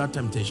fall into that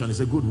temptation.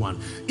 It's a good one.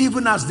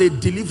 Even as they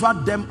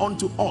delivered them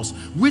unto us,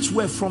 which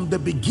were from the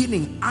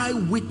beginning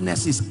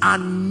eyewitnesses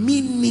and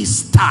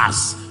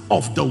ministers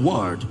of the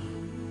word.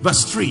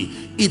 Verse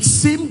 3, it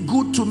seemed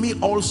good to me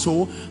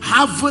also,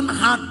 having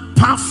had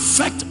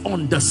perfect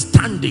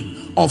understanding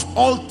of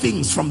all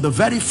things from the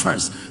very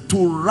first,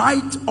 to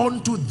write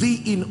unto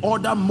thee in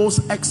order, most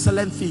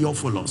excellent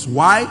Theophilus.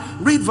 Why?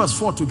 Read verse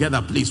 4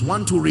 together, please.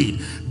 1 to read.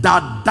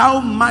 That thou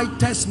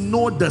mightest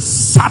know the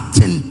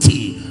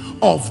certainty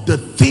of the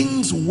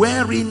things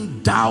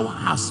wherein thou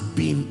hast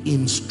been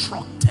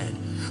instructed.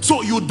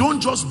 So you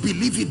don't just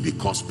believe it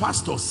because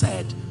pastor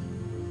said.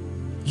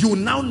 You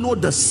now know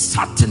the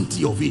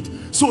certainty of it.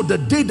 So the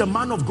day the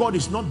man of God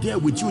is not there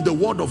with you, the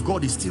word of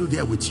God is still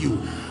there with you.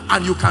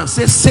 And you can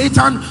say,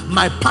 Satan,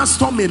 my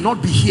pastor may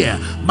not be here,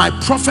 my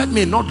prophet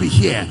may not be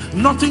here,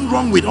 nothing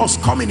wrong with us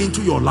coming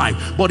into your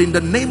life, but in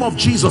the name of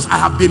Jesus, I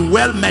have been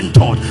well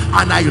mentored,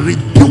 and I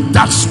rebuke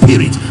that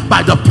spirit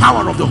by the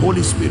power of the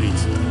Holy Spirit.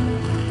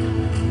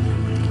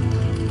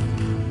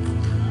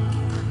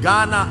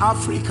 Ghana,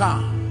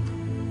 Africa,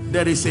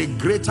 there is a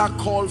greater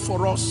call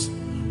for us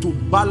to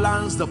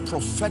balance the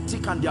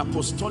prophetic and the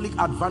apostolic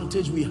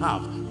advantage we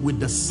have with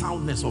the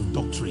soundness of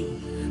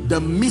doctrine. The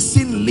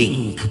missing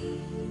link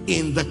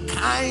in the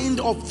kind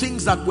of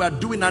things that we are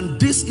doing, and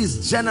this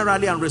is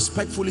generally and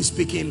respectfully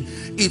speaking,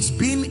 it's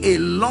been a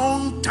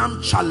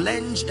long-term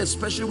challenge,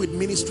 especially with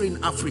ministry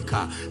in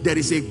Africa. There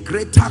is a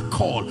greater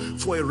call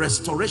for a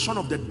restoration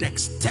of the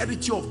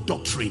dexterity of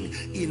doctrine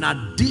in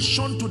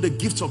addition to the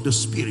gifts of the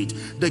Spirit.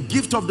 The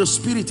gift of the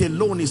Spirit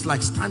alone is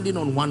like standing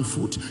on one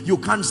foot. You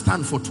can't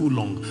stand for too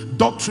long.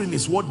 Doctrine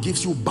is what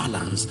gives you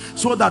balance,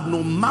 so that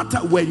no matter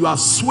where you are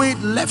swayed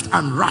left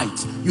and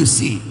right, you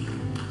see.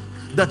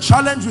 The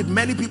challenge with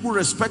many people,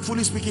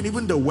 respectfully speaking,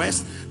 even the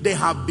West, they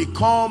have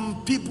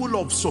become people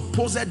of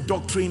supposed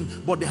doctrine,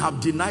 but they have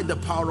denied the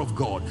power of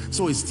God.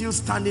 So it's still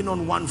standing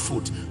on one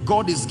foot.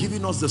 God is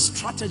giving us the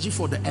strategy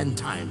for the end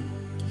time.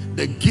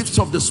 The gifts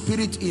of the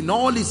Spirit in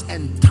all its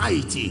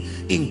entirety,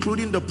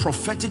 including the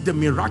prophetic, the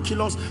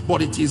miraculous,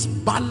 but it is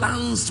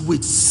balanced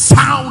with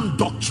sound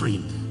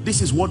doctrine.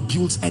 This is what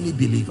builds any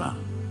believer.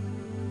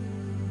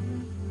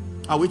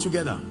 Are we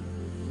together?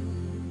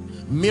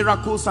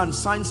 Miracles and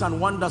signs and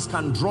wonders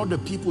can draw the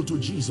people to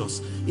Jesus.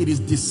 It is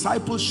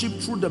discipleship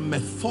through the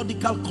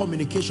methodical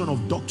communication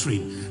of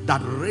doctrine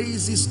that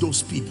raises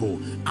those people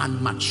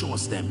and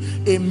matures them.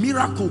 A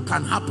miracle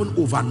can happen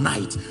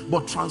overnight,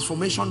 but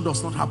transformation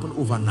does not happen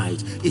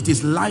overnight. It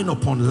is line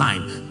upon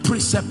line,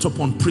 precept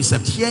upon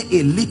precept. Here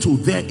a little,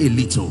 there a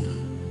little.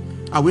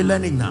 Are we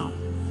learning now?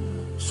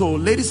 So,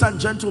 ladies and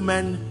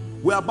gentlemen,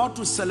 we're about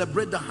to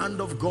celebrate the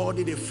hand of God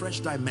in a fresh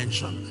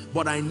dimension,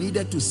 but I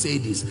needed to say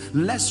this,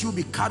 lest you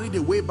be carried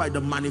away by the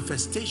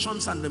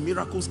manifestations and the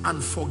miracles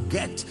and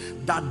forget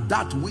that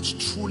that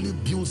which truly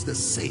builds the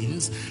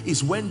saints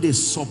is when they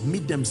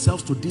submit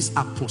themselves to this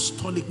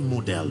apostolic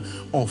model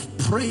of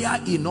prayer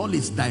in all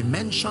its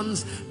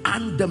dimensions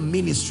and the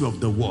ministry of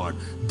the word.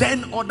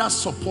 Then other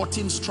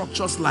supporting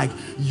structures like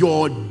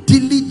your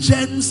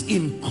diligence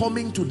in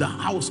coming to the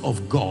house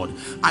of God.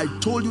 I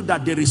told you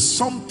that there is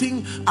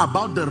something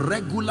about the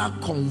regular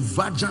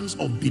convergence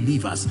of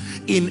believers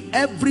in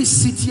every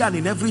city and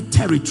in every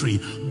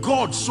territory.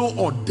 God so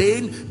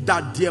ordained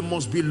that there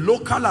must be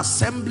local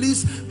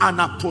assemblies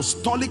and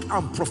apostolic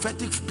and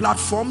prophetic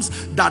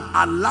platforms that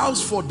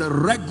allows for the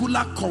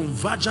regular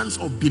convergence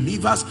of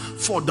believers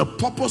for the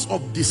purpose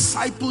of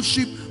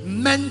discipleship,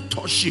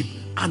 mentorship,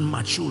 and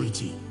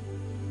maturity.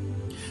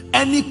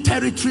 Any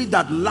territory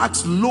that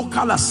lacks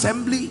local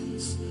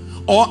assemblies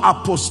or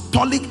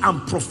apostolic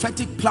and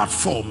prophetic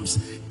platforms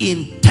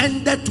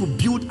intended to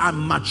build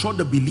and mature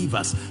the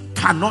believers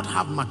cannot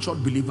have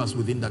matured believers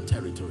within that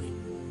territory.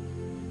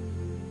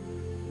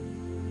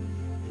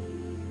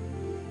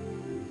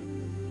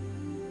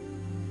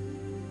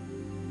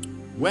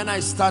 When I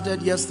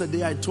started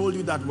yesterday, I told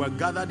you that we're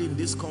gathered in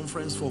this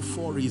conference for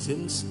 4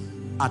 reasons,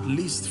 at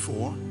least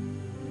 4.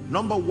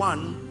 Number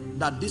 1,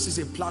 that this is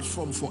a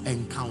platform for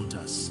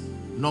encounters.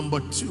 Number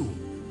 2,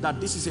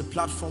 that this is a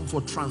platform for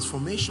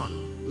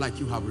transformation like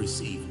you have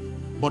received.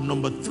 But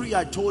number three,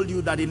 I told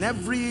you that in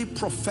every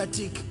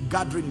prophetic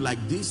gathering like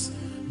this,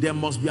 there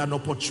must be an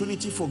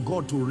opportunity for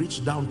God to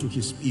reach down to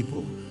his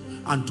people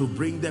and to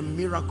bring them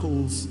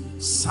miracles,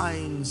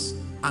 signs,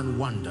 and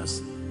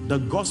wonders. The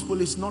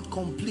gospel is not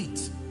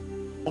complete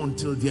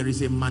until there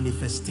is a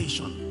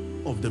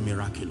manifestation of the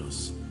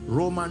miraculous.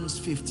 Romans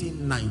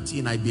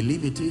 15:19, I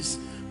believe it is.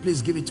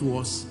 Please give it to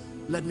us.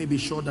 Let me be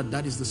sure that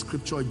that is the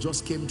scripture. It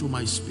just came to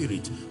my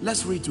spirit.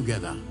 Let's read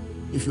together.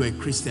 If you're a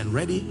Christian,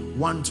 ready?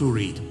 1 to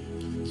read.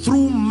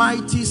 Through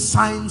mighty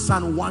signs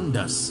and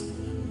wonders,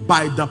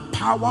 by the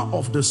power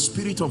of the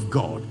Spirit of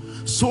God,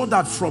 so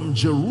that from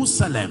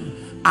Jerusalem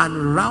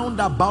and round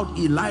about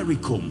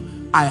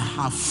Illyricum I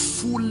have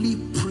fully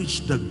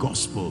preached the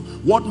gospel.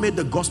 What made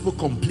the gospel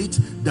complete?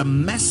 The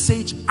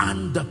message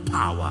and the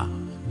power.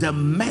 The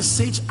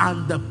message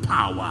and the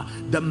power.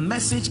 The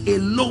message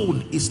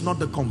alone is not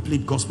the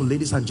complete gospel,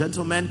 ladies and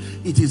gentlemen.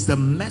 It is the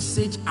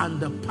message and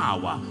the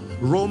power.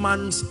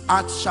 Romans,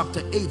 Acts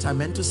chapter 8, I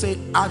meant to say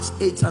Acts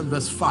 8 and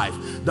verse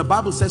 5. The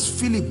Bible says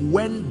Philip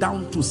went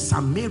down to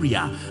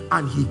Samaria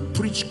and he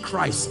preached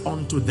Christ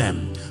unto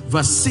them.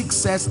 Verse 6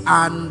 says,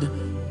 and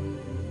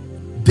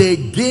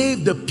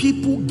the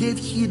people gave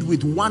heed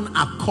with one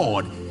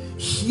accord,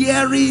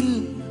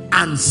 hearing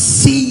and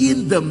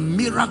seeing the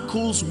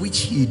miracles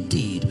which he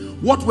did.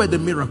 What were the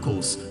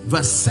miracles?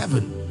 Verse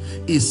 7,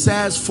 it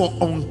says, for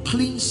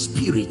unclean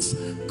spirits,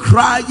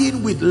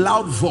 crying with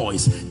loud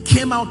voice,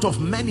 came out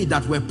of many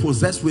that were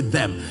possessed with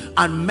them,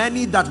 and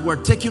many that were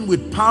taken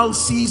with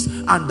palsies,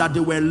 and that they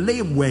were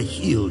lame were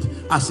healed.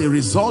 As a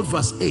result,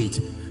 verse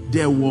 8,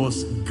 there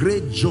was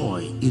great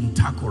joy in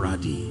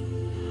Takoradi.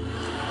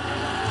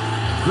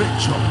 Great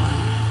joy.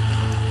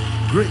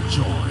 Great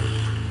joy.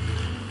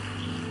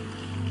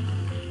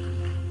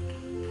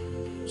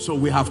 So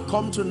we have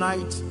come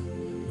tonight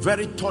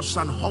very touched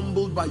and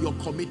humbled by your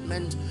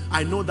commitment.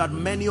 I know that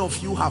many of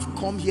you have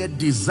come here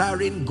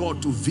desiring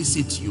God to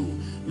visit you.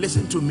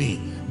 Listen to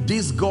me.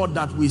 This God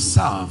that we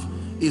serve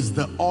is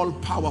the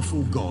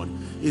all-powerful God.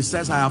 It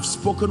says, I have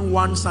spoken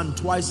once and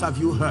twice have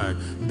you heard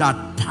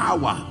that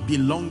power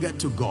belongeth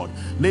to God.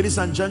 Ladies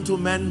and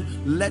gentlemen,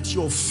 let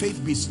your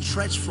faith be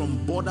stretched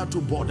from border to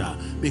border,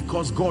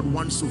 because God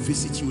wants to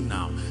visit you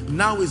now.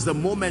 Now is the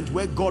moment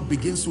where God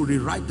begins to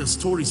rewrite the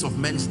stories of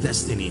men's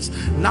destinies.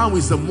 Now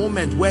is the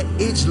moment where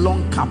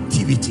age-long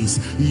captivities,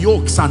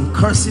 yokes and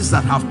curses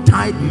that have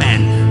tied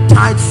men,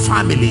 tied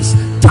families,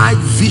 tied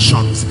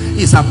visions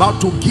is about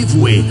to give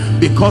way,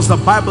 because the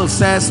Bible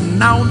says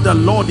now the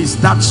Lord is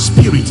that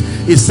Spirit.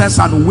 It says,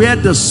 and where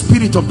the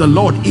Spirit of the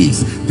Lord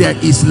is, there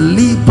is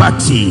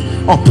liberty.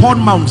 Upon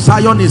Mount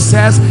Zion, it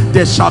says,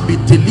 there shall be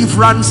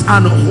deliverance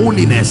and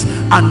holiness,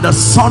 and the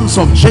sons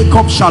of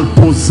Jacob shall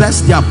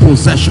possess their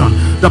possession.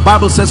 The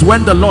Bible says,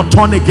 when the Lord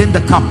turned again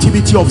the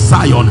captivity of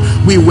Zion,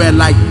 we were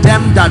like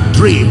them that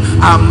dream.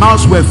 Our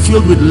mouths were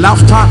filled with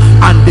laughter,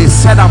 and they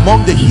said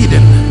among the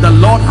heathen, the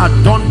Lord had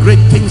done great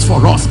things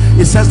for us.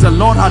 It says the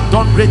Lord had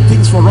done great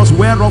things for us,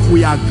 whereof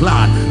we are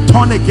glad.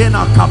 Turn again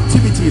our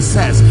captivity, it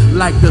says,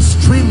 like the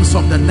streams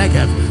of the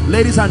Negev.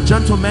 Ladies and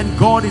gentlemen,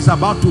 God is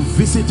about to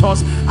visit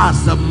us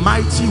as the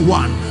mighty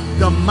one,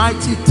 the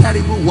mighty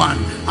terrible one.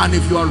 And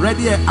if you are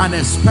ready and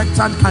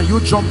expectant, can you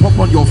jump up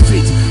on your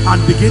feet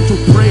and begin to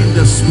pray in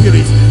the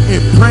Spirit, a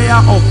prayer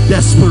of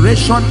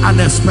desperation and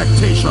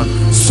expectation?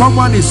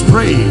 Someone is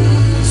praying.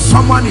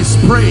 Someone is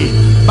praying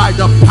by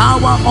the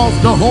power of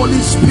the Holy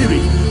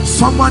Spirit.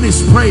 Someone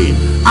is praying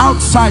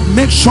outside.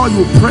 Make sure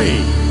you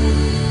pray.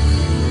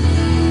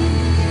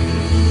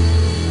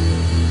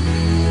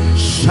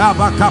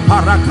 Shabaka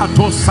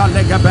parakatosa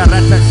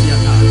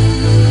legeberetesiata.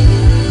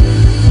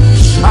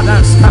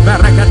 Shadas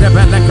kaberega de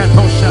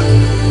belekatosha.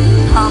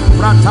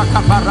 Kambrata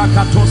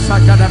kaparakatosa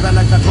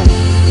gadebelekato.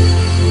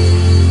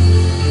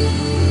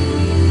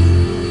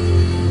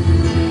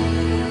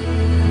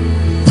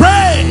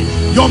 Pray.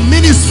 Your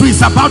ministry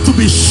is about to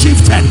be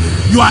shifted.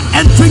 You are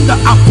entering the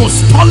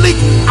apostolic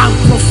and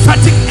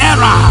prophetic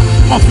era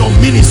of your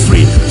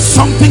ministry.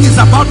 Something is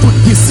about to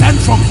descend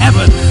from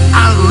heaven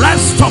and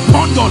rest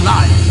upon your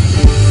life.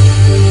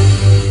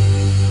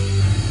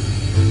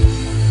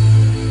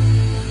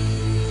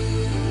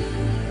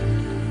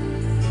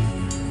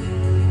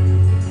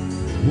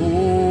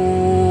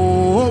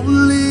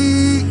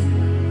 Holy,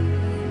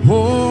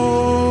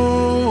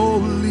 holy,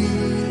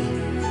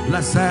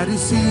 blessed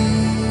is he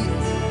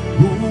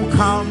who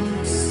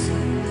comes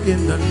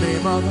in the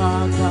name of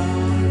our God.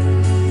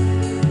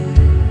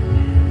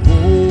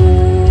 Holy,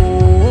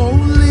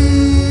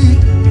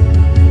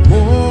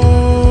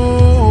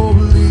 holy,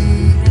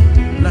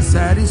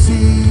 blessed is he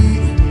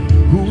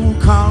who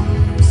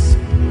comes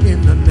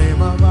in the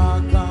name of our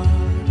God.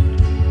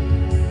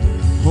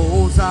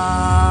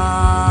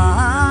 Hosanna,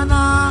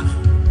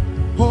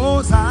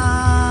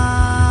 Hosanna,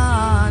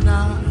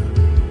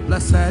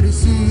 blessed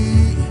is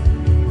he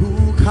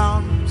who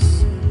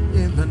comes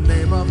in the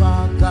name of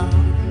our God.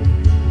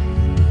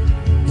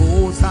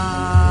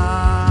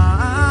 Hosanna,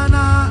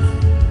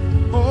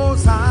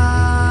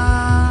 Hosanna,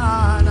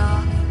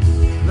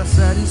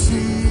 blessed is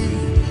he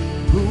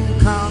who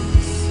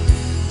comes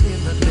in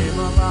the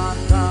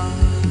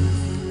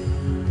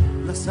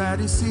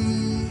Blessed is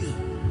he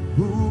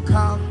who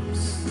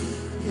comes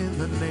in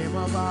the name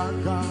of our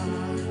God.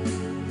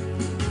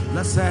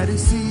 Blessed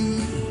is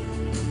he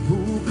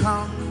who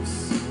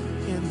comes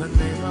in the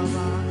name of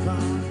our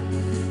God.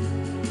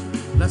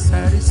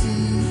 Blessed is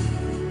he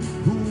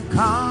who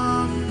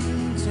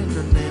comes in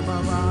the name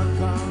of our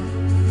God.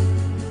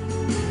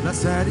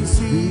 Blessed is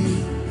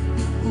he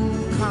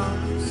who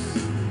comes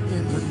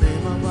in the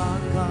name of our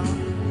God.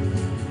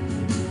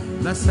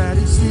 Blessed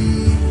is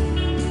he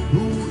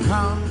who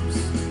comes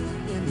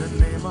in the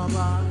name of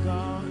our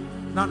God.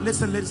 Now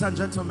listen, ladies and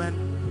gentlemen,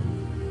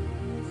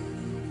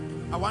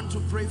 I want to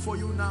pray for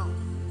you now.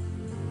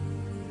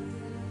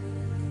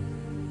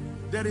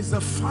 There is a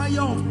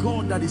fire of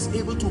God that is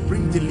able to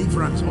bring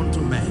deliverance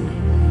unto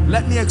men.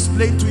 Let me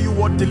explain to you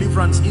what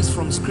deliverance is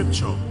from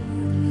scripture.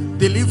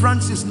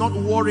 Deliverance is not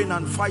warring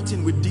and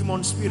fighting with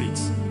demon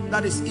spirits.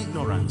 That is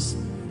ignorance.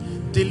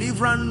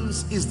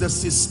 Deliverance is the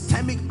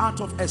systemic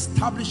art of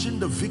establishing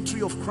the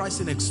victory of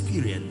Christ in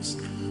experience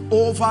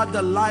over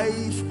the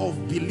life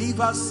of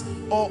believers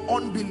or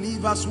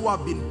unbelievers who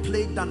have been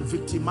plagued and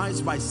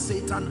victimized by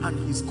Satan and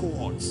his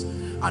cohorts.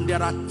 And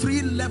there are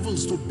three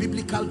levels to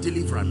biblical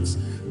deliverance.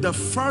 The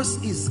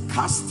first is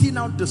casting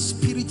out the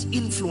spirit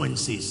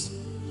influences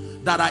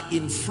that are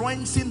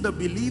influencing the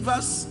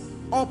believers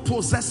or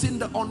possessing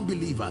the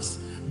unbelievers.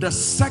 The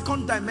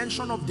second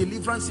dimension of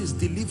deliverance is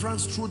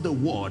deliverance through the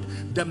word,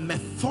 the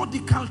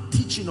methodical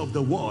teaching of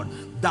the word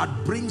that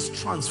brings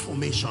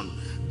transformation.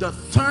 The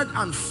third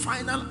and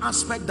final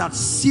aspect that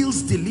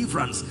seals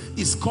deliverance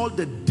is called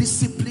the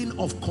discipline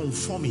of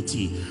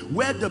conformity,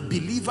 where the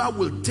believer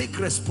will take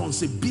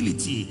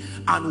responsibility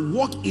and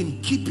walk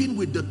in keeping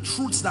with the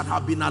truths that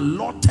have been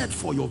allotted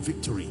for your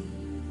victory.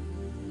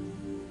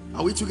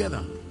 Are we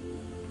together?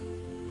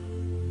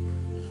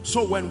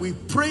 So when we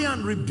pray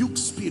and rebuke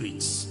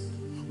spirits,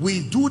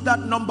 we do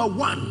that, number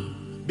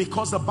one,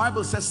 because the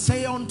Bible says,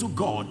 say unto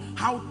God,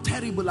 how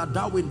terrible art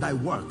thou in thy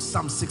works.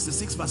 Psalm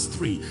 66 verse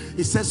 3.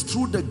 It says,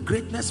 through the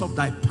greatness of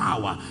thy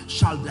power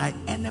shall thy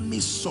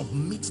enemies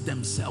submit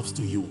themselves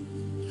to you.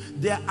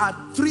 There are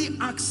three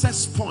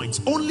access points,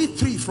 only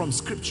three from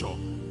scripture,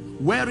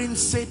 wherein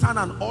Satan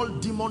and all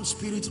demon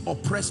spirits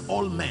oppress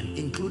all men,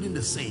 including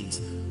the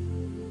saints.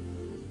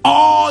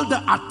 All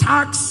the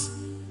attacks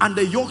and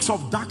the yokes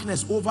of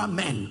darkness over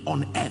men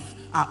on earth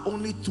are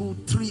only through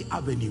three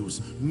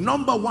avenues.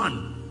 Number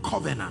one,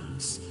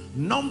 covenants.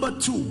 Number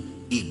two,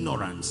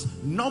 ignorance.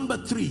 Number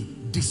three,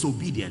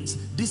 disobedience.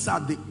 These are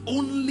the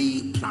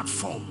only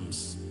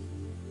platforms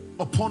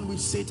upon which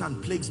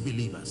Satan plagues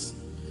believers.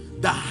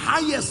 The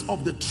highest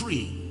of the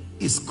three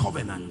is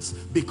covenants,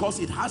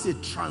 because it has a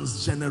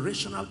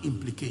transgenerational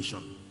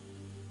implication.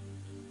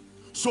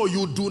 So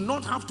you do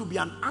not have to be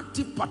an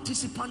active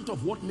participant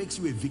of what makes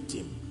you a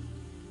victim.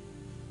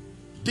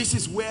 This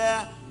is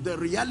where the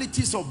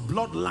realities of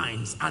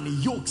bloodlines and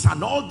yokes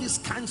and all these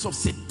kinds of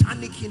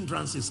satanic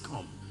hindrances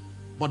come.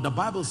 But the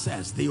Bible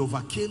says they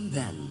overcame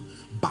them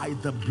by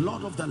the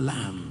blood of the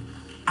Lamb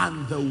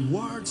and the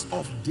words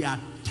of their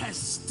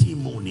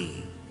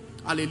testimony.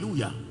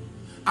 Hallelujah.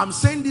 I'm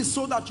saying this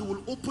so that you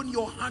will open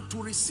your heart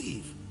to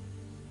receive.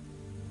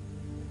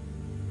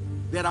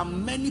 There are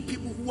many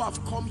people who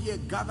have come here,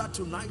 gathered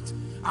tonight,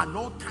 and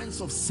all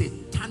kinds of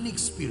satanic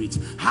spirits.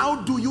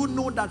 How do you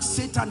know that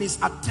Satan is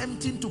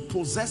attempting to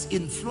possess,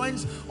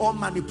 influence, or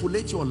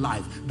manipulate your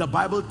life? The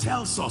Bible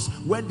tells us,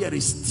 when there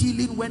is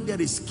stealing, when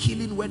there is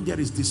killing, when there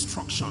is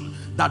destruction,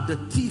 that the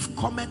thief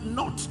cometh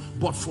not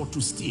but for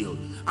to steal.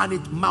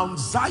 And Mount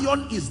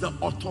Zion is the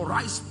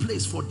authorized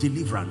place for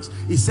deliverance.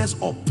 It says,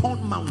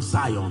 upon Mount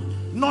Zion,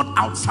 not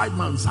outside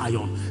Mount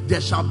Zion,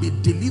 there shall be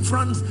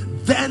deliverance,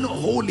 then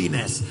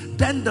holiness,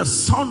 then the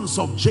sons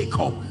of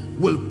Jacob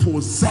will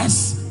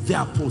possess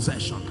their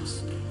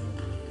possessions.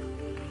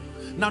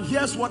 Now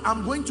here's what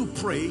I'm going to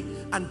pray,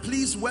 and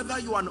please, whether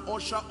you're an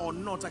usher or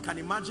not, I can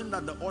imagine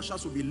that the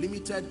ushers will be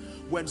limited.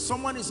 When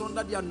someone is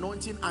under the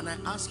anointing and I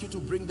ask you to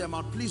bring them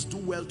out, please do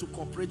well to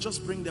cooperate.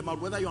 Just bring them out,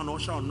 whether you're an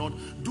usher or not.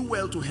 Do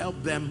well to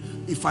help them.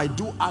 If I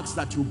do ask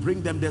that you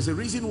bring them, there's a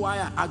reason why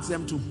I ask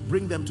them to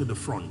bring them to the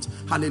front.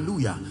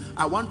 Hallelujah.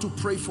 I want to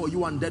pray for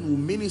you, and then we'll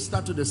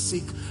minister to the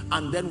sick,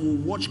 and then we'll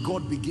watch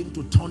God begin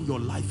to turn your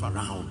life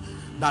around.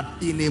 That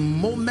in a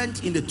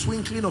moment, in the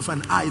twinkling of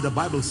an eye, the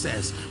Bible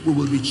says, we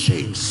will be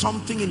changed.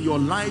 Something in your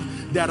life,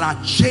 there are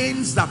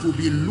chains that will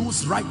be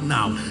loose right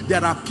now.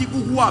 There are people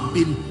who have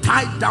been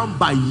tied down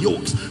by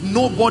yokes.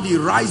 Nobody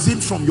rising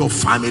from your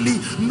family,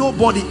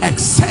 nobody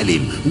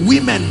excelling,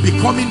 women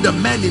becoming the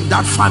men in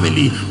that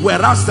family,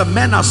 whereas the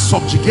men are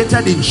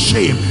subjugated in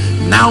shame.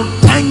 Now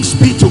thanks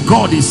be to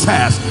God, he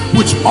says,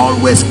 which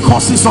always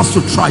causes us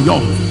to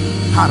triumph.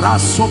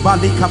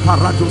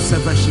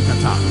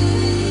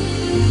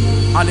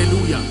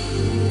 Hallelujah.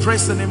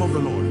 Praise the name of the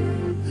Lord.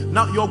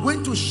 Now you're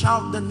going to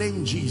shout the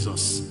name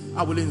Jesus.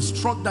 I will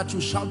instruct that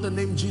you shout the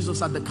name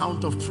Jesus at the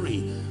count of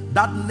 3.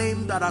 That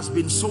name that has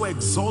been so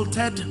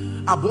exalted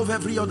above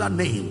every other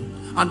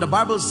name. And the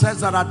Bible says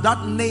that at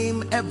that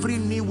name every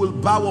knee will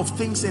bow, of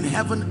things in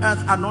heaven,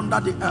 earth, and under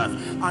the earth,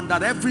 and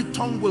that every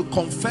tongue will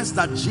confess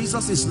that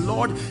Jesus is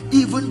Lord,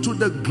 even to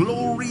the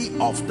glory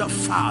of the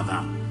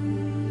Father.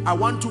 I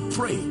want to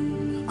pray.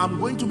 I'm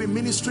going to be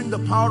ministering the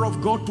power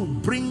of God to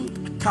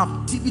bring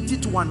captivity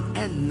to an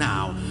end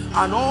now.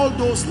 And all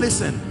those,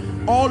 listen,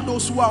 all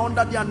those who are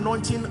under the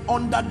anointing,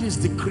 under this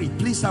decree,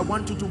 please, I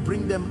want you to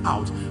bring them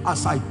out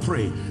as I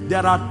pray.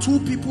 There are two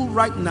people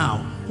right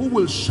now who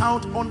will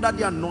shout under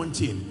the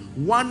anointing,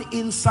 one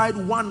inside,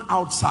 one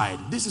outside.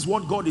 This is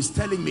what God is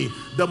telling me.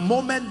 The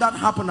moment that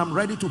happened, I'm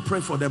ready to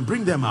pray for them.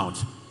 Bring them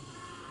out.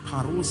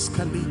 That's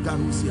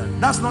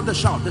not the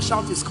shout. The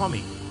shout is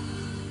coming.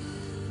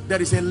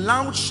 There is a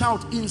loud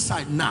shout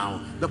inside now.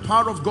 The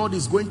power of God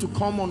is going to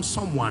come on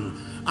someone.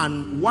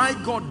 And why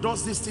God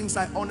does these things,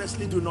 I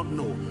honestly do not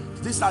know.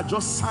 These are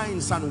just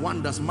signs and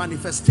wonders,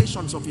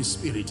 manifestations of his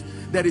spirit.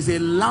 There is a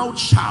loud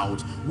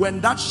shout.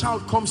 When that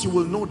shout comes, you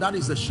will know that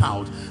is the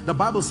shout. The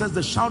Bible says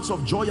the shouts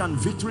of joy and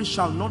victory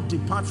shall not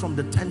depart from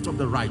the tent of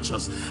the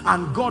righteous.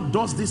 And God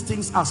does these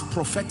things as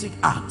prophetic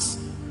acts.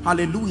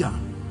 Hallelujah.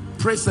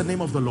 Praise the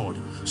name of the Lord.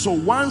 So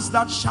once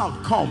that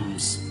shout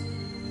comes,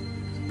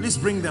 please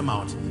bring them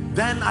out.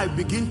 Then I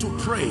begin to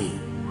pray.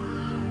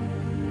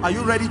 Are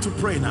you ready to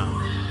pray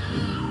now?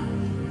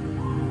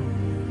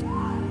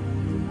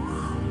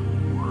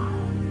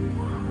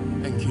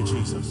 Thank you,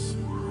 Jesus.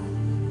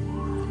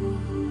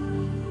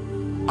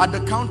 At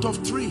the count of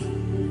 3,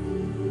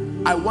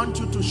 I want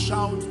you to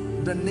shout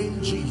the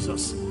name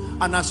Jesus.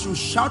 And as you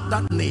shout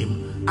that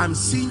name, I'm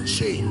seeing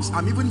chains.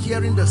 I'm even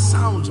hearing the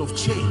sounds of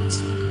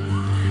chains.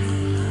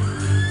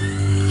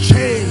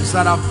 Chains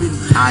that have been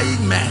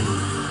tying men.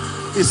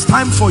 It's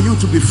time for you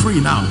to be free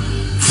now.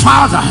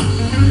 Father,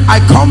 I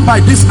come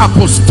by this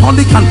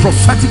apostolic and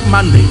prophetic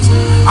mandate,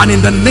 and in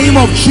the name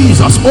of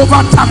Jesus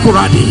over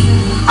Takoradi,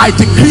 I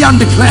decree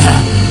and declare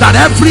that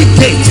every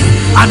gate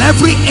and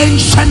every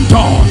ancient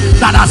door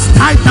that has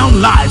tied down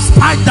lives,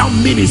 tied down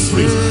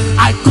ministries,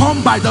 I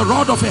come by the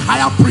rod of a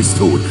higher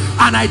priesthood,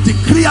 and I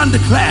decree and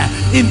declare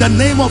in the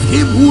name of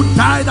him who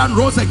died and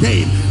rose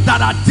again,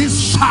 that at this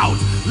shout,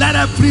 let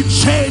every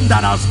chain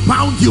that has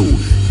bound you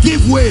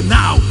give way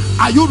now.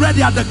 Are you ready?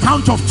 At the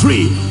count of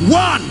 3?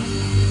 1,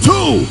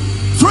 2,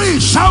 3.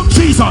 Shout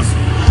Jesus.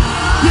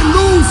 Be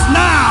loose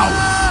now.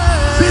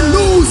 Be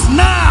loose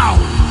now.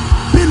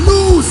 Be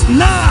loose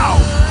now.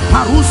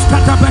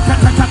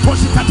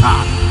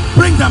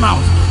 Bring them out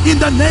in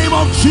the name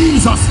of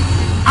Jesus.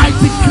 I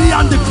decree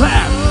and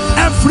declare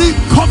every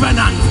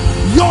covenant,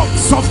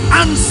 yokes of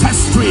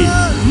ancestry,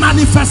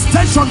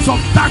 manifestations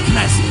of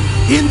darkness,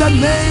 in the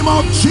name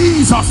of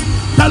Jesus.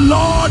 The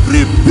Lord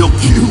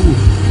rebuke you.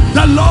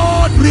 The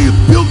Lord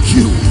rebuke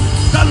you.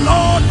 The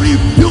Lord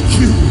rebuke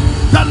you.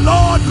 The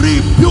Lord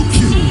rebuke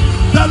you.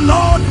 The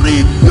Lord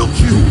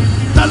rebuke you.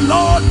 The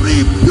Lord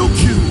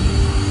rebuke you.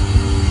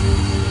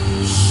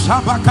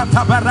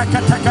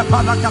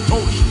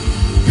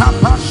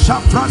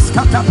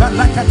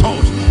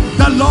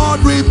 The Lord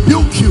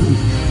rebuke you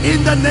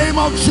in the name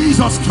of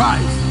Jesus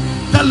Christ.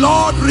 The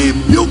Lord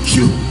rebuke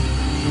you.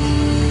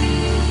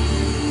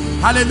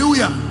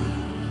 Hallelujah.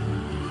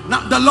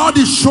 Now the Lord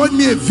is showing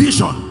me a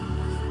vision.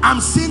 I'm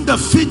seeing the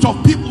feet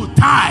of people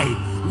tied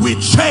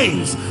with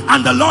chains,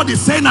 and the Lord is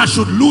saying I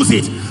should lose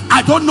it.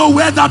 I don't know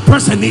where that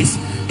person is.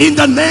 In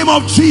the name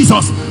of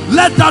Jesus,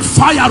 let that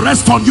fire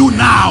rest on you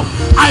now.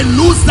 I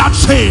lose that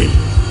chain.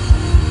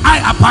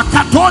 I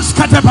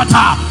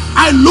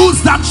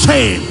lose that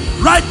chain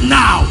right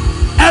now.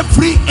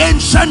 Every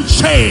ancient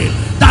chain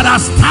that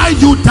has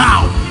tied you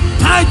down,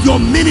 tied your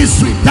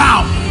ministry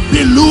down,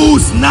 be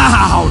loose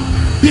now.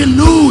 Be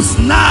loose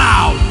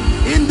now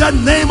in the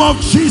name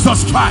of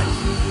Jesus Christ.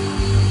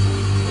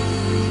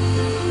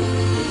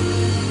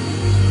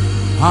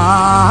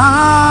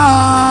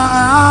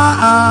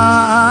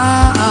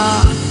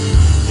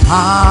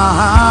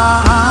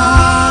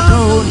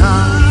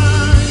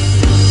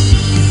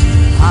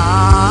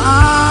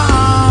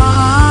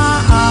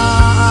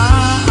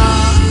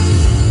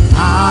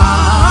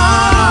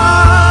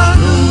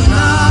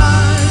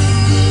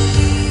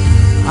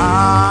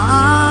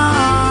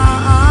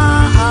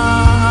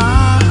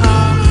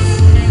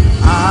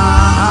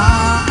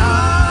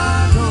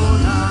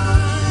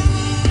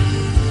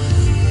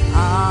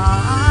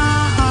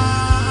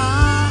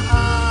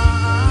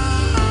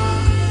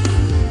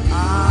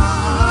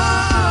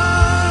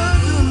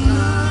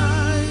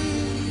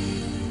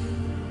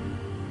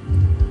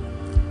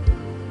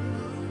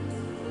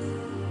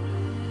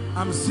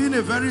 I'm seeing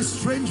a very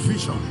strange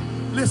vision.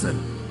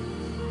 Listen,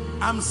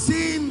 I'm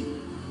seeing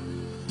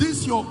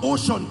this your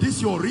ocean,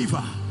 this your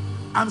river.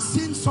 I'm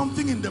seeing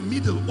something in the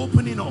middle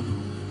opening up,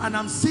 and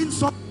I'm seeing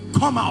something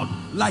come out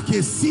like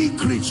a sea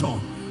creature,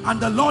 and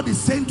the Lord is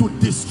saying to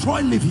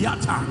destroy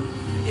Leviathan.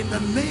 In the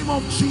name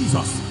of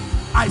Jesus,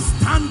 I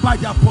stand by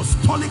the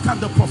apostolic and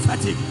the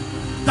prophetic,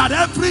 that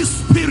every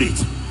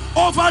spirit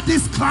over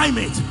this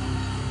climate,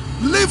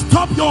 lift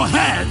up your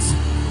heads,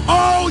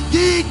 all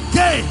ye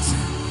gates,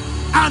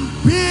 and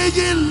be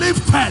ye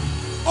lifted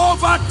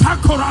over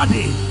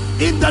Takoradi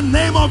In the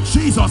name of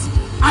Jesus,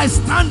 I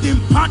stand in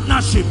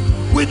partnership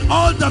with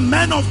all the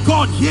men of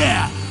God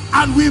here,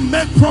 and we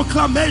make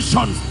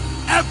proclamations.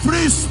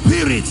 Every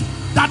spirit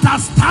that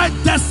has tied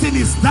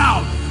destinies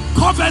down,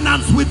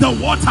 covenants with the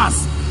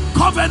waters,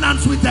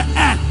 covenants with the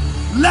earth,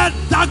 let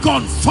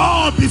Dagon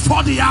fall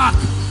before the ark.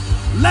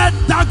 Let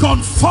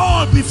Dagon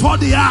fall before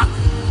the ark.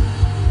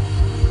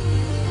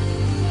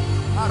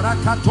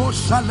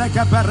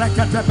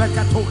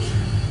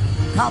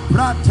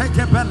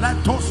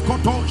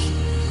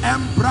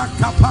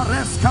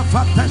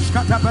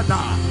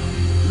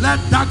 Let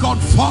Dagon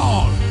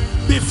fall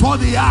before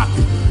the ark.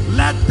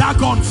 Let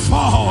Dagon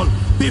fall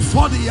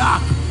before the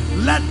ark.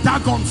 Let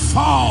Dagon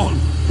fall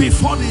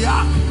before the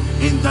ark.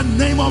 In the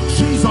name of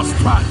Jesus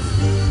Christ.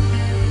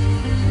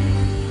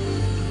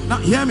 Now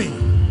hear me.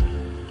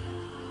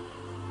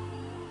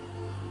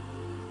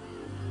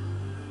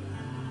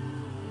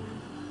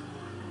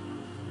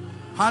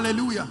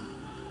 Hallelujah.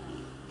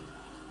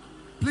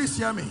 Please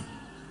hear me.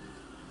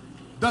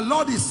 The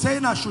Lord is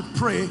saying I should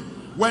pray.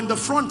 When the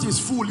front is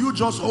full, you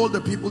just hold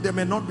the people. There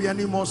may not be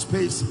any more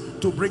space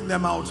to bring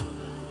them out.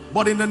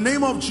 But in the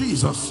name of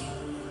Jesus,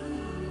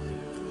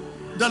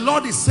 the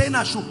Lord is saying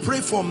I should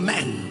pray for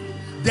men.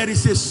 There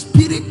is a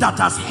spirit that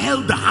has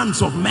held the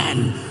hands of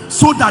men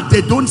so that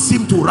they don't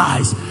seem to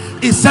rise.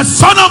 It says,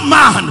 son of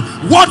man,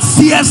 what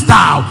seest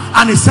thou?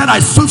 And he said, I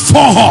saw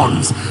 4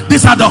 horns.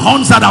 These are the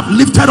horns that have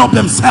lifted up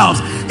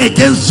themselves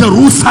against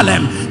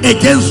Jerusalem,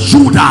 against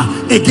Judah,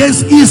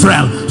 against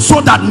Israel,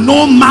 so that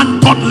no man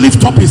doth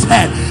lift up his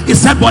head. He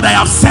said, but I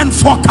have sent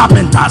 4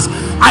 carpenters.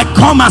 I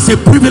come as a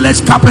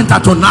privileged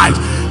carpenter tonight.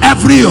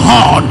 Every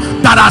horn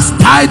that has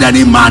tied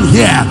any man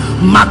here,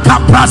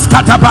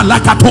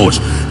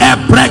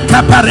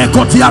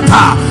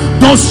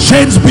 those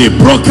chains be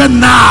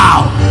broken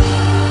now.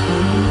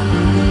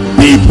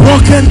 Be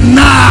broken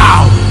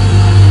now.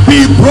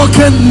 Be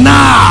broken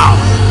now.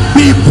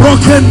 Be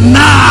broken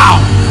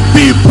now.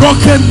 Be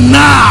broken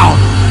now.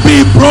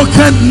 Be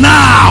broken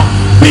now.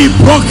 Be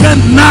broken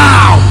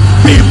now.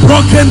 Be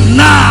broken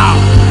now.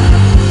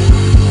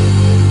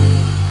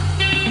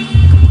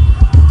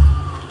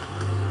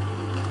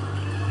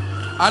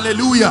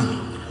 Hallelujah.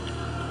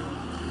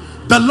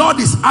 The Lord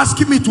is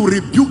asking me to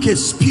rebuke a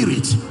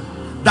spirit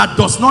that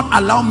does not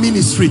allow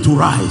ministry to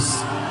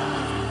rise.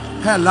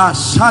 Hela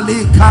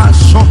shalika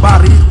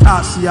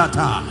shobarita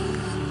siata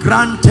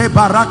grante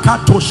baraka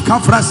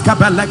toshkavraska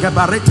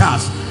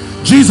belegabaritas.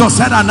 Jesus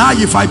said, and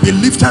I, if I be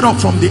lifted up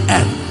from the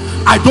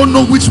earth. I don't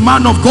know which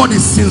man of God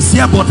is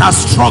sincere but has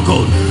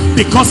struggled,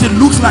 because it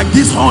looks like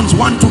these horns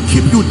want to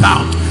keep you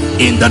down.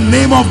 In the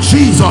name of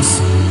Jesus,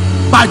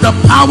 by the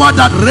power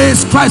that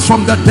raised Christ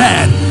from the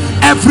dead,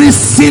 every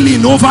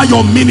ceiling over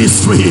your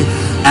ministry,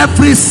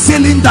 every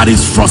ceiling that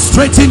is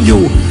frustrating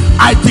you,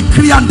 I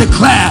decree and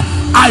declare,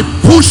 I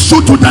push you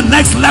to the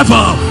next level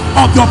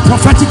of your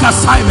prophetic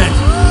assignment.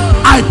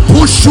 I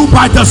push you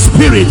by the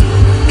Spirit,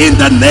 in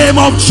the name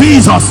of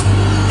Jesus.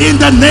 In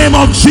the name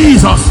of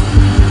Jesus.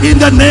 In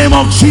the name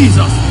of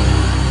Jesus.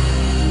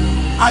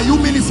 Are you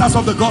ministers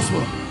of the gospel?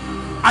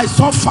 I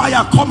saw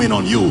fire coming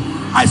on you.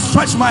 I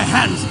stretch my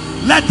hands.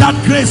 Let that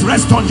grace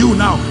rest on you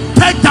now.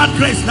 Take that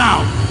grace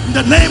now. In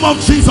the name of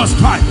Jesus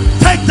Christ.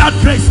 Take that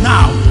grace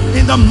now.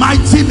 In the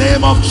mighty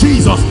name of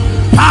Jesus.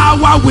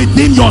 Power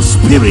within your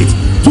spirit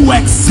to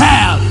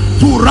excel,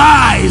 to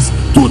rise,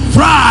 to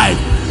thrive.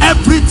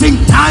 Everything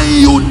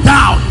tying you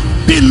down,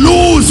 be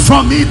loose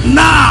from it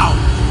now.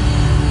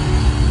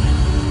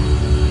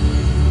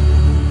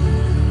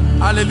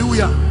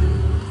 Hallelujah.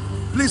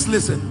 Please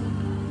listen.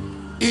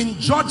 In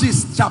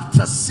Judges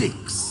chapter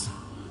 6,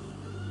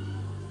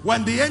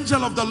 when the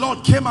angel of the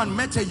Lord came and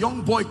met a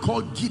young boy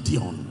called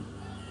Gideon,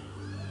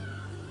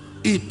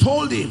 he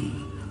told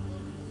him,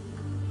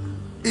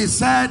 he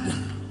said,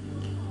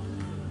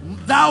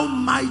 thou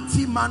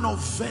mighty man of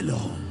valor.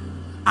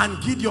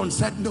 And Gideon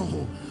said,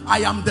 no, I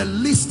am the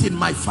least in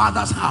my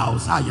father's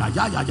house.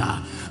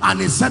 And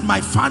he said,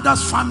 my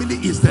father's family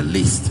is the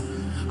least.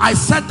 I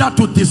said that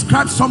to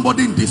describe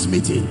somebody in this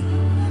meeting,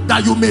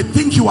 that you may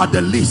think you are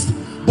the least,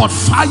 but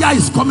fire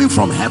is coming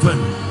from heaven.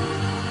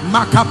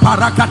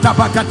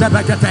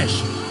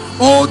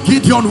 Oh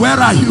Gideon, where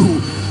are you?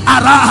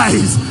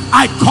 Arise.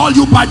 I call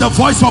you by the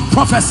voice of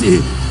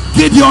prophecy.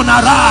 Gideon,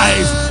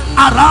 arise.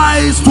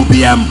 Arise to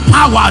be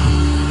empowered.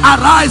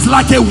 Arise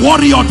like a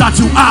warrior that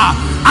you are.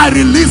 I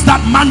release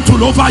that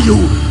mantle over you.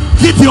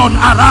 Gideon,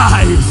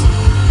 arise.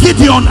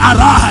 Gideon,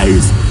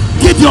 arise.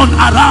 Gideon,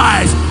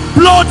 arise.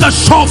 Blow the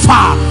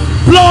shofar.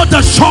 Blow the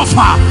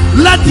shofar.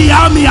 Let the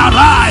army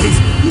arise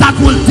that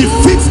will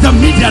defeat the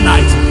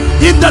Midianites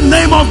in the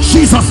name of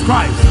Jesus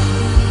Christ.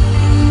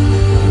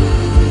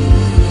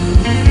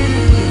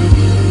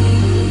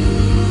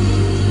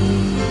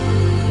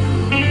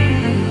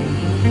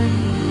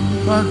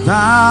 But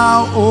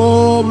thou,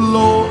 O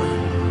Lord,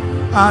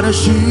 art a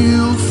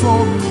shield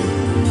for me.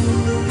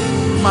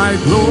 My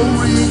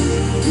glory,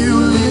 you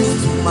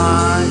lift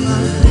my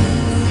head.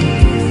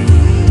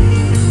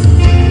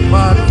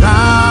 But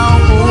thou,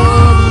 O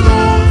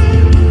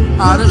Lord,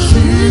 art a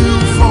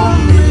shield for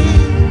me.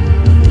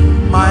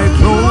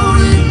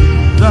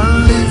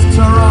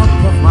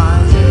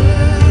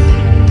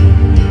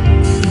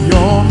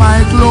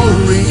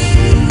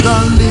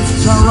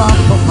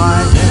 of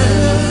my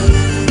head.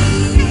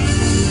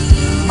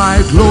 My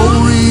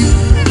glory,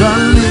 the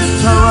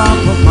lifter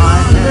up of my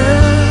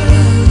head.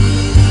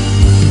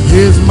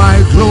 Is my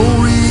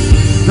glory,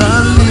 the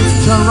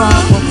lifter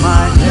up of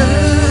my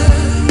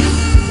head.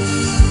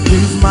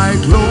 Is my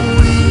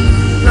glory,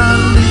 the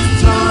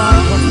lifter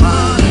up of my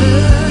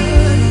head.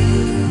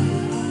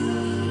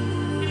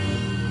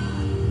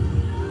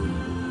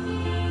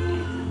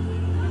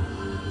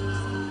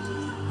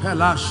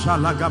 Hela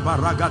shalaga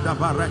baraga da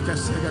bareke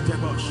segete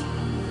bosh.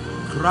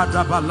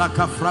 Krada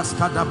balaka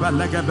fraska da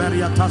belege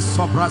beriata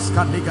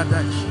sobraska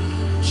nigadesh.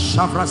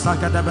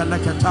 Shavraska da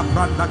beleke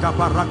tapranda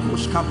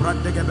gabarakush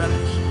kabrande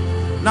gebelesh.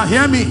 Now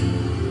hear me.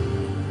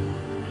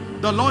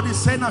 The Lord is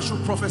saying I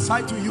should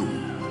prophesy to you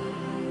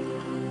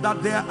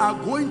that there are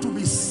going to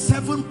be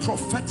 7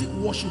 prophetic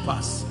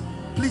worshippers.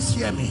 Please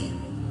hear me.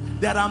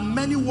 There are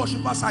many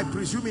worshippers, I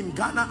presume, in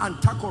Ghana and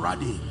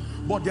Takoradi,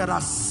 but there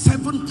are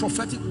 7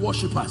 prophetic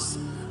worshippers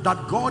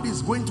that God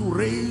is going to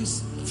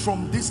raise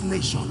from this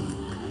nation.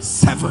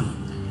 7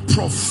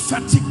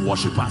 prophetic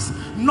worshippers,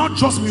 not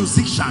just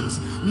musicians,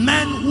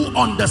 men who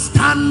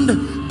understand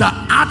the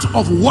art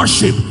of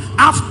worship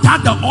after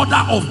the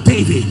order of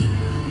David.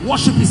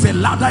 Worship is a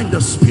ladder in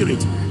the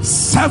spirit.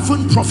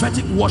 7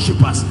 prophetic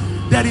worshippers.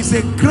 There is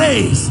a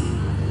grace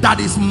that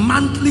is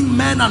mantling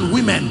men and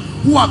women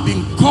who have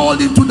been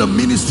called into the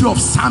ministry of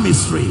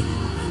psalmistry.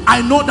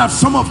 I know that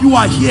some of you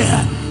are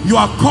here, you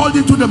are called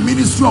into the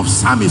ministry of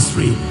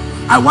psalmistry.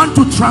 I want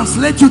to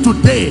translate you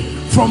today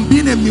from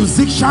being a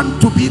musician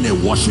to being a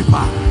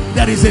worshiper.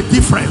 There is a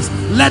difference.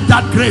 Let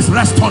that grace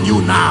rest on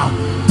you now.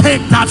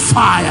 Take that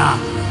fire.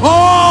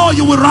 Oh,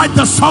 you will write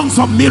the songs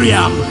of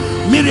Miriam.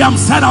 Miriam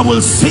said, I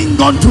will sing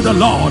unto the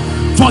Lord,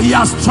 for he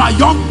has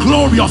triumphed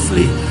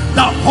gloriously.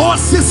 The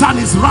horses and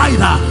his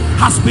rider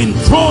has been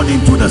thrown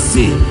into the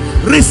sea.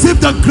 Receive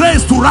the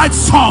grace to write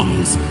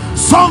songs,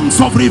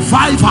 songs of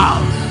revival,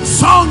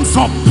 songs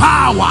of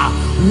power,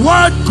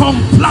 word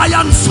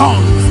compliant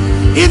songs,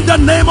 in the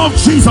name of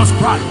Jesus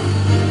Christ.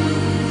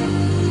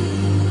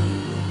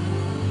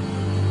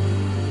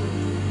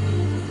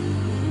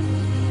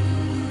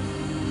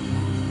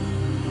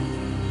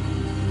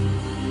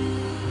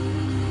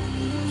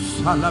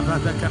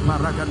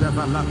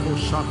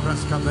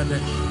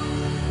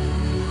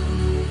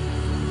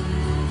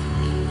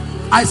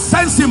 I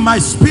sense in my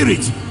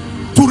spirit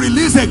to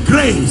release a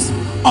grace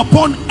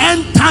upon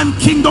end-time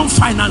kingdom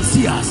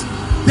financiers.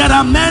 There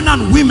are men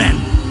and women,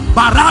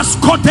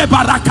 after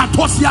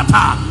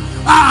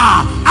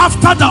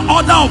the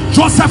order of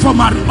Joseph of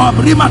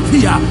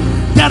Arimathea,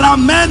 there are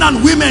men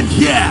and women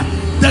here.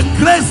 The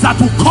grace that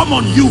will come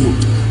on you,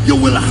 you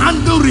will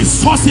handle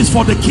resources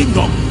for the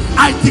kingdom.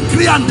 I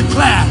decree and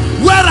declare,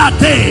 where are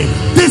they?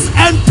 These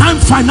end-time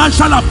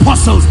financial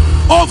apostles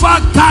over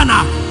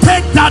Ghana.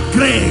 Take that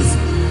grace.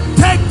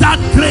 Take that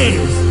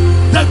grace.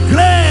 The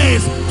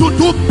grace to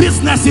do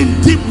business in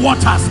deep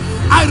waters.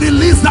 I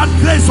release that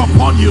grace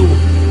upon you.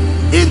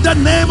 In the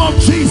name of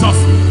Jesus.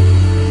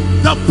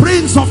 The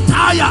prince of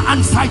Tyre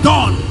and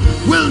Sidon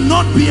will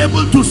not be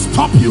able to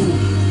stop you.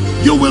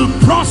 You will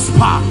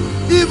prosper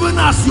even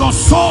as your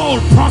soul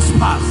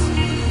prospers.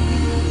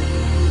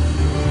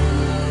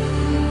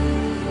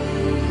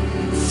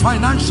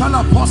 Financial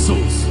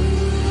apostles,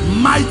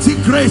 mighty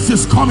grace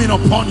is coming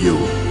upon you.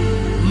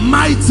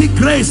 Mighty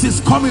grace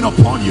is coming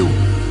upon you.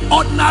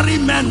 Ordinary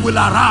men will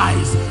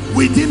arise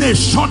within a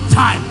short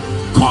time,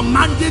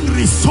 commanding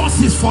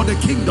resources for the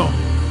kingdom.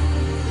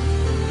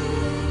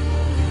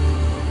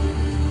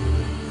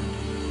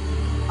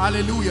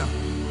 Hallelujah.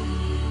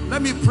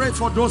 Let me pray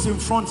for those in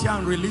front here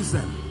and release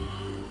them.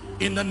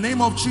 In the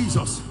name of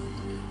Jesus,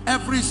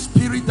 every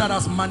spirit that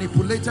has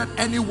manipulated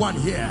anyone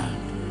here,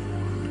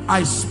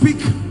 I speak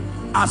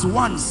as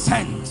one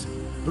sent.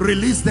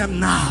 Release them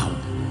now.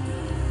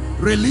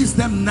 Release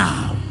them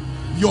now.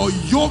 Your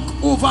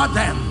yoke over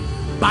them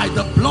by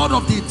the blood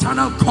of the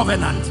eternal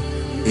covenant,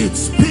 it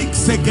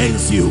speaks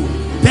against you.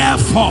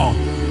 Therefore,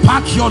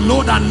 pack your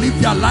load and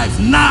live their life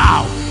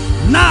now.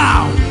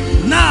 Now.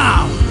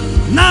 Now.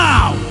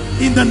 Now.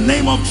 In the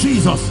name of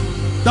Jesus.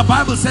 The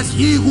Bible says,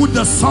 he who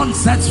the Son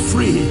sets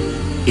free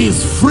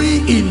is free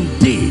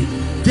indeed.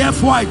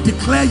 Therefore, I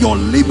declare your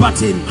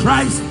liberty in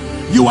Christ.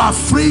 You are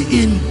free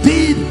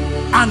indeed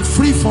and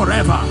free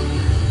forever.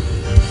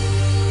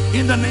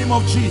 In the name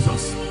of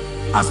Jesus.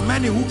 As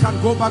many who can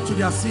go back to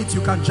their seats,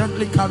 you can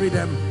gently carry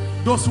them.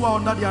 Those who are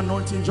under the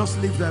anointing, just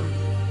leave them.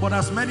 But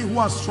as many who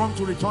are strong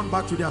to return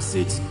back to their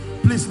seats,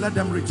 please let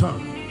them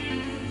return.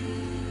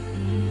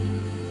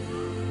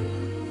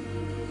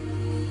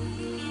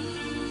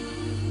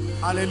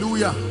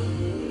 Hallelujah.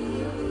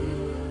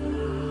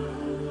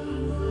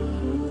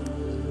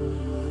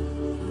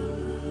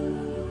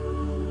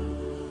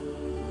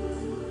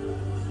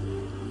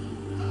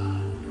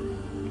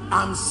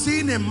 I'm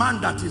seeing a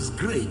man that is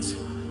great,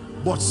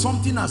 but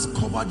something has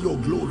covered your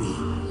glory.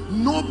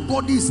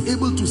 Nobody is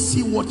able to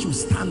see what you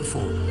stand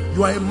for.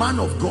 You are a man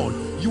of God.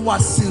 You are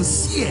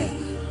sincere.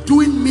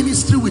 doing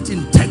ministry with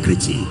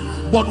integrity,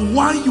 but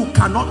why you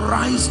cannot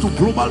rise to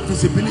global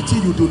visibility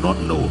you do not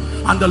know.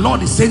 And the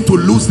Lord is saying to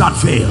lose that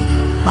veil.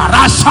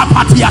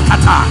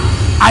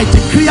 I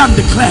decree and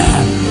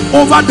declare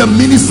over the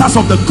ministers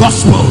of the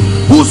gospel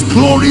whose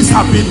glories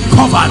have been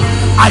covered,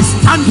 I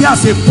stand here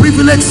as a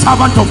privileged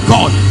servant of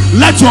God.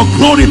 Let your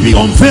glory be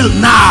unveiled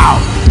now.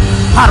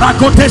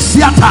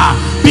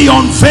 Be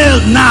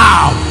unveiled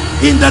now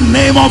in the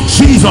name of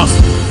Jesus.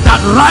 That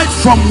right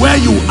from where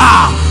you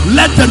are,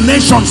 let the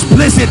nations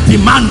place a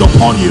demand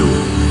upon you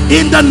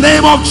in the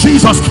name of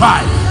Jesus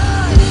Christ.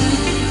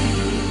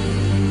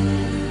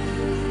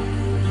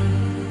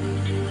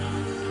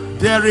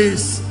 There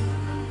is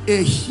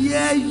a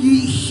hear ye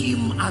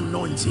him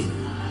anointing.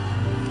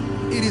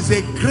 It is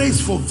a grace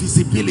for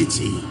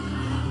visibility.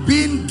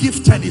 Being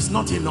gifted is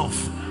not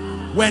enough.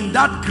 When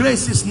that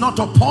grace is not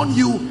upon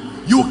you,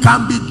 you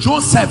can be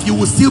Joseph, you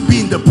will still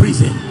be in the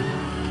prison.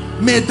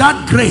 May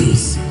that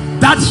grace,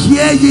 that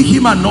hear ye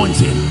him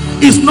anointing,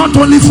 is not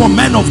only for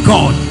men of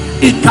God.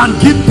 It can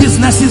give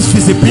businesses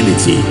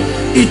visibility.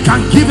 It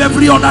can give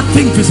every other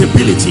thing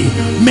visibility.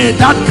 May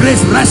that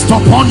grace rest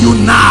upon you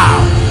now.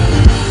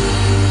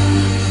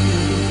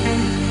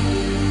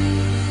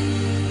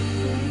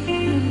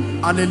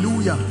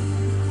 Hallelujah.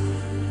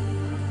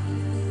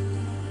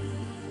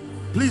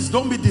 Please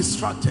don't be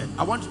distracted.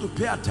 I want you to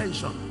pay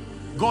attention.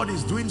 God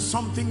is doing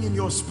something in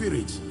your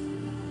spirit.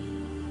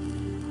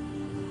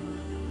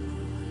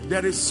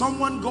 There is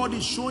someone God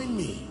is showing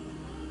me.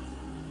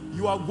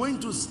 You are going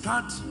to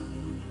start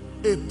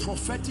a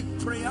prophetic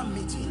prayer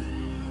meeting.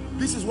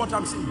 This is what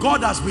I'm saying.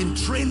 God has been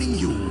training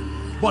you,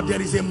 but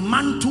there is a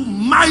mantle,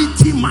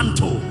 mighty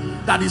mantle,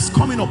 that is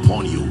coming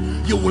upon you.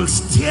 You will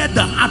steer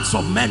the hearts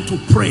of men to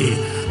pray,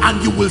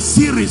 and you will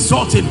see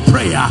results in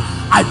prayer.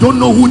 I don't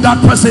know who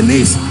that person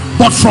is,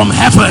 but from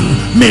heaven,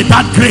 may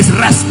that grace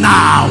rest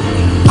now.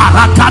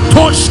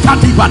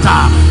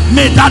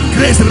 May that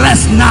grace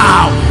rest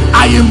now.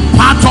 I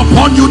impart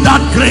upon you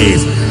that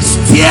grace.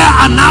 Steer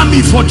an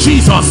army for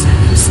Jesus.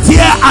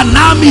 Steer an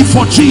army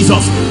for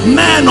Jesus.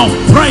 Men of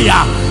prayer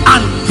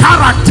and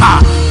character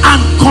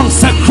and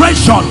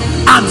consecration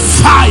and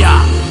fire,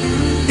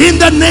 in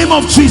the name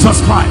of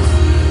Jesus Christ.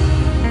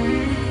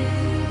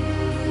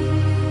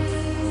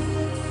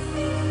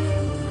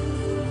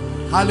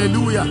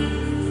 Hallelujah.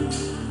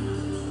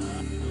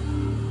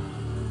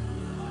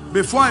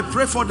 Before I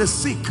pray for the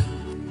sick,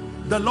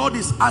 the Lord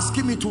is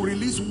asking me to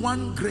release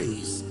one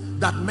grace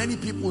that many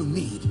people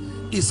need.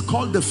 It's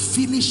called the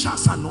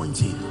finisher's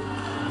anointing.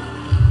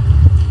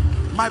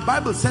 My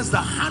Bible says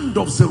the hand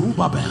of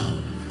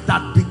Zerubbabel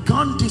that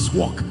began this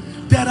work.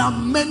 There are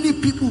many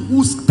people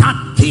who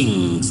start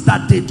things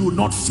that they do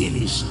not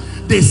finish.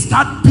 They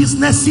start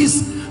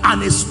businesses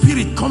and a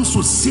spirit comes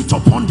to sit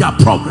upon their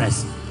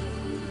progress.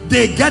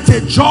 They get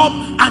a job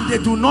and they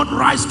do not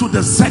rise to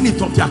the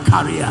zenith of their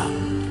career.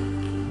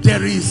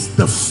 There is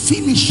the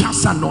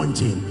finisher's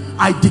anointing.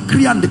 I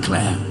decree and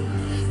declare,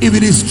 if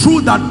it is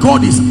true that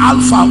God is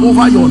Alpha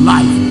over your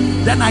life,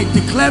 then I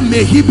declare,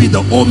 may he be the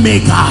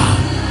Omega.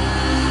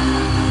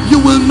 You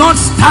will not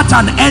start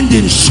and end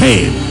in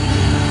shame.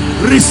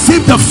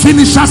 Receive the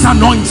finisher's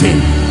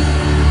anointing.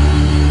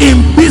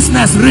 In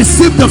business,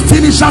 receive the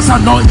finisher's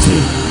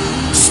anointing.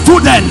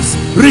 Students,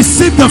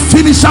 receive the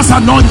finisher's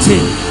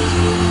anointing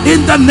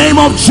in the name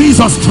of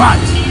Jesus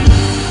Christ.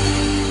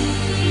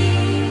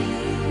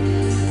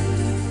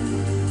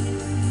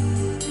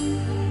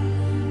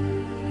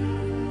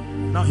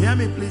 Now hear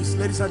me please,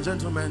 ladies and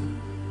gentlemen.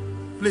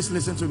 Please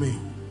listen to me.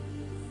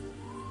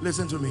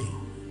 Listen to me.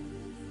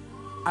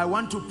 I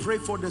want to pray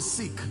for the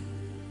sick.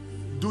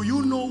 Do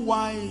you know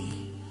why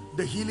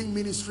the healing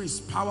ministry is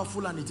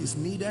powerful and it is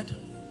needed?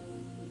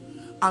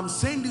 I'm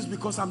saying this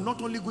because I'm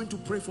not only going to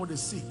pray for the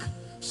sick.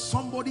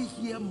 Somebody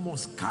here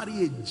must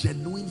carry a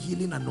genuine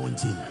healing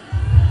anointing.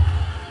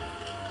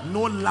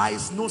 No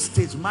lies, no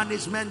stage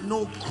management,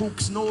 no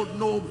crooks, no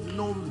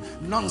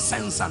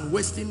nonsense and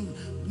wasting.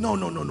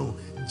 No.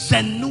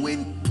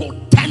 Genuine,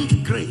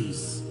 potent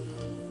grace.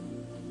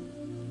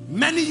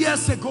 Many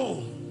years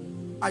ago,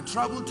 I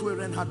traveled to a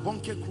Reinhard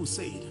Bonnke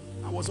crusade.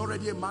 I was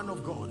already a man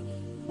of God,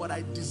 but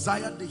I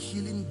desired the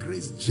healing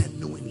grace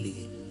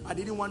genuinely. I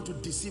didn't want to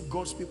deceive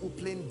God's people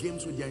playing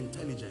games with their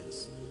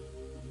intelligence.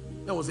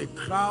 There was a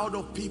crowd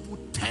of people,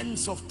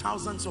 tens of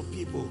thousands of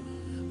people,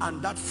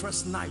 and that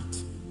first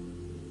night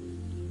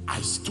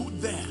I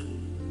stood there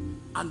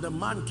and the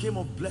man came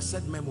of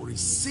blessed memory,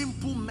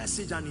 simple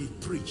message, and he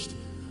preached.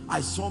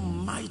 I saw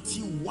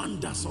mighty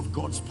wonders of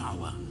God's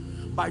power.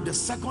 By the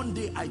second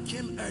day I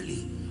came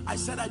early. I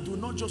said, I do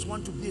not just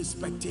want to be a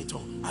spectator,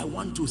 I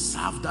want to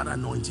serve that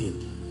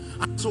anointing.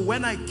 And so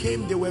when I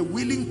came, they were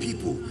willing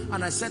people,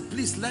 and I said,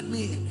 please let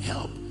me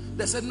help.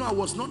 They said, no, I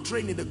was not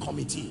trained in the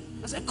committee.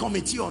 I said,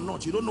 committee or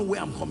not, you don't know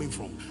where I'm coming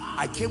from.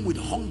 I came with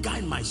hunger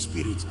in my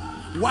spirit.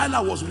 While I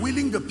was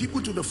wheeling the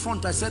people to the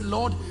front, I said,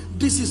 Lord,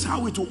 this is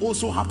how it will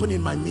also happen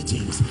in my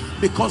meetings.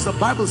 Because the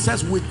Bible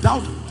says,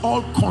 without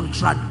all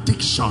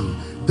contradiction,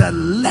 the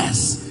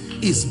less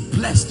is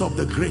blessed of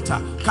the greater.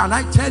 Can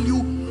I tell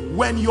you,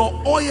 When your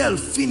oil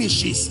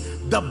finishes,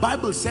 the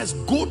Bible says,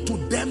 go to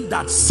them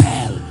that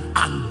sell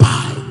and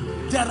buy.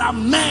 There are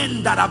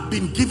men that have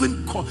been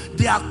given,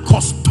 they are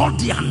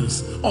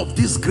custodians of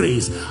this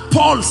grace.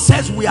 Paul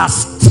says we are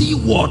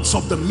stewards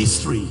of the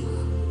mystery.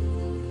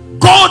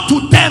 Go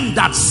to them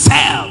that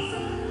sell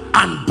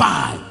and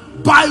buy.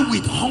 Buy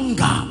with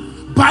hunger,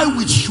 buy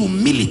with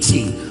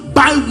humility,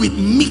 buy with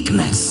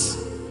meekness.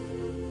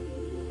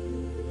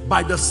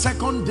 By the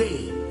second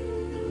day,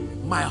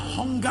 my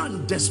hunger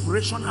and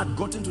desperation had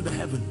gotten to the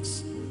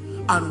heavens.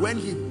 And when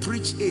he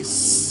preached a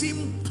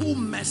simple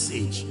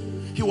message,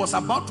 he was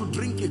about to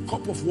drink a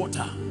cup of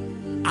water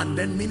and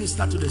then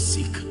minister to the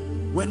sick,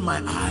 when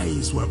my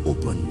eyes were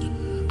opened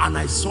and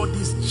I saw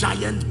this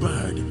giant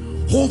bird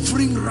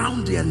hovering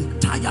around the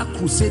entire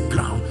crusade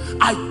ground.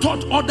 I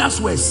thought others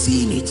were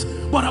seeing it,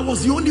 but I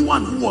was the only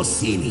one who was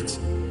seeing it.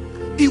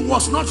 It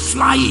was not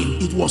flying,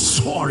 it was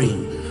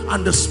soaring.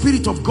 And the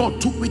Spirit of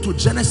God took me to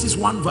Genesis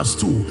 1 verse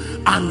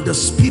 2. And the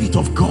Spirit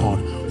of God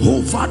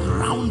hovered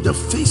around the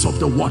face of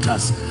the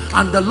waters.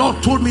 And the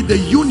Lord told me the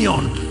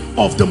union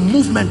of the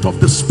movement of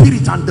the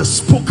Spirit and the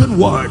spoken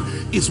word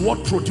is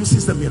what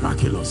produces the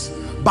miraculous.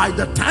 By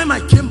the time I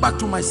came back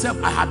to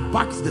myself, I had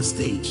backed the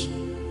stage.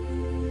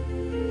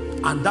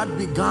 And that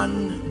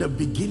began the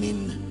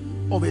beginning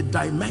of a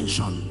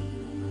dimension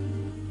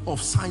of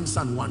signs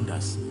and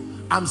wonders.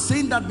 I'm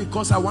saying that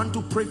because I want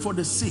to pray for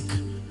the sick.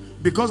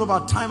 Because of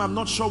our time, I'm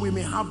not sure we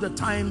may have the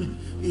time.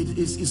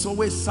 It's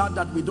always sad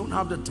that we don't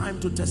have the time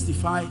to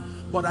testify,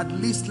 but at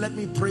least let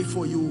me pray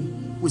for you.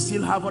 We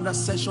still have other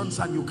sessions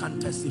and you can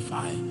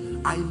testify.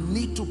 I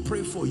need to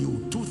pray for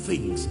you. Two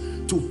things: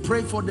 to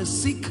pray for the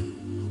sick,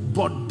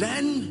 but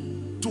then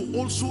to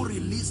also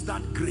release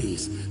that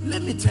grace.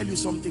 Let me tell you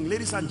something,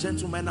 ladies and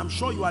gentlemen. I'm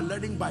sure you are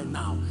learning by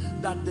now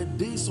that the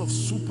days of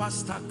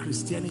superstar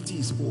Christianity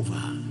is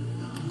over.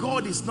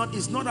 God is not,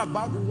 it's not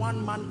about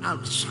one man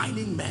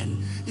outshining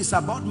men. It's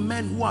about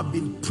men who have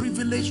been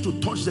privileged to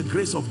touch the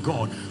grace of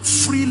God,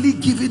 freely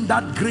giving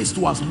that grace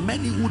to as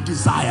many who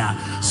desire,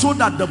 so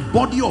that the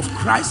body of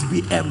Christ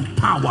be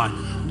empowered.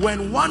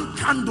 When one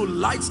candle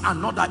lights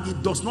another,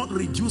 it does not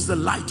reduce the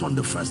light on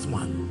the first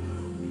one.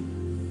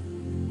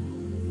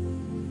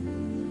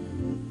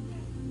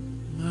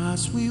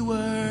 As we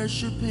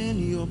worship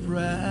in your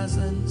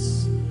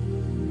presence,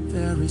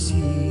 there is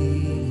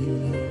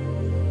healing.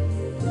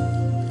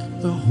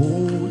 The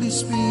Holy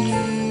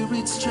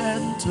Spirit's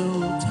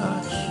gentle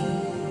touch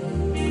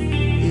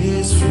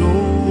is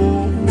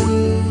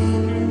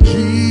flowing.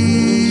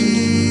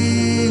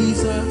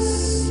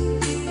 Jesus,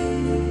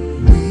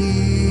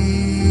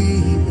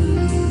 we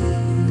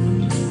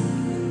believe.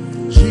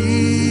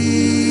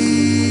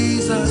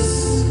 Jesus,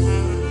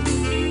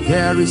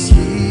 there is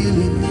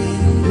healing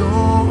in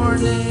your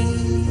name.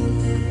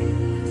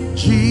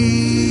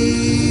 Jesus,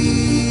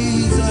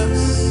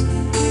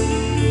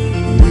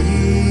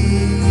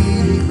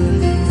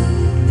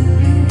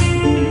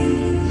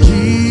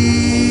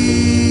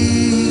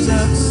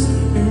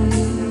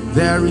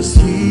 there is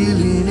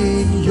healing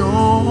in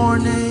your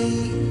name.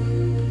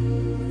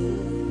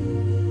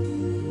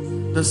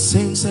 The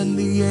saints and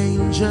the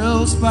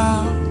angels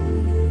bow.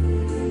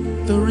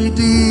 The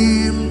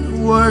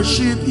redeemed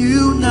worship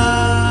you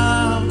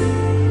now.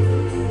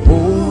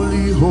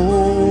 Holy,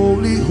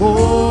 holy,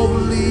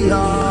 holy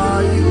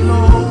are you,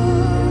 Lord.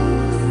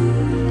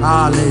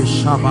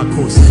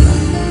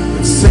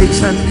 The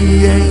saints and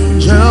the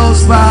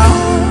angels bow.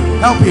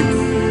 Help him.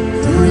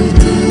 The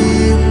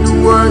redeemed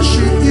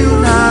worship you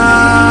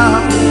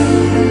now.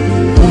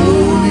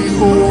 Holy,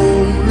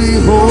 holy,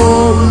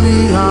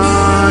 holy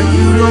are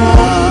you, Lord.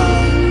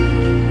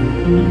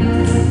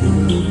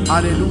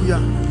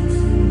 Hallelujah.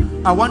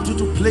 I want you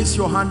to place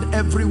your hand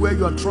everywhere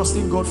you are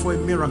trusting God for a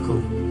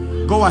miracle.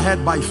 Go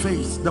ahead by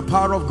faith. The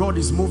power of God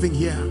is moving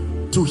here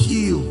to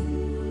heal.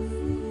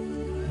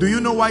 Do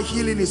you know why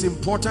healing is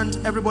important?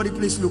 Everybody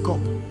please look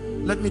up.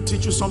 Let me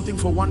teach you something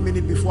for 1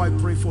 minute before I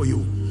pray for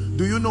you.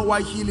 Do you know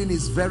why healing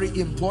is very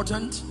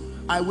important?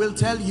 I will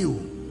tell you.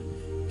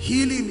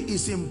 Healing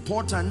is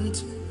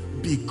important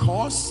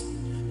because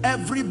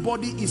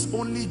everybody is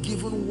only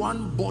given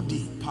one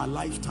body per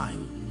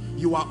lifetime.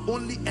 You are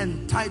only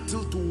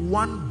entitled to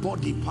one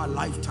body per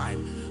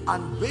lifetime.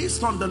 And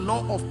based on the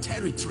law of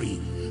territory,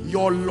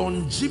 your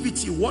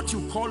longevity, what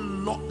you call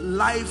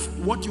life,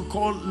 what you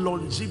call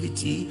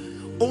longevity,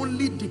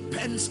 only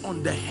depends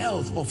on the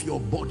health of your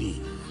body.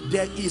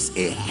 There is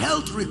a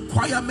health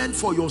requirement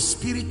for your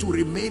spirit to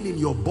remain in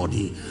your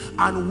body.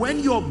 And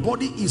when your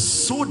body is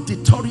so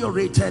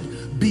deteriorated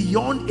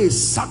beyond a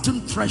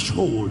certain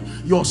threshold,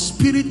 your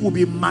spirit will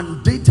be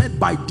mandated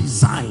by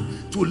design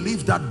to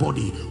leave that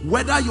body,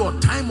 whether your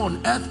time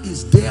on earth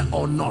is there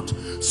or not.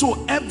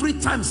 So every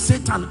time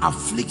Satan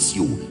afflicts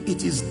you,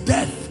 it is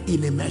death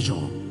in a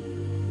measure.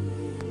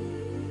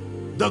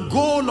 The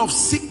goal of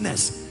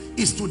sickness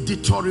is to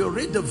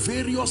deteriorate the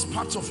various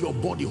parts of your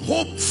body,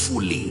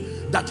 hopefully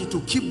that it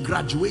will keep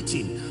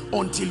graduating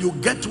until you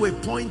get to a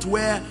point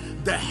where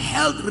the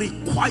health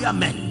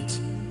requirement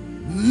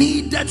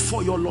needed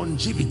for your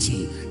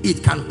longevity.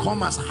 It can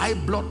come as high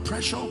blood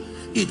pressure,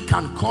 it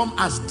can come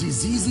as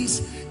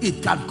diseases,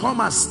 it can come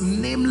as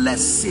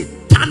nameless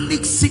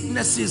satanic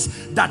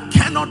sicknesses that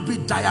cannot be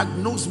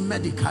diagnosed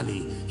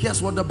medically.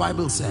 Here's what the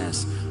Bible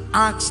says,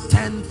 Acts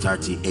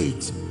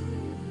 10:38.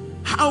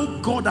 How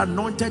God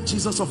anointed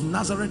Jesus of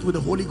Nazareth with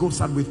the Holy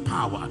Ghost and with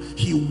power.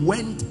 He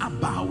went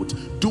about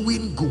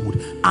doing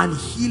good and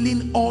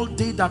healing all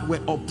they that were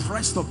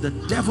oppressed of the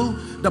devil.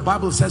 The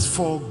Bible says,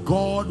 for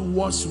God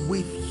was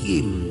with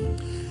him.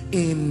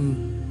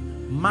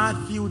 In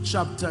Matthew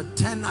chapter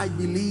 10, I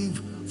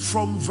believe,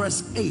 from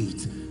verse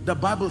 8, the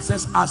Bible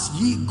says, as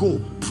ye go,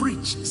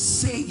 preach,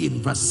 saying,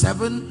 verse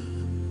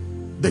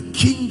 7, the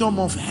kingdom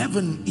of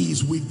heaven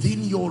is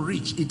within your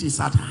reach, it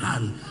is at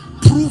hand.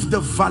 Prove the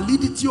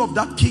validity of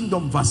that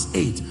kingdom, verse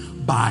 8,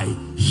 by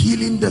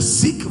healing the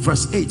sick,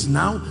 verse 8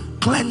 now,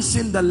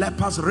 cleansing the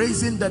lepers,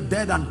 raising the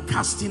dead, and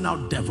casting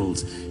out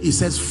devils. It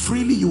says,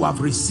 freely you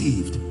have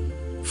received,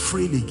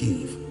 freely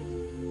give.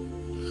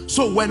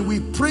 So when we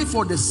pray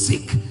for the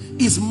sick,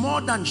 it's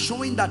more than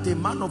showing that a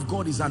man of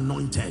God is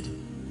anointed.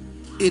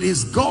 It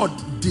is God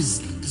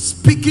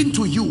speaking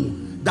to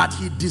you that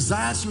he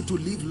desires you to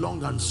live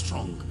long and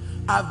strong.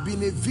 I've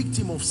been a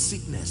victim of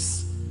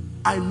sickness.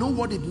 I know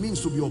what it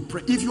means to be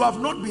oppressed. If you have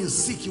not been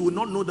sick, you will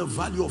not know the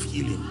value of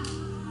healing.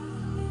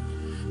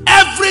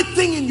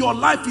 Everything in your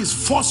life is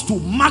forced to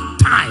mark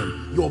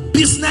time, your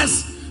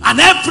business and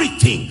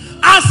everything.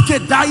 Ask a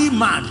dying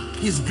man,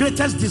 his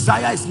greatest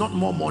desire is not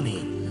more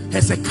money.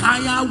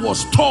 Hezekiah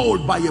was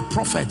told by a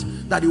prophet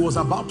that he was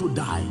about to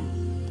die.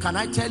 Can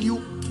I tell you,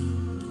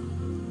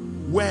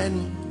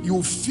 when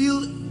you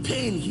feel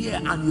pain here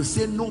and you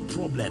say no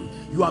problem,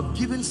 you have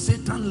given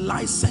Satan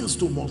license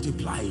to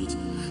multiply it.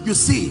 You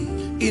see,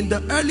 in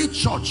the early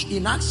church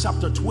in Acts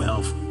chapter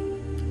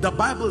 12, the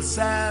Bible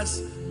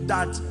says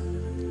that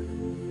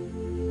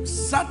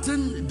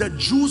the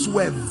Jews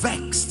were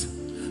vexed,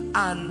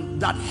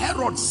 and that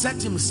Herod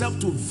set himself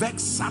to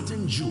vex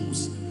certain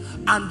Jews.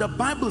 And the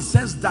Bible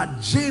says that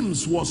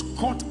James was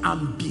caught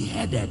and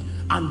beheaded,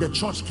 and the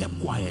church kept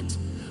quiet.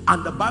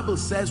 And the Bible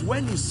says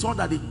when he saw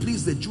that it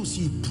pleased the Jews,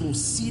 he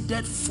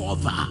proceeded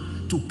further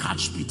to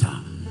catch Peter.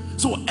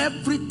 So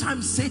every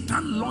time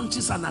Satan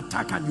launches an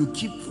attack and you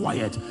keep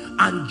quiet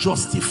and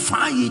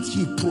justify it,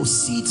 he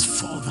proceeds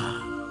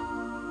further.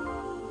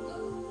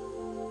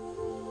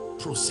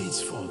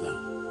 Proceeds further.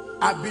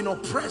 I've been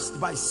oppressed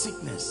by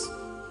sickness.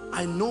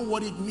 I know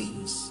what it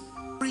means.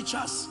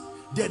 Preachers,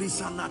 there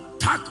is an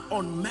attack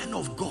on men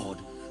of God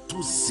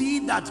to see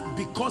that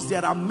because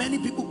there are many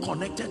people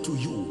connected to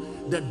you,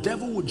 the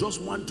devil will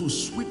just want to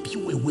sweep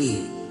you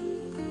away.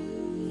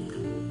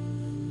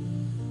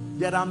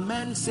 There are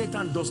men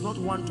Satan does not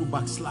want to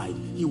backslide.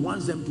 He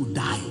wants them to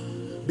die,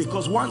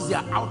 because once they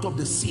are out of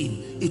the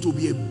scene, it will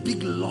be a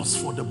big loss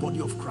for the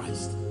body of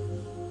Christ.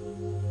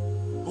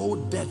 Oh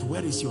death,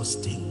 where is your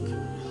sting?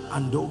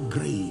 And oh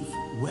grave,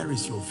 where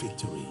is your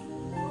victory?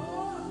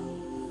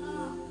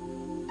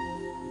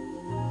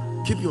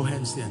 Keep your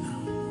hands there now.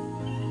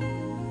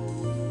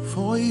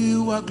 For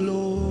you are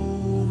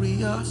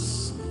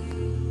glorious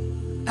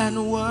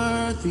and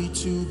worthy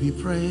to be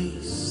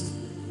praised.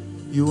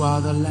 You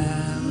are the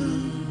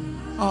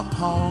Lamb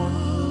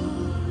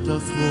upon the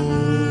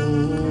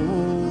throne,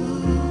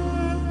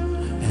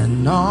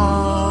 and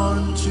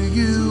unto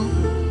you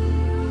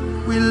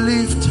we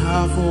lift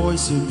our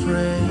voice in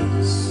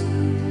praise.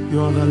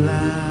 You're the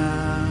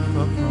Lamb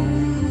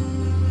upon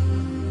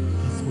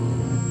the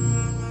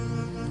throne.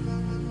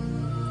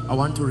 I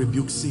want to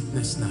rebuke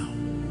sickness now,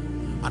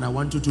 and I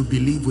want you to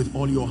believe with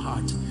all your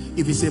heart.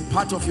 If it's a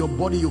part of your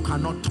body you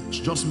cannot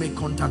touch, just make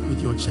contact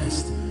with your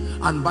chest.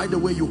 And by the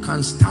way, you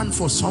can stand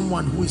for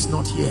someone who is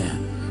not here.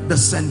 The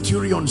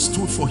centurion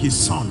stood for his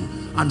son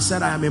and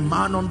said, I am a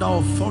man under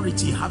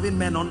authority, having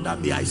men under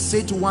me. I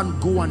say to one,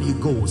 go, and he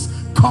goes.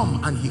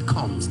 Come, and he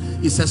comes.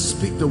 He says,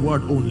 speak the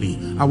word only.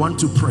 I want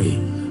to pray.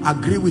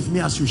 Agree with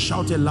me as you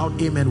shout a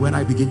loud amen when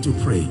I begin to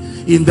pray.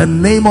 In the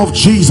name of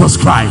Jesus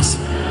Christ.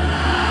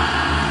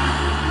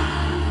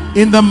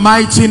 In the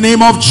mighty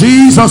name of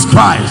Jesus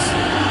Christ.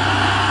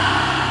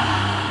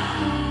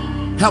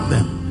 Help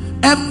them.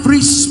 Every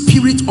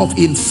spirit of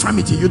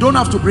infirmity, you don't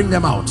have to bring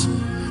them out.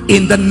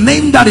 In the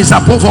name that is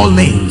above all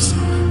names,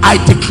 I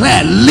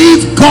declare,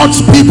 leave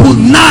God's people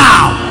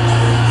now.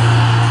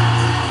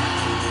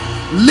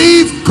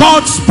 Leave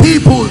God's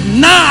people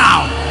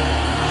now.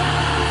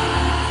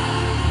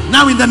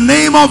 Now in the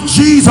name of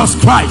Jesus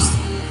Christ,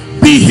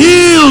 be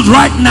healed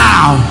right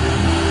now.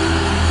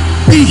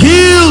 Be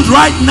healed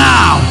right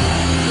now.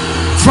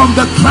 From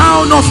the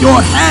crown of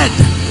your head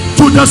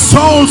to the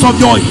soles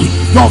of your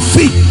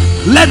feet.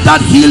 Let that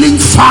healing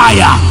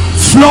fire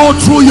flow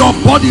through your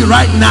body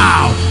right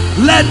now.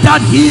 Let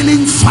that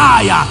healing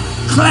fire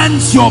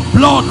cleanse your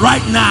blood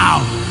right now,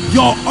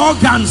 your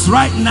organs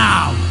right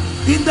now,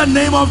 in the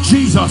name of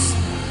Jesus.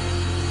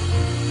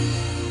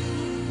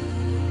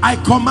 I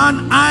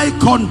command eye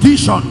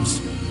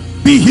conditions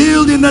be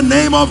healed in the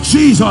name of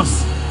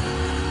Jesus.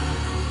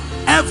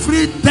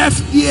 Every deaf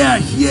ear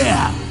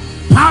here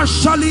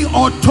partially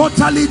or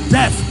totally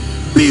deaf,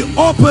 be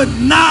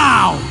opened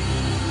now.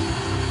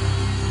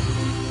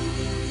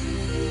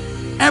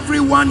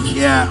 Everyone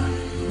here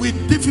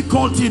with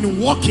difficulty in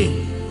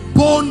walking,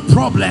 bone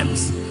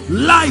problems,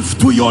 life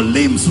to your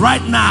limbs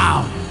right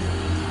now,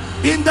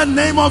 in the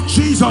name of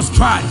Jesus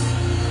Christ.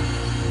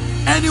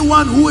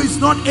 Anyone who is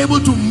not able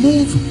to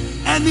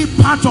move any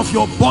part of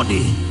your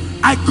body,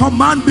 I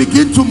command,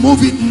 begin to move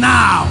it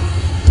now.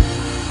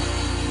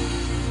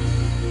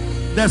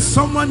 There's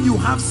someone, you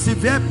have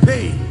severe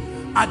pain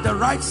at the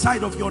right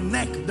side of your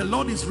neck. The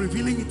Lord is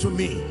revealing it to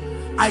me.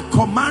 I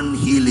command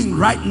healing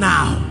right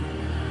now.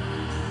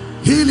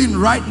 Healing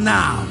right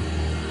now.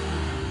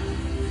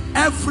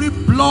 Every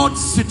blood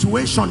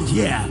situation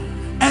here,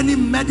 any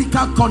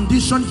medical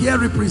condition here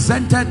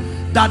represented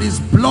that is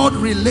blood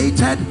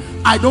related,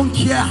 I don't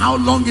care how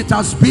long it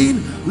has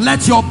been,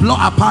 let your blood,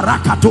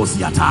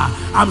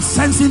 I'm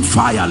sensing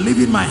fire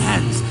leaving my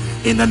hands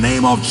in the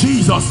name of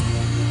Jesus.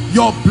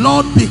 Your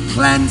blood be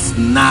cleansed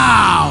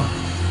now.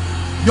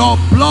 Your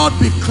blood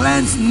be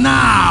cleansed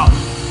now.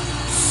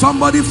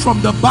 Somebody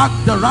from the back,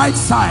 the right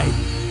side,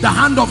 the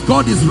hand of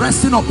God is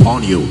resting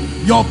upon you.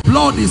 Your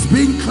blood is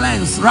being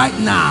cleansed right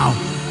now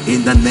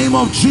in the name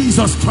of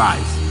Jesus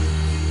Christ.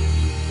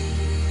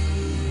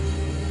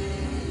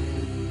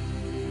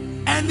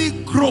 Any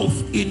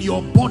growth in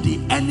your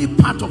body, any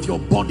part of your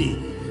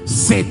body,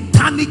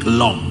 satanic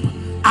lump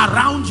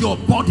around your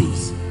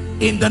bodies,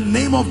 in the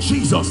name of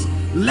Jesus,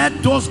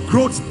 let those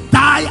growths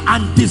die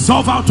and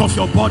dissolve out of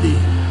your body.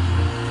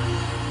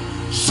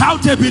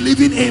 Shout a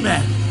believing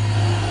amen.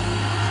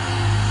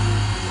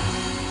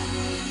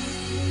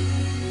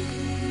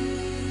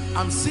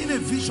 I'm seeing a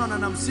vision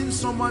and I'm seeing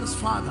someone's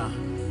father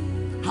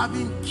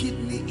having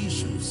kidney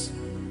issues.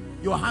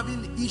 You're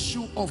having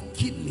issue of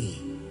kidney.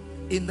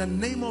 In the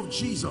name of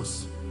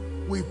Jesus,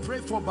 we pray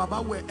for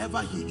Baba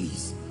wherever he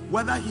is,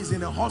 whether he's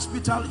in a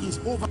hospital,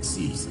 he's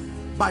overseas,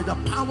 by the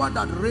power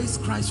that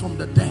raised Christ from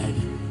the dead,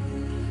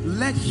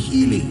 let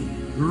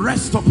healing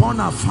rest upon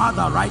our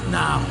father right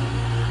now.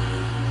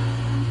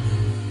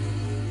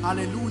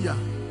 Hallelujah.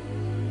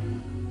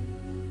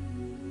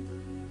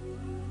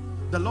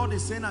 The Lord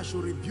is saying I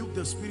should rebuke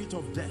the spirit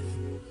of death.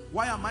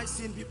 Why am I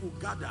seeing people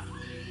gather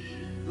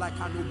like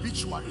an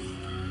obituary,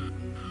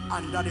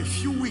 and that a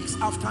few weeks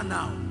after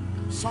now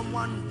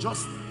someone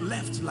just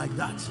left like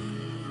that?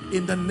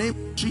 In the name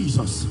of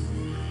Jesus,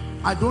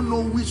 I don't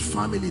know which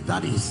family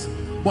that is,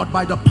 but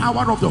by the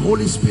power of the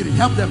Holy Spirit,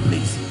 help them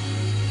please.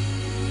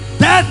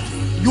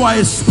 Death, you are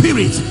a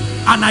spirit,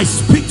 and I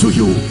speak to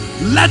you.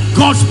 Let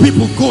God's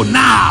people go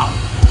now.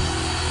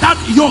 That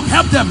yoke,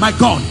 help them, my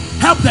God,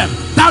 help them.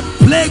 That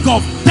plague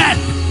of death,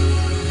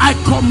 I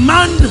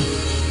command,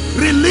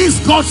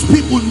 release God's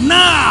people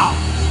now,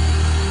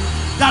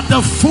 that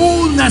the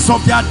fullness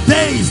of their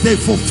days they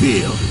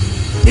fulfill,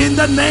 in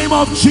the name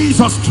of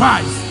Jesus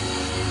Christ.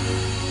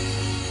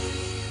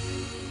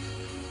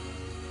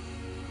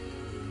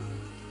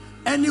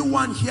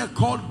 Anyone here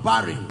called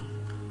barren,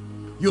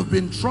 you've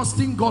been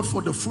trusting God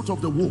for the fruit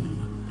of the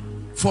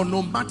womb for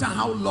no matter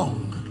how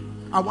long,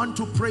 I want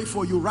to pray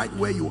for you right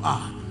where you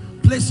are.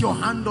 Place your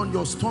hand on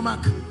your stomach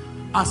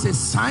as a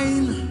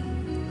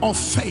sign of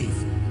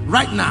faith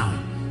right now.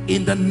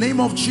 In the name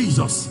of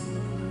Jesus,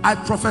 I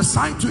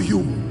prophesy to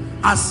you,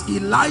 as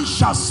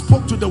Elisha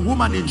spoke to the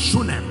woman in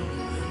Shunem,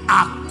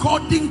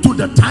 according to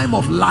the time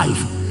of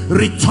life,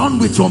 return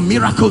with your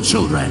miracle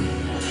children.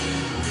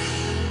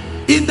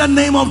 In the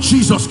name of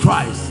Jesus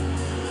Christ.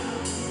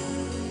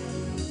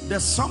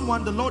 There's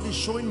someone, the Lord is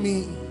showing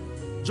me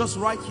just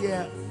right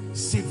here,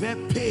 severe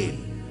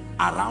pain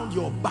around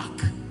your back.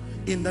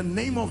 In the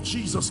name of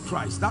Jesus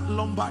Christ, that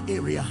lumbar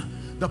area,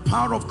 the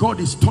power of God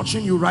is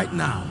touching you right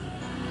now.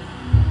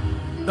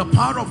 The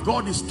power of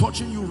God is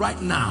touching you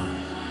right now.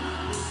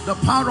 The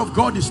power of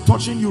God is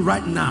touching you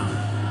right now.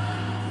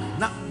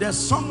 Now, there's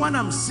someone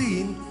I'm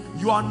seeing,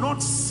 you are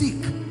not sick,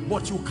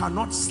 but you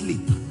cannot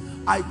sleep.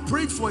 I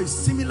prayed for a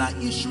similar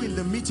issue in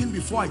the meeting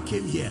before I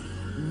came here.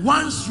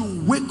 Once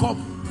you wake up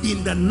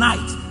in the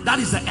night, that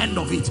is the end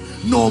of it.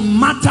 No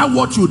matter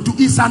what you do,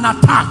 it's an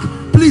attack.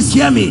 Please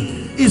hear me.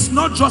 It's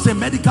not just a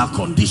medical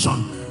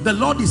condition. The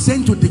Lord is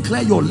saying to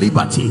declare your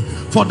liberty.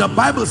 For the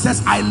Bible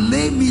says, I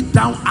lay me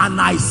down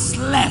and I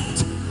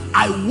slept.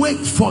 I wake,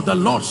 for the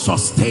Lord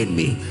sustain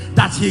me,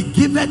 that he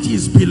giveth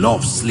his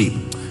beloved sleep.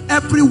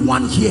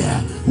 Everyone here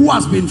who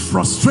has been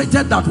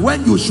frustrated that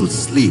when you should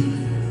sleep,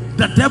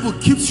 the devil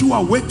keeps you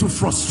awake to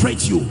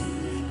frustrate you,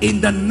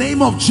 in the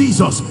name of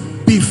Jesus,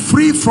 be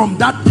free from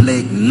that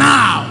plague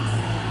now.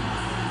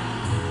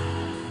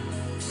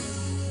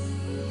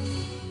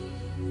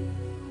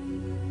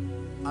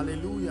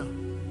 Hallelujah.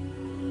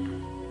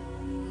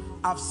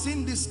 I've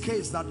seen this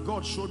case that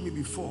God showed me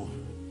before,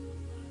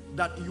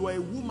 that you are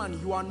a woman,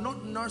 you are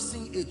not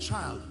nursing a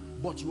child,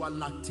 but you are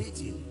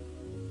lactating.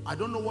 I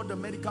don't know what the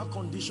medical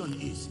condition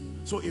is.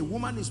 So a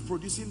woman is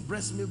producing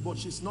breast milk, but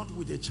she's not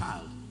with a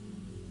child.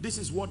 This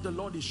is what the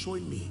Lord is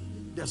showing me.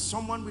 There's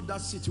someone with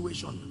that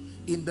situation.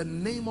 In the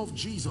name of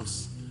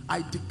Jesus,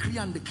 I decree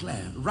and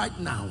declare right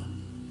now,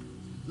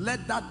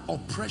 Let that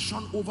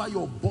oppression over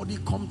your body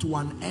come to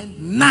an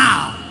end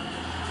now.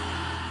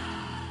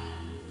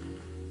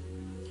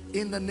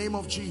 In the name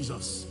of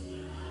Jesus.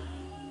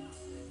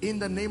 In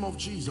the name of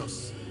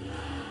Jesus.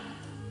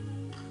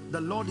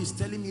 The Lord is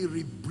telling me,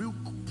 rebuke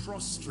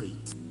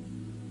prostrate.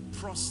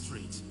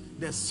 Prostrate.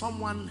 There's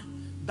someone,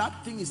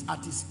 that thing is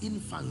at its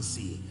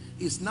infancy.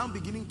 It's now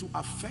beginning to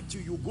affect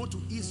you. You go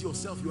to ease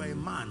yourself. You are a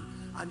man.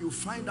 And you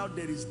find out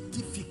there is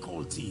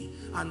difficulty,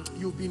 and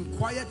you've been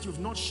quiet,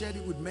 you've not shared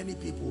it with many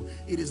people.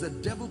 It is the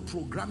devil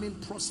programming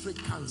prostrate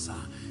cancer.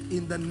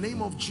 In the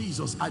name of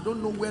Jesus, I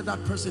don't know where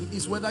that person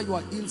is, whether you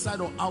are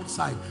inside or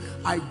outside.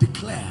 I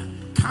declare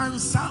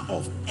cancer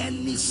of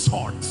any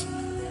sort,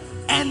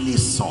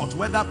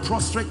 whether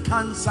prostate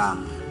cancer,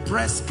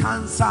 breast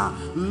cancer,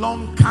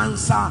 lung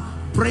cancer,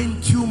 brain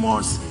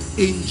tumors,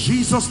 in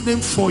Jesus' name,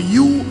 for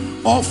you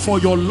or for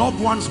your loved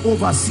ones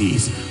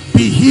overseas,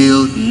 be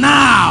healed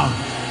now.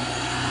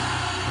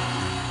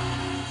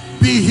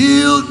 Be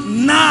healed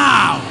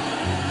now.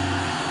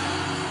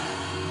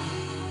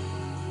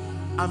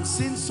 I'm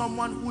seeing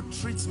someone who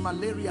treats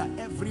malaria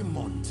every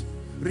month.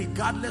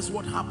 Regardless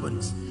what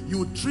happens,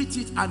 you treat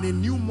it and a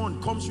new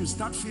month comes, you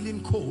start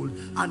feeling cold,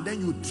 and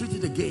then you treat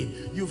it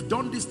again. You've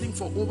done this thing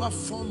for over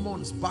 4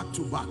 months back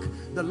to back.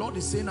 The Lord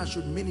is saying I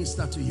should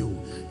minister to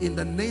you. In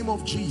the name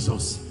of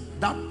Jesus,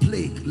 that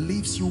plague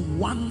leaves you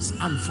once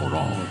and for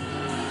all.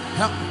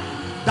 Help.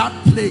 That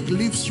plague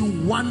leaves you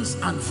once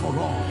and for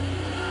all.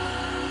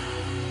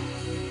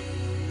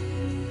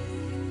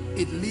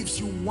 It leaves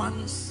you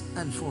once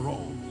and for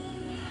all.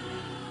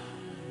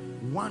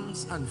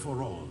 Once and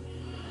for all.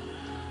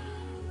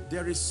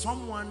 There is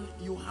someone,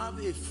 you have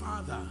a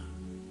father.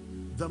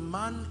 The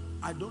man,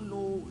 I don't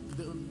know,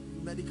 the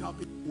medical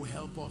people will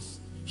help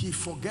us. He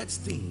forgets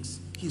things.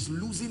 He's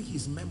losing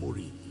his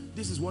memory.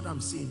 This is what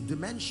I'm seeing.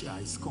 Dementia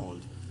is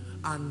called.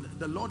 And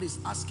the Lord is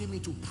asking me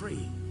to pray,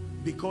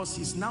 because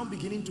he's now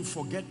beginning to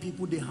forget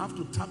people. They have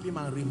to tap him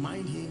and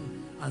remind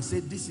him and say,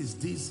 this is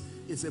this.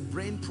 It's a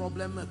brain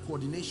problem, a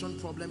coordination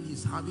problem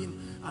he's having.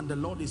 And the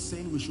Lord is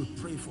saying we should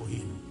pray for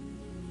him.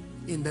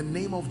 In the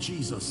name of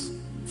Jesus,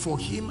 for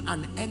him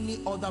and any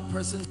other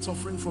person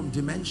suffering from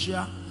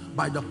dementia,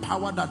 by the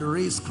power that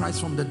raised Christ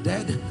from the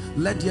dead,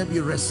 let there be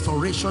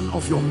restoration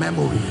of your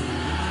memory.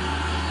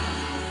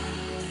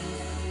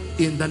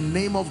 In the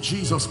name of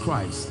Jesus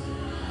Christ.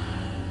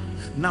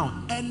 Now,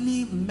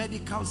 any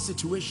medical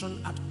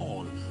situation at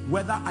all,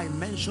 whether I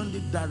mentioned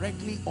it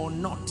directly or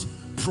not,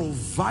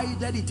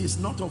 provided it is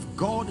not of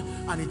God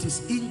and it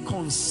is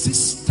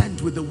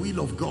inconsistent with the will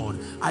of God,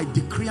 I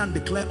decree and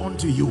declare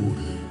unto you,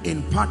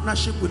 in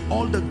partnership with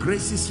all the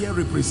graces here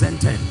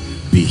represented,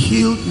 be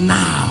healed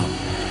now.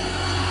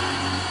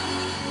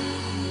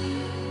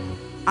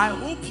 I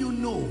hope you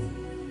know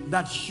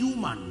that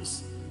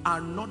humans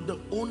are not the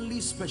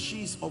only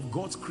species of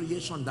God's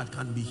creation that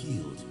can be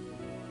healed.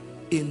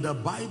 In the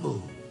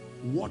Bible,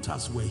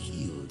 waters were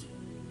healed,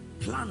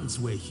 plants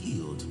were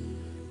healed.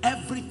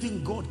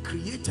 Everything God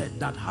created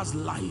that has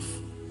life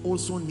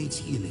also needs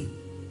healing.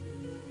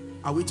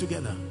 Are we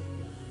together?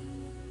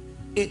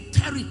 A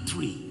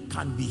territory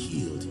can be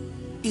healed.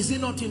 Is it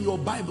not in your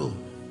Bible?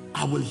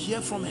 I will hear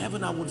from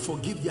heaven, I will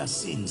forgive their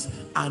sins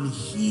and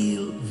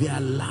heal their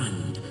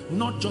land,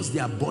 not just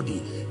their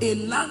body. A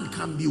land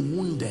can be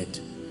wounded.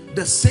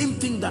 The same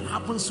thing that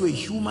happens to a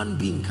human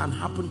being can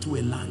happen to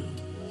a land.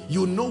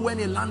 You know when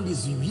a land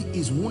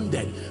is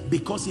wounded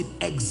because it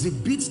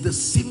exhibits the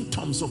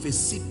symptoms of a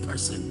sick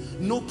person.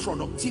 No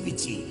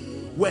productivity.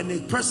 When a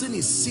person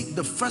is sick,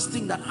 the first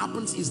thing that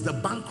happens is the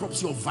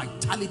bankruptcy of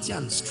vitality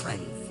and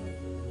strength.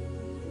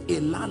 A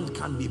land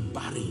can be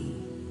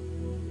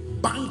barren,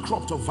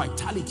 bankrupt of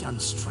vitality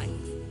and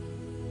strength,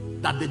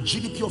 that the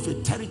GDP of a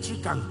territory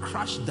can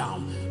crash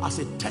down as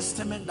a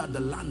testament that the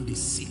land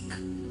is sick.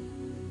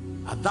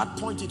 At that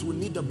point, it will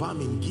need the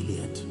balm in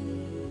Gilead.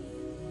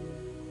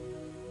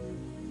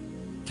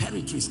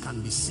 Territories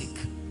can be sick.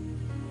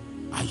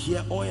 I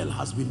hear oil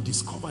has been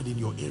discovered in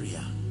your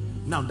area.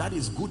 Now that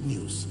is good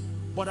news,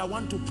 but I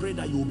want to pray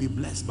that you will be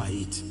blessed by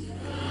it,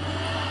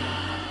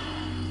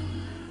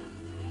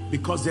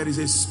 because there is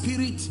a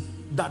spirit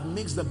that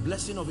makes the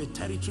blessing of a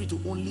territory to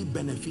only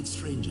benefit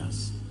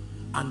strangers,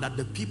 and that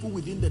the people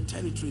within the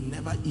territory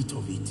never eat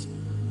of it.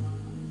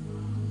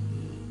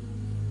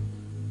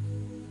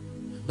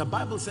 The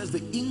Bible says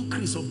the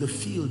increase of the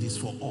field is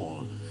for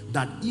all,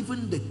 that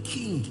even the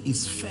king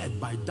is fed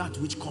by that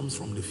which comes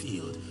from the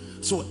field.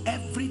 So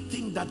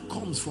everything that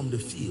comes from the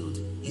field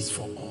is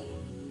for all.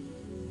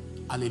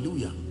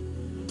 Hallelujah.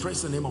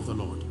 Praise the name of the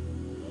Lord.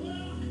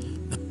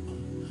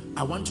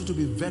 I want you to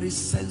be very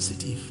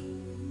sensitive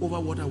over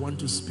what I want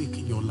to speak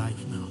in your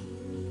life now.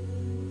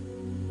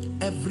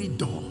 Every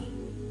door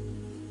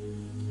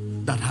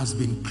that has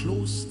been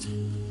closed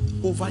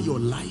over your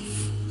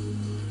life,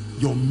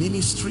 your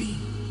ministry,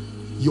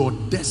 your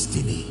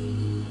destiny,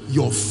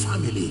 your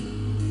family.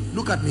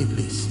 Look at me,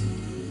 please.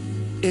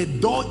 A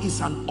door is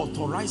an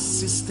authorized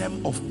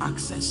system of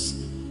access.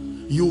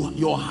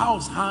 Your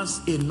house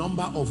has a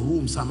number of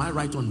rooms, am I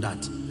right on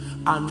that?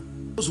 And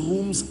those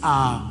rooms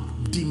are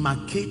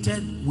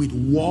demarcated with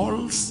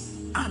walls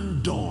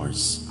and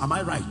doors. Am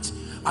I right?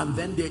 And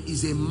then there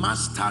is a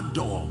master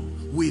door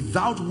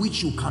without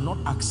which you cannot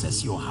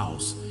access your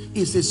house.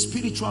 It's a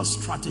spiritual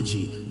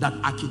strategy that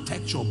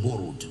architecture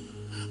borrowed.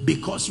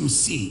 Because you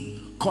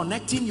see,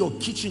 connecting your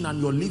kitchen and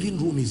your living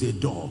room is a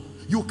door.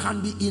 You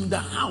can be in the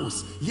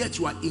house, yet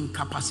you are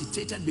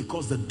incapacitated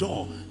because the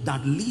door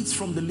that leads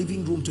from the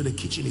living room to the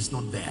kitchen is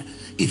not there.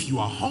 If you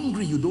are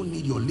hungry, you don't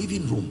need your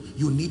living room,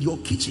 you need your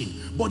kitchen.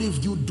 But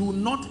if you do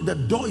not, the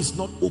door is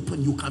not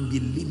open, you can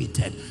be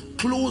limited.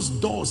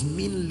 Closed doors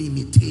mean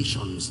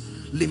limitations.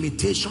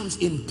 Limitations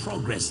in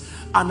progress.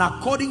 And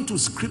according to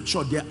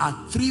scripture, there are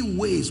 3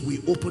 ways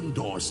we open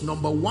doors.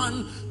 Number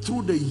 1,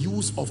 through the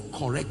use of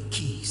correct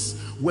keys.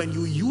 When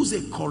you use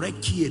a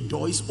correct key, a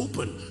door is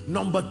open.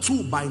 Number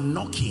 2, by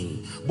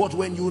knocking. But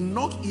when you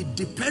knock, it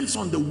depends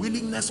on the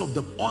willingness of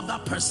the other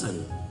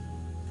person.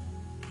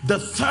 The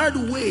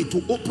 3rd way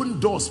to open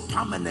doors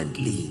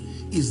permanently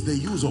is the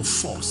use of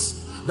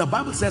force. The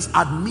Bible says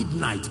at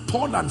midnight,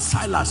 Paul and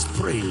Silas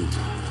prayed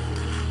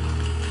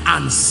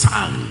and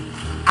sang,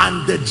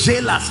 and the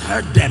jailers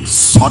heard them.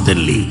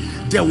 Suddenly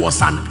there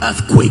was an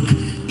earthquake.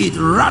 It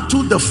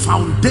rattled the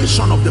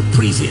foundation of the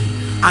prison,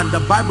 and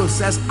the Bible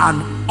says,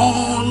 and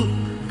all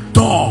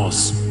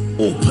doors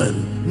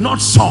open.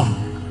 Not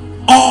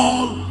some,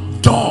 all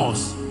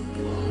doors.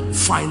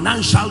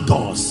 Financial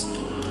doors,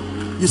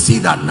 you see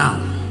that now.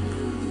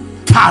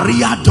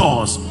 Career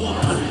doors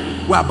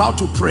open. We're about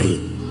to pray.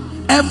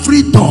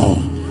 Every door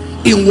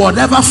in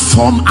whatever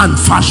form and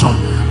fashion,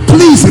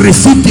 please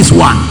receive this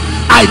one.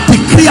 I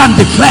decree and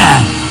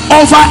declare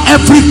over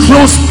every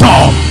closed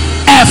door,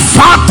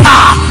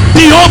 Ephata,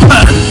 be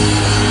open,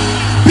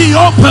 be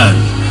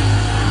open.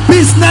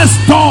 Business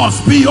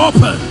doors be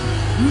open,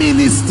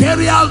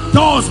 ministerial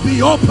doors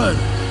be open,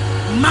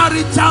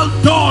 marital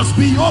doors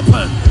be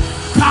open,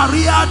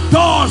 career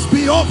doors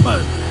be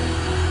open,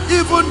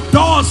 even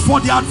doors for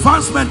the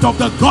advancement of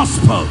the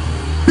gospel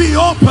be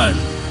open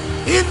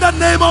in the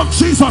name of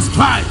Jesus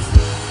Christ.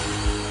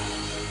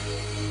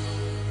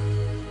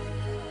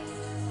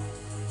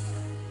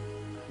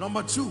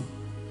 Number 2,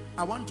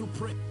 I want to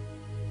pray.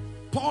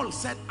 Paul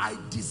said, I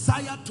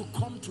desire to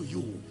come to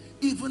you,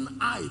 even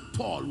I,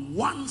 Paul,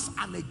 once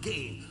and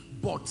again,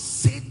 but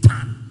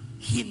Satan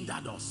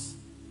hindered us.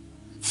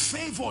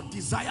 Favor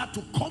desired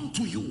to come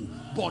to you,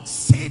 but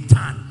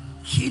Satan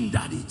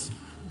hindered it.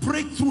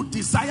 Breakthrough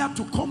desired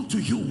to come to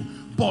you,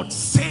 but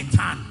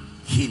Satan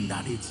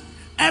hindered it.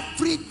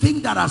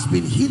 Everything that has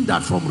been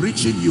hindered from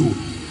reaching you,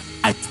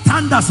 I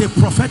stand as a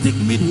prophetic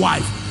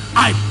midwife.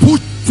 I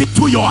push it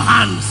into your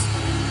hands.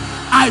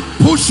 I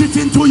push it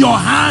into your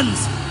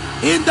hands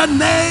in the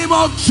name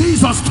of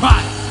Jesus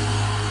Christ.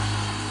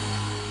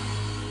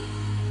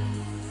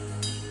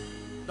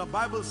 The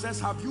Bible says,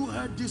 have you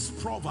heard this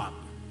proverb,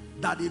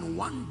 that in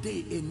one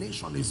day a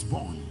nation is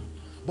born,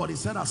 but it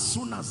said as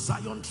soon as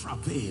Zion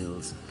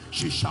travails,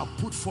 she shall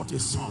put forth a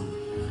son.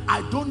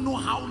 I don't know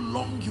how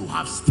long you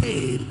have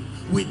stayed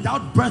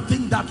without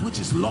birthing that which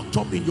is locked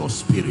up in your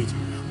spirit,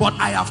 but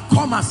I have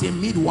come as a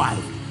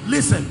midwife.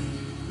 Listen,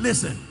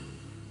 listen.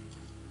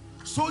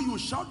 So you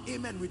shout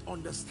amen with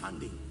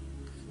understanding.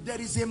 There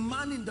is a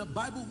man in the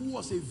Bible who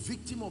was a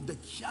victim of the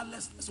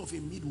carelessness of a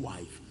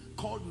midwife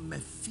called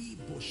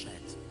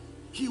Mephibosheth.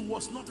 He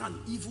was not an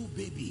evil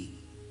baby.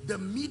 The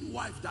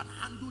midwife that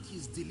handled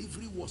his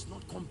delivery was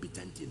not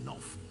competent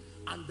enough,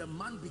 and the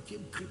man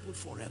became crippled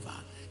forever.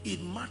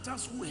 It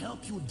matters who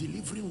help you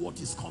delivering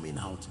what is coming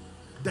out.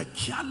 The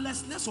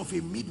carelessness of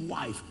a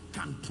midwife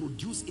can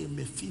produce a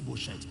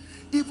Mephibosheth.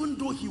 Even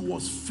though he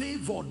was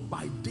favored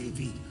by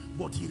David,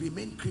 but he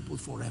remained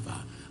crippled forever.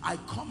 I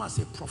come as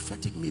a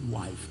prophetic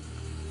midwife.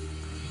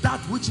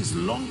 That which is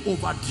long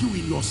overdue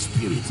in your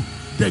spirit,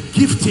 the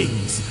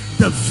giftings,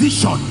 the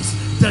visions,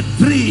 the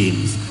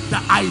dreams,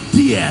 the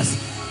ideas,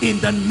 in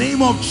the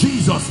name of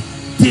Jesus,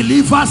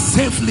 deliver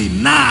safely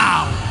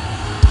now.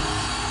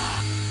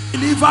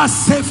 Deliver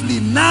safely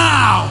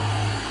now.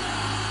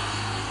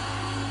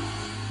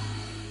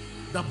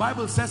 The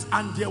Bible says,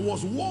 and there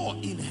was war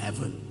in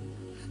heaven.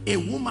 A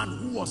woman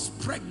who was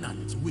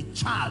pregnant with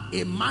child,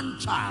 a man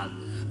child,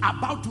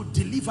 about to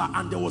deliver,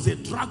 and there was a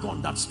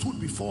dragon that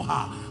stood before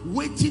her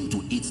waiting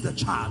to eat the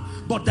child.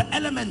 But the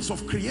elements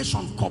of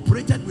creation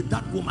cooperated with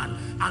that woman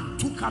and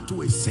took her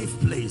to a safe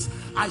place.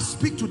 I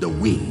speak to the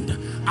wind,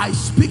 I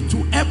speak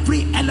to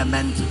every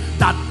element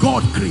that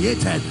God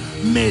created.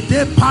 May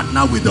they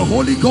partner with the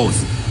Holy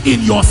Ghost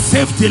in your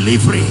safe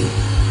delivery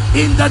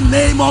in the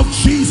name of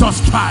Jesus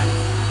Christ.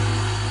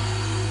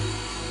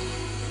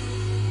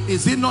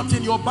 Is it not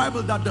in your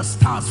Bible that the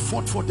stars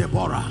fought for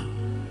Deborah?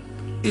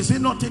 Is it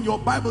not in your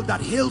Bible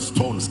that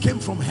hailstones came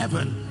from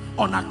heaven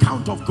on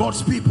account of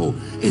God's people?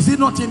 Is it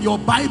not in your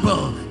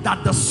Bible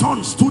that the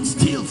sun stood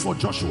still for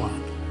Joshua?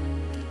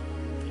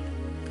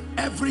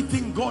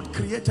 Everything God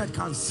created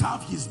can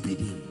serve his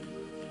bidding.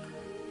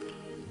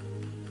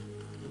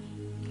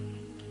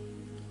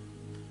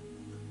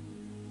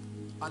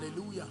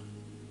 Hallelujah.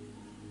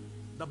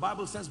 The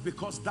Bible says,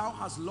 because thou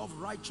hast loved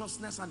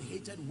righteousness and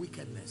hated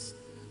wickedness,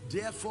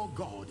 therefore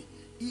God,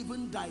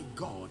 even thy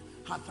God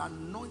hath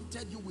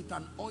anointed you with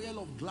an oil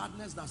of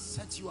gladness that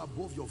sets you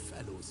above your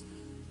fellows.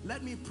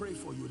 Let me pray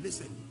for you.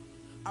 Listen,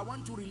 I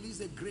want to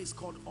release a grace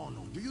called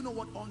honor. Do you know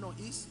what honor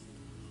is?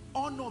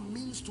 Honor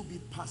means to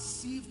be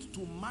perceived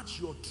to match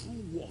your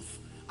true worth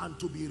and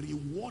to be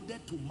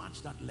rewarded to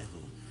match that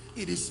level.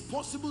 It is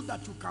possible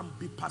that you can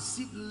be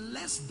perceived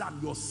less than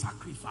your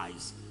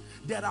sacrifice.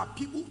 There are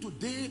people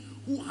today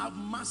who have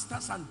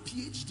masters and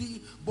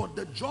PhD, but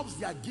the jobs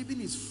they are given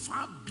is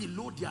far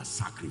below their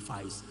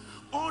sacrifice.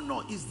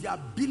 Honor is the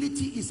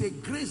ability, is a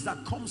grace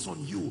that comes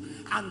on you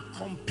and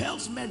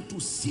compels men to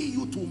see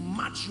you to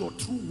match your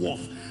true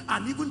worth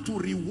and even to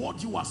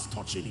reward you as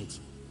touching it.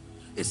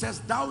 It says,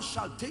 thou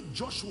shalt take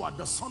Joshua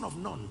the son of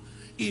Nun,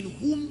 in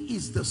whom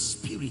is the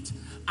Spirit,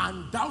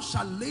 and thou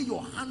shalt lay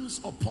your hands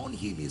upon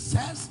him, it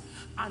says,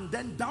 and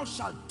then thou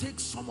shalt take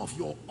some of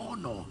your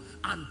honor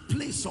and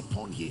place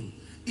upon him.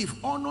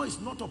 If honor is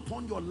not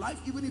upon your life,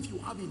 even if you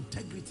have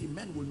integrity,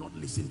 men will not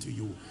listen to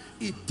you.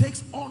 It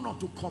takes honor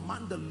to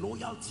command the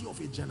loyalty of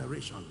a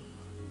generation.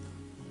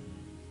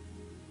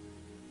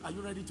 Are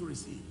you ready to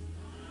receive?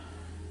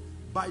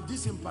 By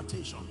this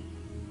impartation,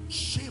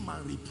 shame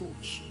and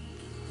reproach,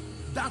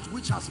 that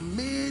which has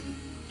made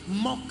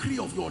mockery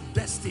of your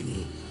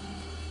destiny,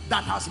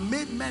 that has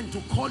made men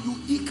to call you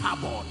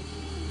Ichabod,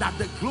 that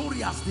the glory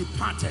has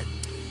departed,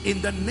 in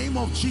the name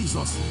of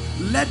Jesus,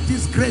 let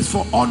this grace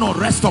for honor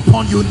rest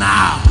upon you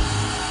now.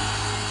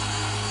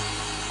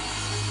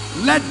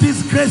 Let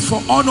this grace for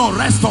honor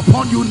rest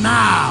upon you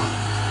now.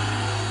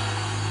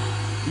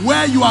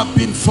 Where you have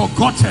been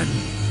forgotten,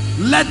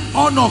 let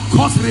honor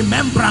cause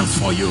remembrance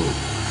for you.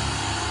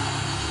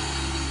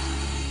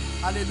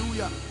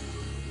 Hallelujah.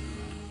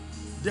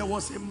 There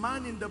was a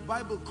man in the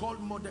Bible called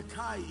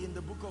Mordecai in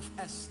the book of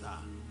Esther.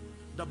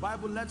 The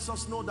Bible lets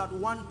us know that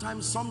one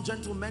time some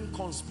gentlemen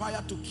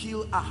conspired to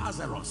kill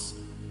Ahasuerus,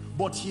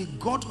 but he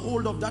got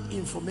hold of that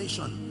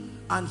information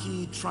and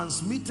he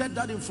transmitted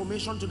that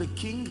information to the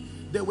king.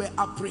 They were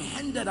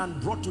apprehended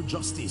and brought to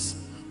justice,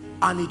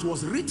 and it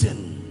was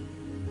written,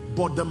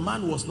 but the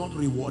man was not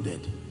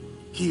rewarded.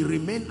 He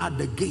remained at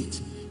the gate,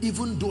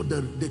 even though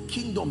the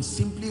kingdom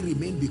simply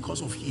remained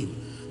because of him.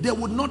 There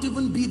would not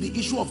even be the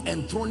issue of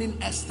enthroning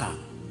Esther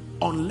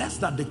unless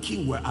that the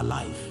king were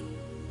alive.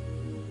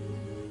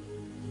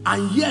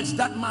 And yet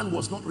that man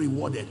was not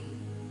rewarded.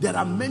 There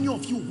are many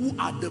of you who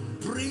are the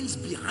brains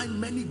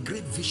behind many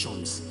great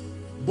visions,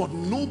 but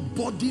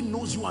nobody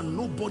knows you and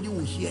nobody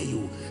will hear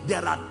you.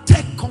 There are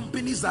tech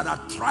companies that are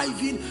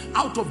thriving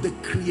out of the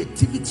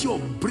creativity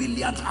of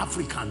brilliant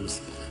Africans,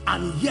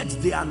 and yet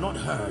they are not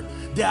heard.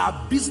 There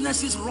are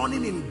businesses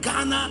running in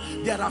Ghana.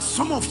 There are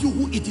some of you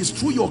who it is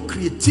through your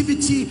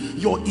creativity,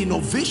 your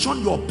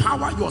innovation, your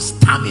power, your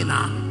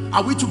stamina.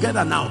 Are we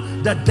together now?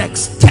 The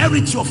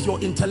dexterity of your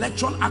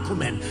intellectual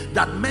acumen,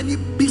 that many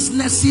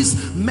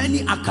businesses,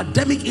 many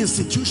academic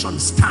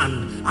institutions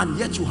stand, and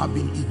yet you have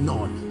been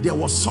ignored. There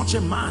was such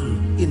a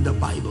man in the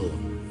Bible.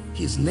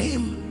 His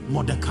name,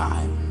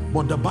 Mordecai.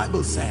 But the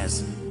Bible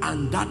says,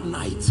 and that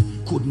night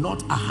could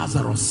not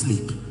Ahasuerus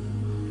sleep.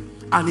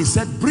 And he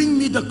said, bring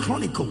me the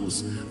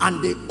chronicles.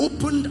 And they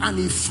opened, and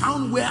he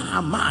found where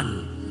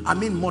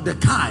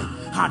Mordecai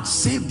had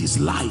saved his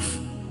life.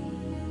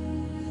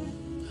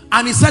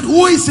 And he said,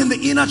 who is in the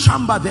inner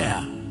chamber there?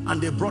 And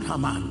they brought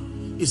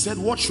Haman. He said,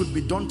 what should be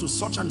done to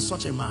such and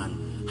such a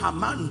man?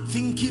 Haman,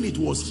 thinking it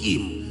was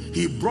him,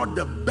 he brought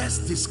the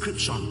best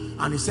description,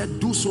 and he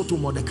said, do so to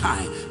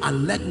Mordecai,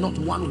 and let not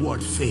one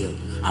word fail.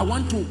 I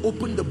want to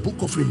open the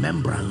book of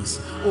remembrance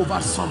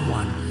over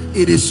someone.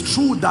 It is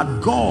true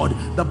that God,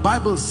 the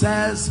Bible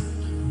says,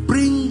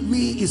 bring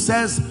me, it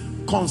says,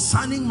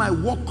 concerning my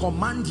work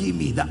command ye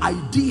me. The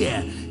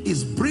idea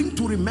is bring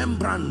to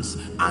remembrance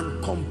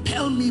and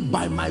compel me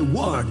by my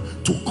word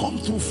to come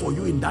through for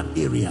you in that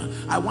area.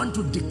 I want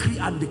to decree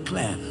and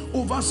declare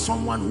over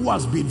someone who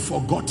has been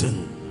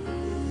forgotten.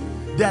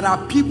 There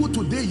are people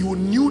today, you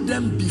knew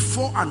them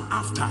before and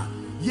after,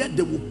 yet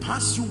they will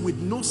pass you with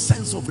no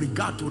sense of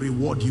regard to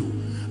reward you.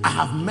 I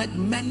have met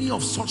many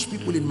of such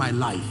people in my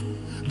life.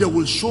 They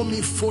will show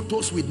me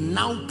photos with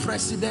now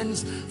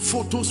presidents,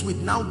 photos with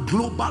now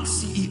global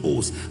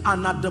CEOs,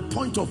 and at the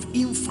point of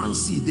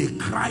infancy they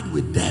cried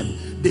with them,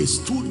 they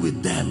stood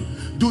with them.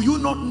 Do you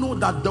not know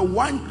that the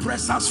wine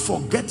pressers,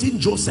 forgetting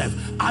Joseph,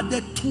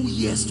 added 2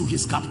 years to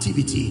his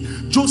captivity?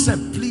 Joseph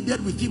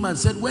pleaded with him and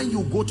said, when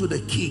you go to the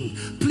king,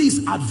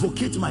 please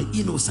advocate my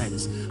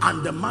innocence.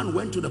 And the man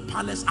went to the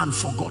palace and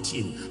forgot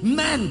him.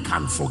 Men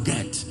can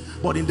forget,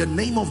 but in the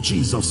name of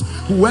Jesus,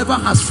 whoever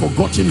has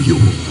forgotten you,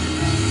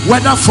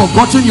 whether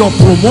forgotten your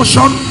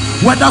promotion,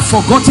 whether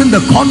forgotten the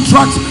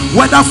contract,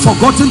 whether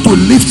forgotten to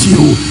lift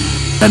you,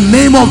 the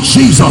name of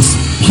Jesus,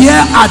 here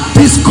at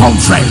this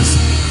conference,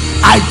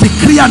 I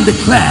decree and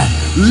declare,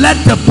 let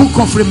the book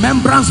of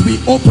remembrance be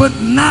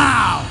opened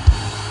now.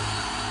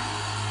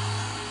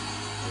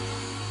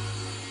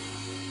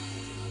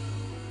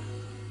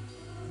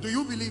 Do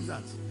you believe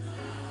that?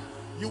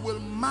 You will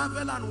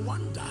marvel and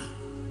wonder.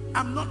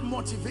 I'm not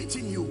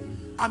motivating you.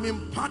 I'm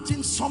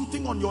imparting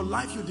something on your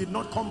life you did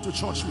not come to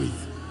church with.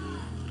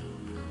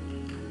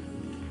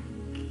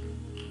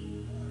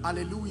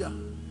 Hallelujah.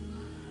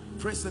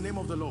 Praise the name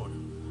of the Lord.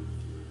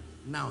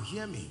 Now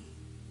hear me.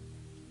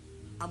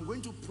 I'm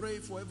going to pray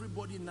for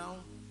everybody now,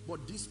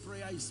 but this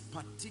prayer is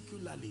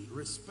particularly,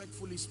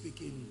 respectfully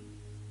speaking,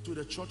 to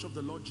the church of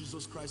the Lord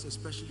Jesus Christ,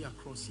 especially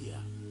across here.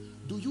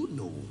 Do you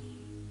know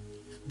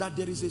that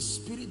there is a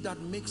spirit that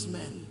makes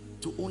men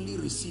to only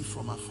receive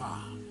from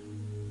afar?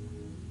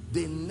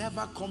 They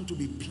never come to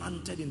be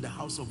planted in the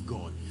house of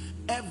God.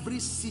 Every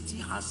city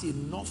has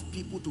enough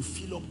people to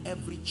fill up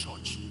every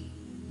church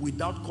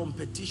without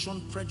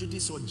competition,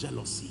 prejudice, or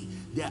jealousy.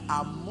 There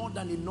are more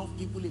than enough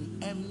people in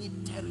any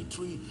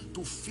territory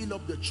to fill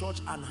up the church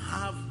and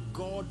have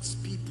God's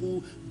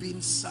people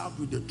being served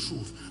with the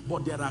truth.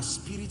 But there are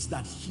spirits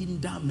that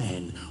hinder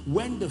men.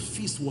 When the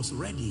feast was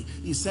ready,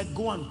 he said,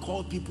 go and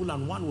call people,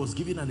 and one was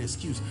giving an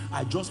excuse.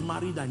 I just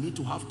married, I need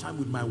to have time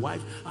with my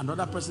wife.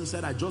 Another person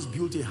said, I just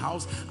built a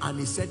house. And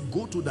he said,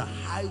 go to the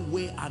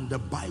highway and the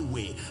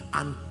byway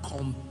and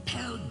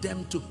compel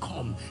them to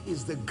come.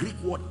 Is the Greek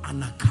word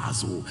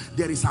anakazo.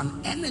 There is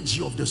an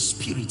energy of the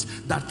spirit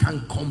that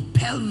can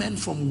compel men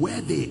from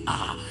where they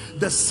are.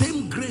 The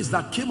same grace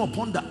that came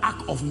upon the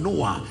ark of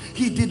Noah,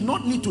 he did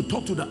not need to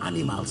talk to the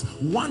animals.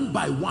 1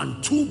 by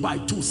 1, 2 by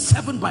 2,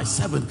 7 by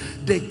 7,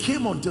 they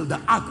came until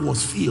the ark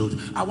was filled.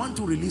 I want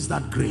to release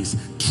that grace.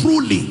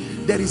 Truly,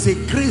 there is a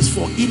grace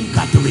for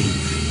ingathering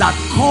that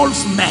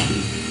calls men.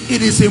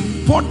 It is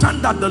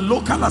important that the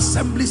local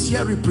assemblies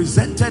here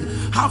represented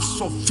have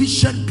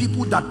sufficient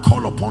people that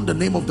call upon the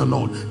name of the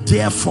Lord.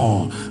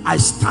 Therefore, I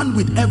stand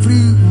with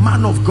every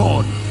man of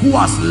God who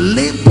has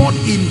labored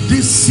in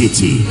this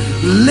city,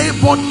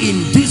 labored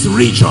in this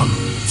region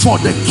for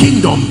the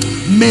kingdom.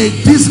 May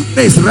this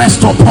grace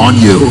rest upon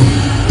you,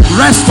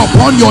 rest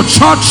upon your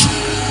church,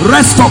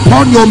 rest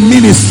upon your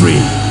ministry,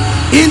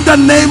 in the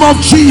name of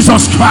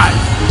Jesus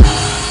Christ.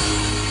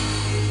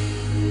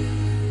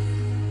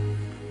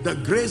 The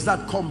grace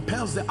that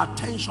compels the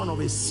attention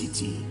of a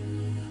city.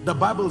 The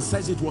Bible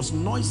says it was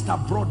noised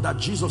abroad that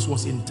Jesus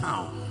was in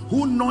town.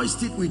 Who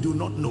noised it, we do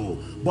not know.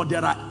 But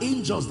there are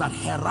angels that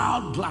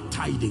herald glad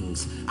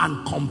tidings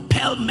and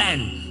compel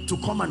men to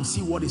come and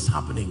see what is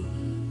happening.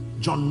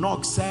 John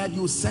Knox said,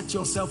 you set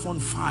yourself on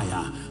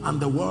fire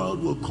and the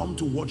world will come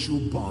to watch you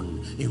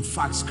burn. In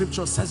fact,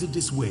 scripture says it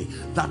this way,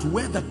 that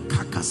where the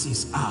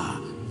carcasses are,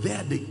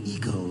 there the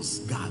eagles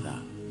gather.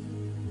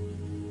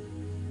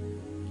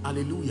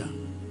 Hallelujah.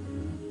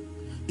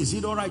 Is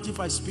it all right if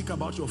I speak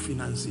about your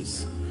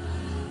finances?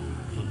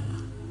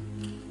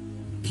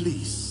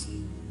 Please,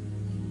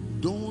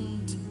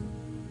 don't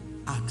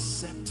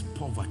accept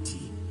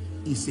poverty.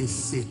 It's a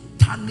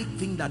satanic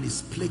thing that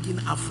is plaguing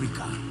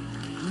Africa.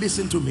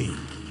 Listen to me.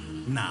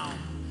 Now,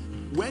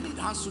 when it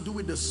has to do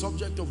with the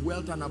subject of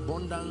wealth and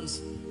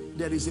abundance,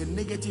 there is a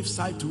negative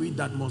side to it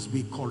that must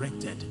be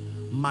corrected.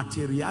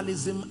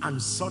 Materialism and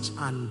such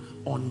an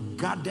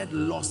unguarded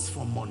lust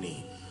for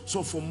money.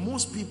 So for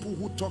most people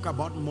who talk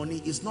about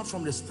money, it's not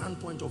from the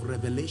standpoint of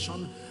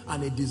revelation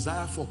and a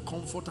desire for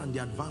comfort and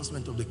the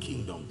advancement of the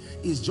kingdom.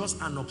 It's just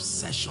an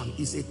obsession.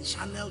 It's a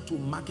channel to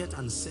market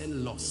and sell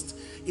lust.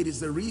 It is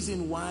the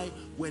reason why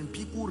when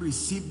people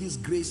receive these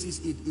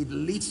graces, it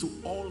leads to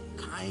all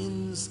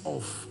kinds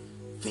of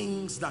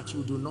things that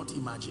you do not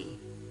imagine.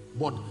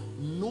 But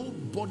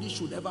nobody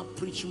should ever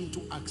preach you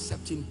into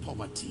accepting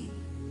poverty.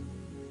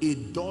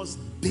 It does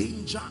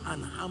danger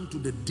and harm to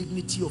the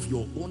dignity of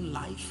your own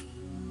life,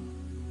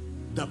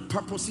 the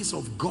purposes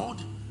of God,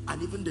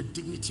 and even the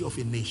dignity of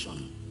a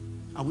nation.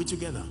 Are we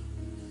together?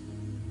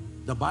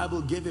 The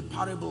Bible gave a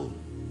parable,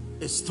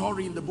 a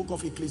story in the book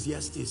of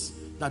Ecclesiastes,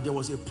 that there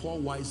was a poor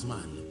wise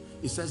man.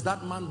 It says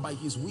that man, by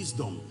his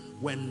wisdom,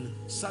 when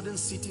certain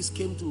cities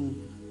came to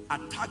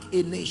attack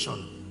a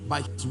nation,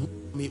 by his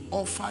wisdom, he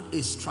offered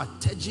a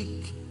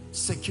strategic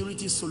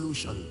security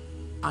solution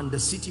and the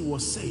city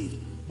was saved.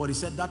 But he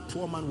said that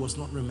poor man was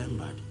not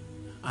remembered.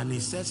 And he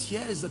says,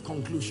 here is the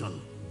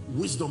conclusion.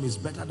 Wisdom is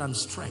better than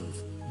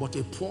strength, but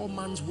a poor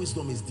man's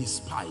wisdom is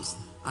despised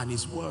and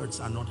his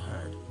words are not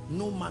heard.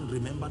 No man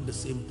remembered the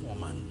same poor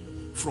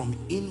man. From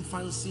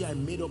infancy I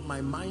made up my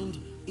mind,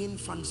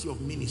 infancy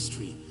of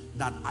ministry,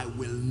 that I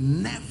will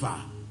never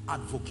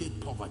advocate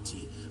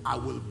poverty. I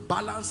will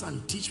balance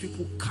and teach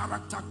people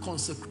character,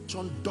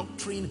 consecration,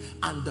 doctrine,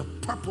 and the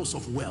purpose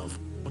of wealth.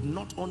 But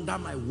not under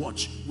my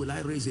watch will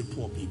I raise a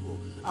poor people.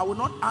 I will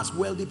not ask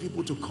wealthy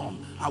people to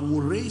come. I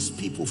will raise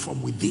people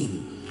from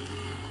within.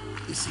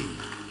 You see.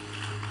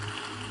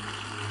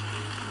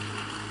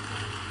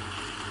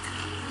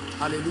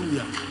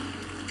 Hallelujah.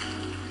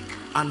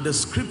 And the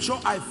scripture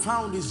I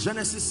found is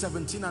Genesis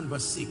 17 and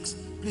verse 6.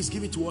 Please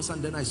give it to us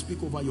and then I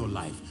speak over your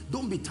life.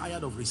 Don't be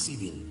tired of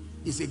receiving.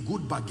 It's a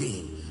good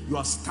bargain. You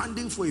are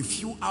standing for a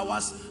few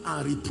hours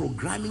and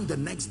reprogramming the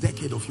next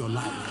decade of your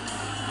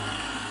life.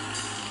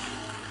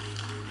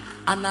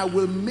 And I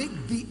will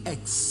make thee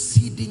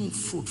exceeding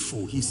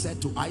fruitful, he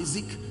said to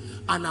Isaac,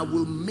 and I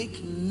will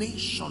make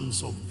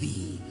nations of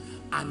thee,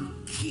 and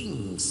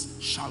kings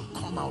shall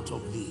come out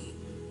of thee.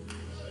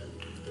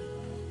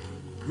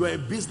 You are a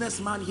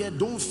businessman here.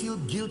 Don't feel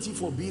guilty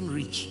for being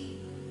rich.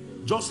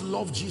 Just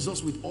love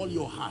Jesus with all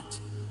your heart.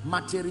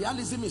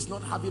 Materialism is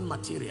not having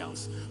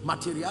materials.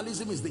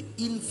 Materialism is the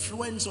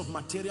influence of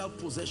material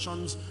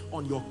possessions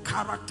on your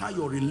character,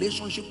 your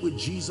relationship with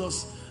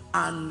Jesus,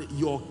 and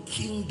your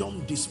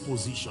kingdom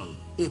disposition.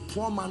 A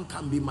poor man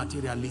can be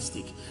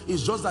materialistic.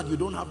 It's just that you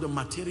don't have the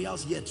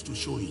materials yet to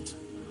show it.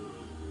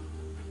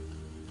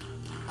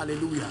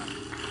 Hallelujah.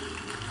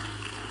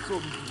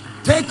 So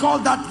take all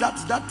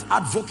that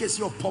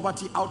advocacy of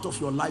poverty out of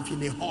your life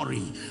in a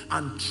hurry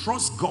and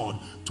trust God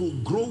to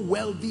grow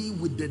wealthy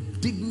with the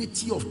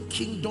dignity of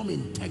kingdom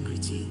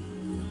integrity.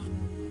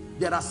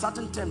 There are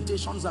certain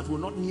temptations that will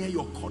not near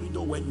your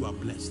corridor when you are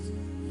blessed.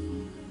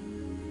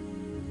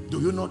 Do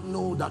you not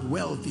know that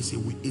wealth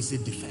is a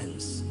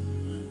defense?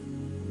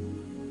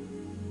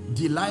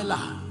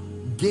 Delilah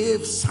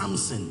gave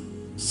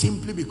Samson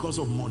simply because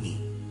of money.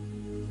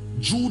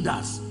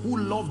 Judas, who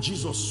loved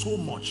Jesus so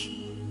much,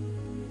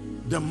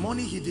 the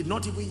money, he did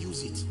not even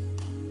use it,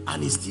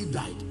 and he still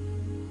died.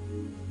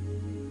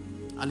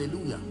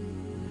 Hallelujah.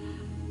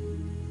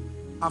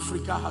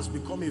 Africa has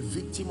become a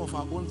victim of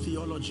our own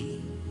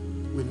theology.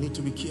 We need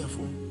to be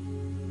careful.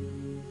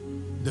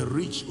 The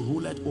rich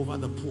ruled over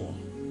the poor,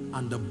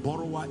 and the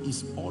borrower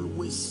is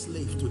always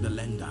slave to the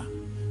lender.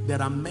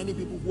 There are many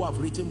people who have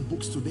written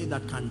books today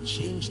that can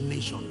change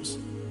nations,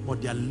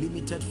 but they are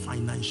limited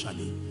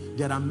financially.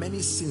 There are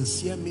many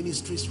sincere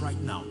ministries right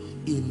now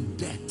in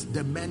debt.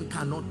 The men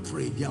cannot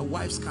pray, their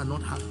wives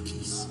cannot have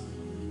peace,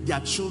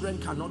 their children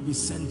cannot be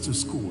sent to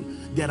school.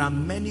 There are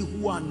many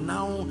who are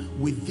now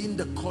within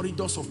the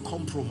corridors of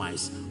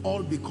compromise,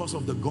 all because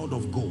of the God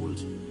of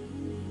gold.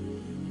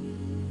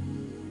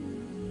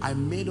 I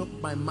made up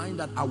my mind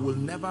that I will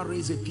never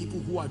raise a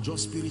people who are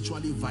just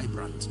spiritually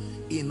vibrant.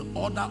 In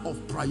order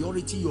of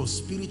priority, your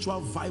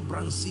spiritual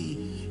vibrancy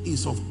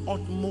is of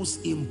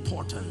utmost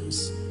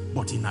importance.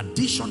 But in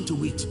addition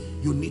to it,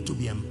 you need to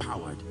be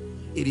empowered.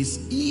 It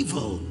is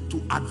evil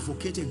to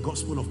advocate a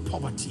gospel of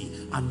poverty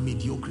and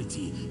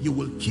mediocrity. You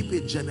will keep a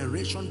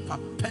generation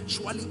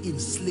perpetually in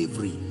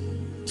slavery,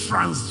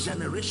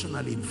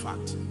 transgenerationally in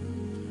fact.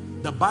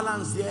 The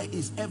balance there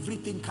is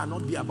everything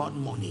cannot be about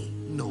money.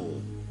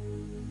 No.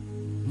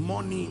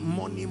 Money,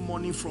 money,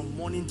 money from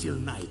morning till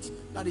night.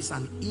 That is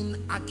an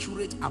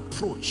inaccurate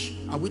approach.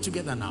 Are we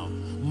together now?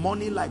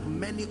 Money, like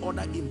many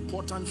other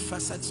important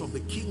facets of the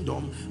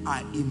kingdom,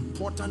 are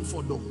important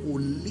for the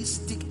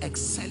holistic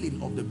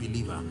excelling of the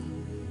believer.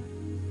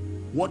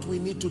 What we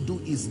need to do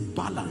is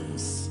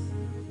balance.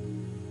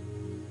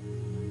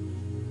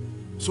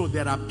 So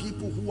there are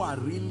people who are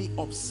really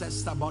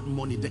obsessed about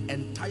money. The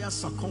entire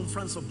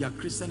circumference of their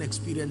Christian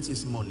experience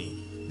is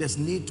money. There's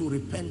need to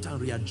repent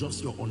and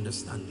readjust your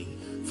understanding.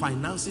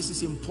 Finances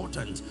is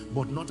important,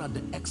 but not at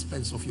the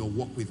expense of your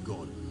walk with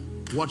God.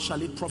 What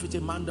shall it profit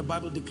a man, the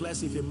Bible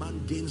declares, if a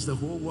man gains the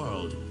whole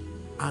world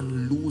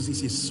and loses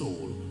his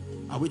soul?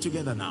 Are we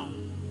together now?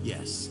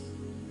 Yes.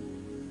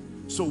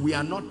 So we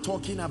are not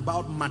talking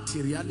about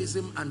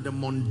materialism and the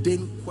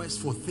mundane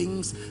quest for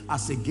things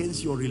as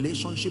against your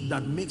relationship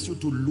that makes you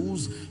to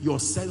lose your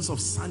sense of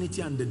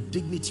sanity and the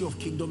dignity of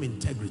kingdom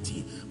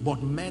integrity.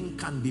 But men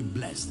can be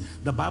blessed.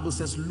 The Bible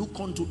says, look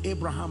unto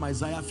Abraham,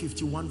 Isaiah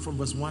 51 from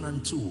verse 1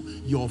 and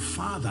 2. Your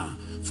father,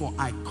 for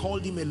I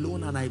called him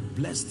alone and I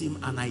blessed him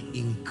and I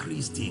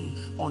increased him.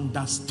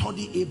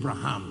 Understudy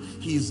Abraham.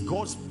 He is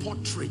God's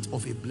portrait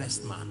of a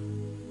blessed man.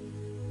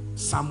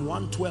 Psalm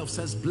 112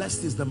 says,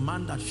 blessed is the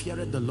man that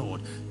feareth the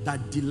Lord,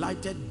 that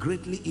delighted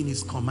greatly in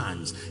his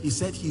commands. He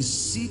said, his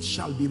seed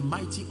shall be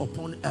mighty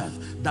upon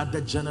earth, that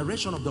the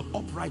generation of the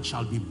upright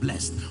shall be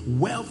blessed.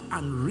 Wealth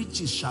and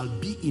riches shall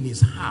be in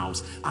his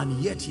house, and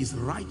yet his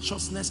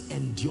righteousness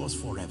endures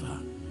forever.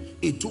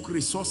 It took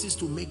resources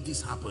to make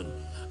this happen.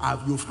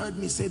 You've heard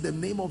me say the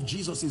name of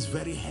Jesus is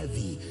very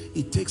heavy.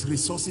 It takes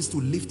resources to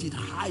lift it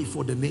high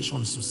for the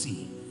nations to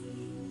see.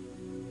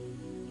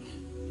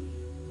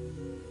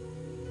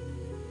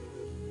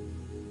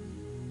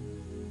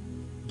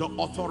 The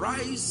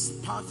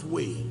authorized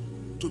pathway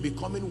to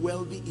becoming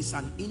wealthy is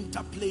an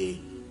interplay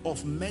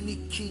of many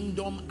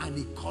kingdom and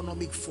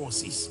economic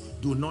forces.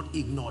 Do not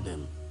ignore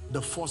them.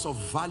 The force of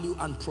value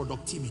and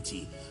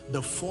productivity,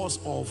 the force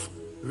of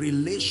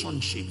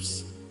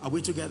relationships. Are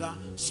we together?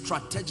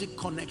 Strategic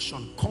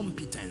connection,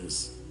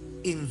 competence,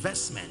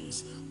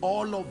 investments.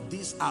 All of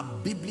these are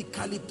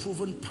biblically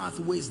proven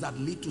pathways that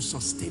lead to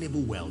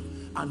sustainable wealth,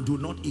 and do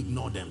not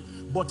ignore them.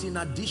 But in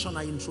addition,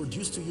 I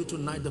introduced to you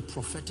tonight the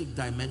prophetic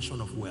dimension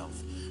of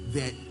wealth.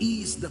 There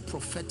is the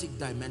prophetic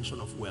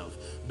dimension of wealth.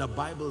 The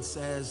Bible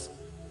says,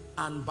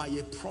 and by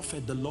a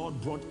prophet the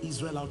Lord brought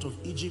Israel out of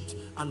Egypt,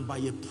 and by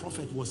a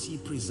prophet was he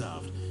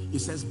preserved. It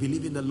says,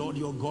 believe in the Lord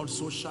your God,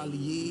 so shall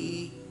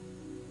ye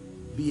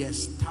be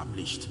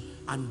established,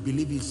 and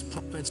believe his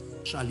prophets,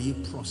 shall ye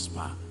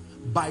prosper.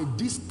 By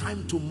this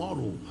time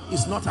tomorrow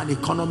is not an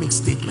economic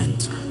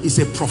statement, it's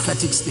a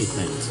prophetic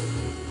statement.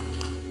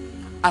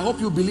 I hope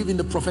you believe in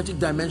the prophetic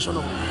dimension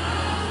of.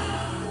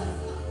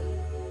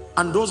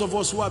 And those of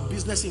us who are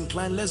business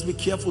inclined, let's be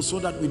careful so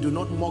that we do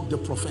not mock the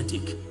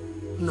prophetic.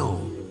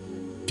 No,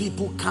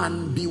 people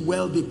can be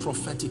wealthy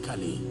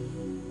prophetically.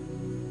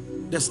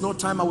 There's no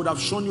time I would have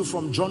shown you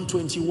from John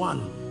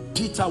 21.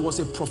 Peter was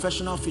a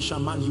professional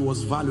fisherman. He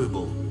was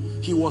valuable.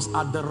 He was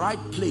at the right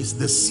place,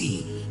 the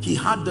sea. He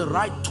had the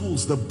right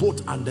tools, the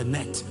boat and the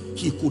net.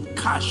 He could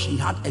catch, he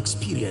had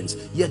experience,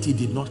 yet he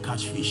did not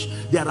catch fish.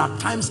 There are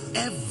times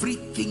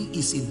everything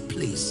is in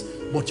place,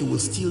 but you will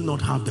still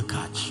not have the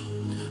catch.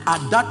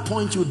 At that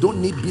point, you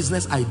don't need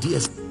business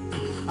ideas.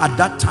 At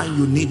that time,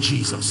 you need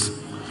Jesus.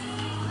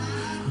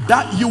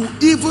 That you,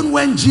 even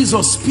when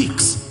Jesus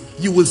speaks,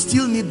 you will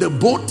still need the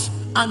boat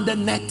and the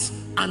net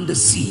and the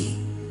sea,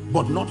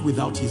 but not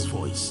without his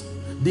voice.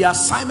 The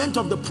assignment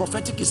of the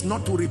prophetic is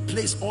not to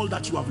replace all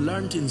that you have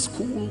learned in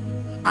school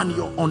and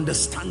your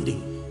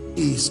understanding,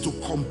 is to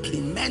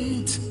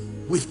complement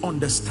with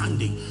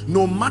understanding.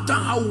 No matter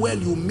how well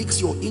you mix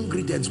your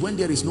ingredients, when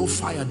there is no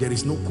fire, there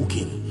is no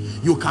cooking.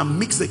 You can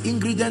mix the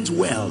ingredients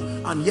well,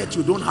 and yet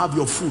you don't have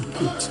your food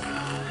cooked.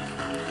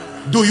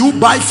 Do you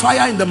buy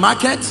fire in the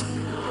market?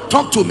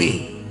 Talk to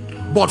me.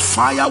 But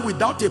fire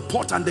without a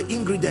pot and the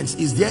ingredients,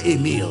 is there a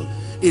meal?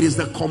 It is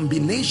the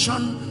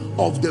combination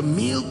of the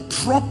meal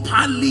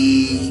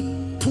properly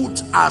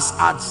put as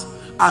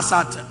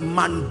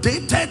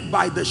mandated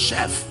by the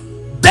chef.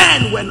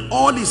 Then when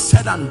all is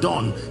said and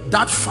done,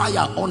 that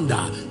fire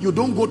under, you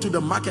don't go to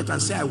the market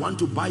and say, I want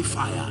to buy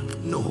fire.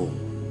 No.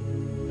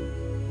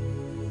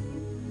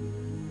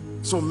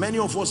 So many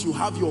of us, you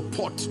have your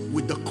pot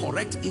with the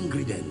correct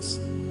ingredients,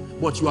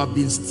 but you have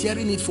been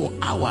stirring it for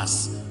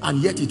hours,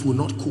 and yet it will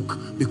not cook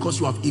because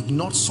you have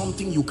ignored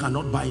something you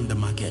cannot buy in the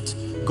market.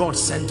 God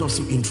sent us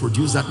to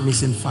introduce that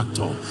missing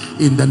factor.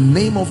 In the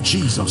name of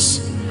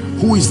Jesus,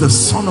 who is the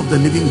Son of the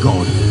living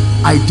God,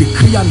 I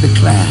decree and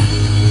declare,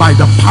 by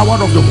the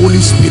power of the Holy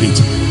Spirit,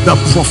 the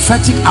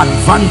prophetic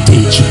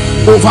advantage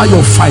over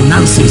your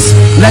finances,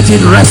 let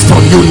it rest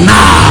on you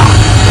now.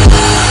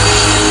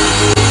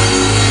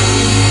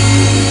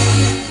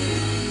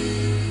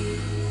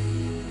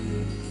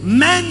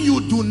 Men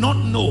you do not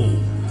know,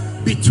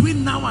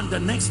 between now and the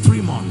next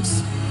 3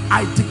 months,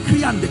 I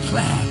decree and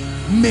declare,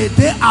 may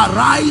they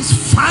arise,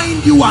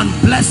 find you and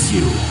bless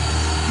you.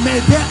 May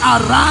they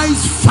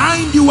arise,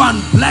 find you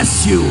and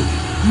bless you.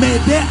 May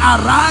they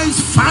arise,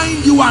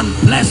 find you and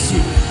bless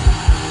you.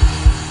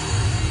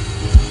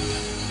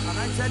 Can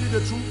I tell you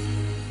the truth?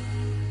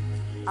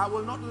 I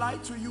will not lie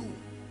to you.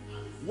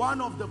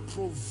 One of the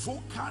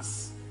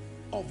provokers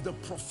of the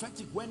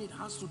prophetic when it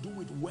has to do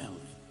with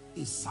wealth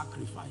is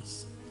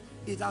sacrifice.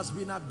 It has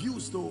been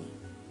abused though,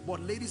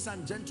 but ladies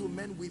and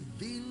gentlemen,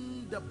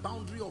 within the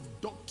boundary of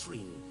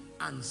doctrine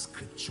and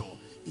scripture,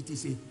 it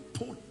is a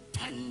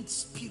potent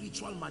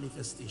spiritual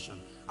manifestation.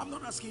 I'm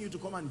not asking you to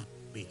come and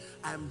me.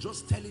 I am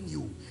just telling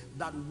you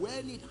that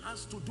when it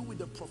has to do with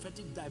the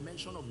prophetic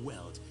dimension of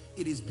wealth,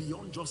 it is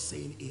beyond just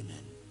saying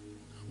amen.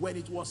 When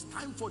it was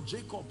time for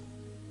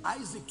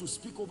Isaac to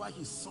speak over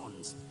his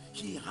sons,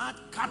 he had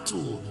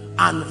cattle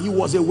and he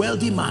was a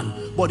wealthy man,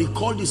 but he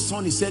called his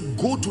son. He said,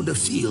 go to the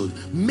field,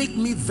 make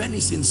me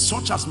venison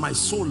such as my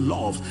soul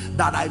loves,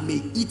 that I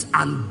may eat,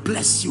 and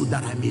bless you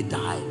that I may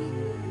die.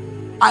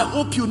 I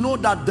hope you know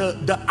that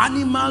the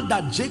animal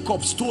that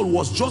Jacob stole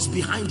was just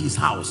behind his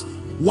house.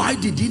 Why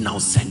did he now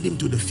send him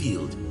to the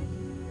field?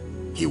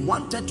 He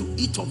wanted to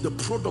eat of the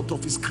product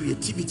of his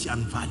creativity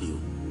and value.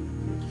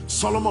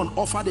 Solomon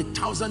offered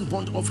 1,000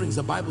 burnt offerings,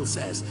 the Bible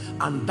says,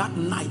 and that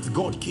night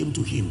God came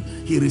to him.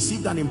 He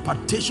received an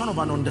impartation of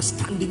an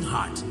understanding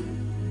heart.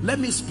 Let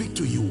me speak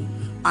to you.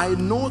 I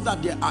know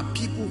that there are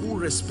people who,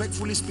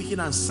 respectfully speaking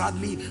and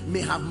sadly,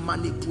 may have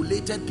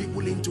manipulated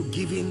people into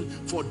giving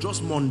for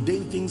just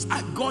mundane things.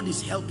 God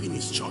is helping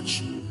his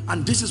church,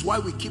 and this is why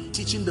we keep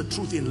teaching the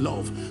truth in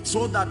love,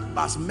 so that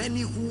as many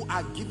who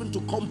are given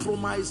to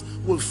compromise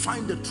will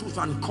find the truth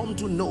and come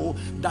to know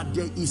that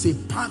there is a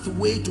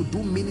pathway to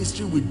do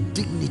ministry with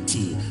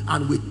dignity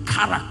and with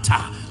character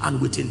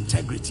and with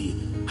integrity.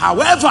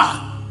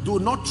 However, do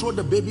not throw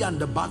the baby and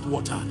the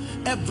bathwater.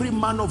 Every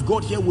man of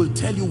God here will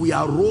tell you we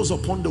arose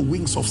upon the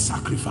wings of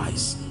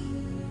sacrifice.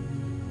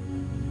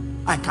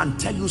 I can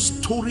tell you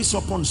stories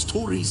upon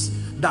stories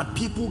that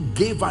people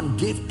gave and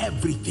gave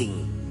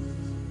everything,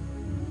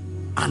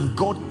 and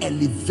God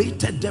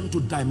elevated them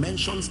to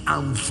dimensions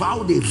and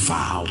vowed a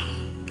vow.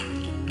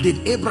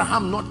 Did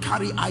Abraham not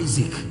carry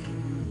Isaac?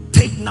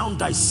 Take now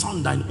thy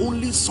son, thine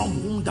only son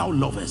whom thou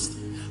lovest.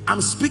 I'm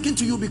speaking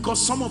to you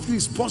because some of you,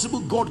 it's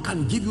possible God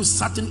can give you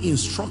certain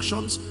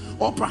instructions,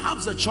 or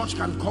perhaps the church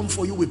can come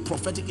for you with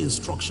prophetic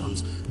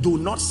instructions. Do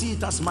not see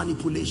it as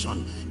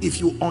manipulation. If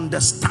you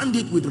understand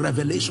it with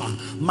revelation,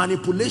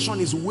 manipulation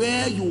is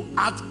where you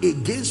act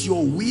against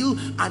your will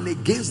and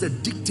against the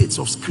dictates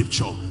of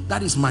scripture.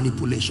 That is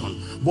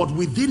manipulation. But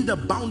within the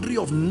boundary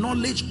of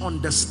knowledge,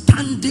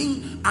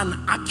 understanding, and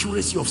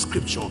accuracy of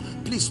scripture,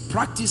 please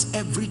practice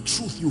every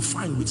truth you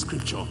find with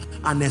scripture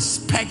and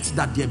expect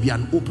that there be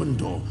an open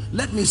door.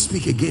 Let me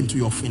speak again to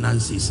your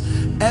finances.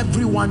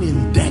 Everyone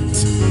in debt,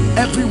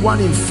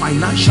 everyone in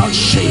financial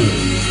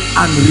shame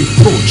and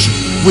reproach,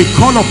 we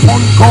call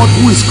upon God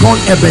who is called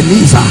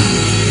Ebenezer,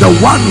 the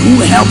one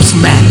who helps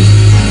men.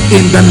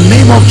 In the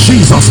name of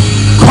Jesus,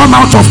 come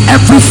out of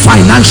every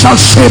financial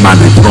shame and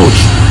reproach.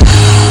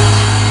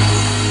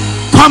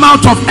 Come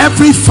out of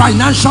every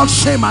financial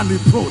shame and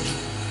reproach.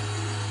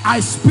 I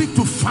speak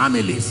to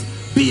families,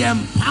 be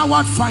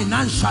empowered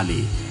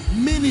financially.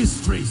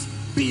 Ministries,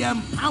 be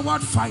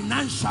empowered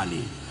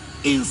financially.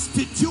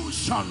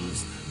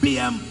 Institutions, be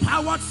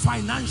empowered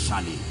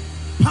financially.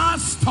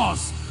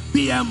 Pastors,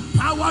 be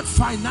empowered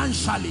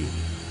financially.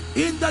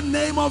 In the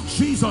name of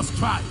Jesus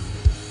Christ.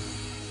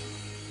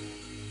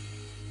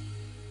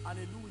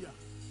 Hallelujah.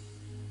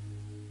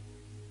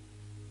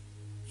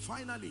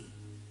 Finally,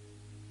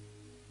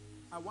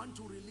 I want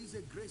to release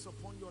a grace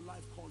upon your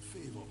life called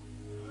favor.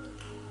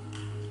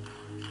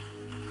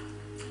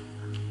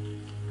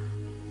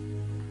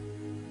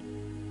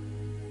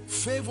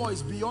 Favor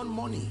is beyond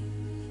money.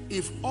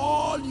 If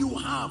all you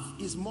have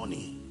is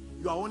money,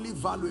 you are only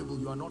valuable,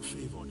 you are not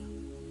favored.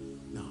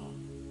 Now,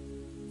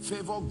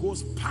 favor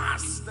goes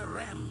past the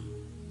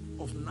realm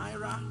of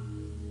naira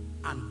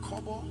and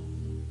kobo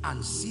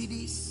and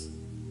cedis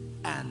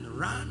and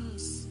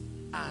rands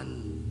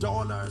and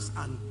dollars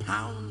and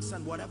pounds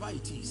and whatever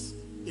it is.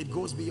 It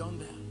goes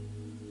beyond there.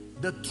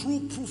 The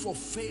true proof of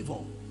favor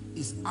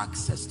is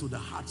access to the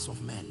hearts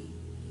of men.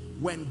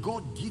 When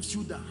God gives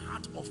you the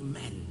heart of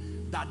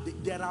men, that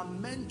there are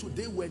men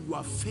today, when you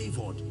are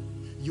favored,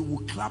 you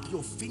will clap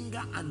your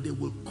finger and they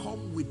will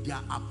come with their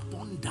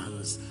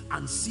abundance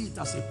and see it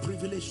as a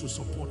privilege to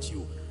support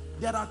you.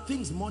 There are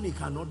things money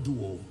cannot do.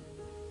 Oh,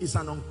 it's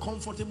an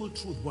uncomfortable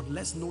truth, but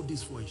let's know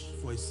this for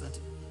a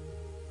certain.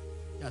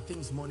 There are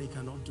things money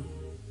cannot do.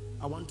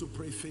 I want to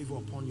pray favor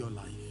upon your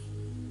life.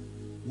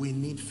 We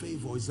need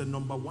favor. It's the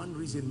number one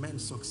reason men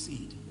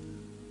succeed.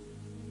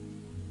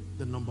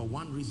 The number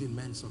one reason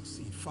men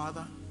succeed.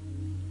 Father,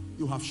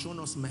 you have shown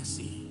us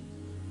mercy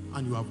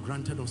and you have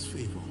granted us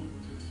favor.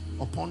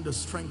 Upon the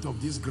strength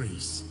of this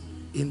grace,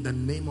 in the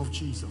name of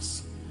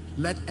Jesus,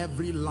 let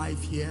every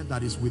life here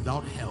that is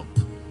without help,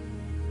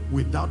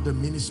 without the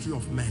ministry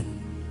of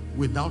men,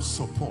 without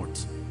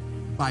support,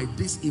 by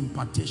this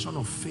impartation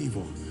of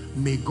favor,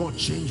 may God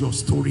change your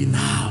story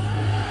now.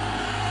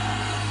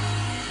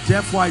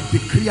 Therefore, I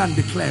decree and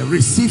declare,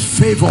 receive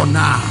favor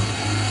now.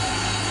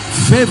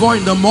 Favor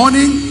in the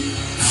morning,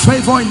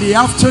 favor in the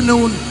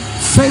afternoon,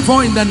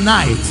 favor in the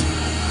night,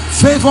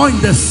 favor in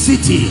the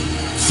city,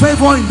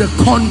 favor in the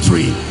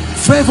country,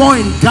 favor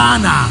in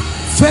Ghana,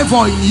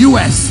 favor in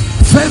US,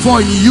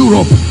 favor in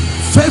Europe,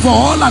 favor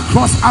all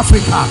across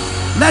Africa.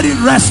 Let it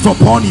rest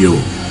upon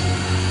you.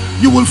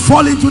 You will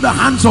fall into the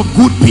hands of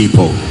good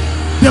people.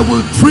 They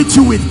will treat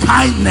you with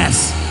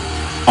kindness,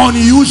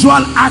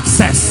 unusual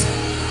access,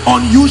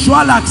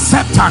 unusual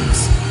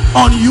acceptance,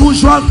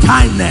 unusual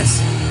kindness,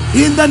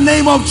 in the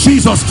name of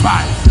Jesus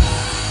Christ.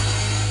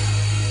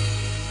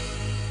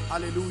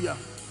 Hallelujah.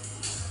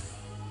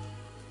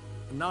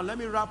 Now let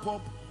me wrap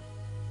up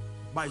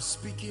by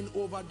speaking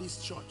over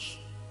this church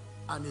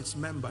and its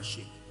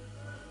membership.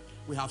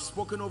 We have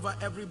spoken over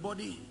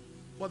everybody,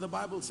 but the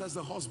Bible says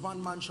the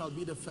husbandman shall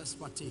be the first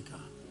partaker.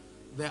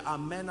 There are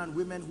men and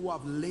women who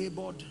have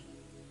labored,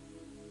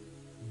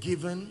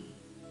 given,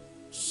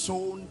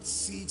 sown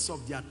seeds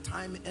of their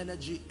time,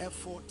 energy,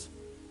 effort,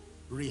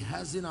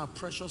 rehearsing our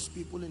precious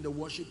people in the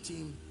worship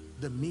team,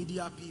 the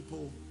media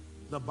people.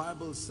 The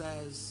Bible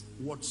says,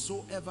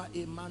 whatsoever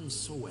a man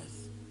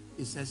soweth,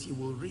 it says he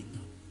will reap.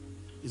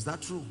 Is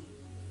that true?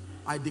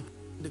 I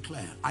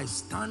declare, I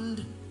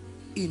stand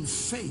in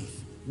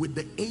faith with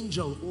the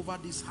angel over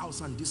this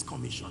house and this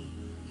commission,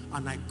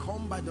 and I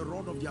come by the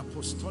rod of the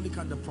apostolic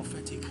and the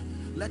prophetic.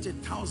 Let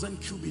 1,000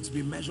 cubits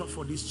be measured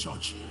for this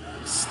church.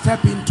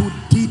 Step into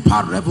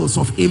deeper levels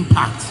of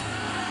impact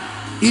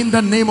in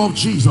the name of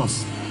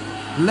Jesus.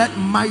 Let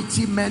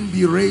mighty men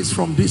be raised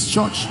from this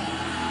church.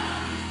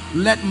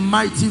 Let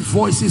mighty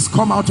voices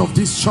come out of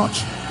this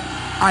church.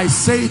 I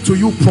say to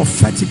you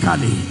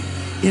prophetically,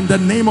 in the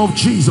name of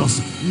Jesus,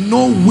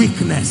 no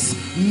weakness,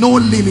 no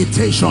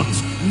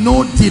limitations,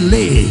 no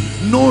delay,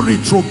 no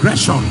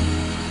retrogression.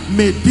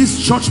 May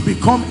this church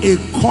become a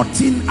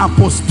cutting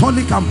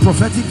apostolic and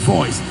prophetic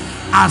voice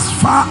as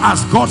far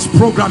as God's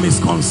program is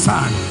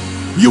concerned.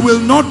 You will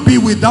not be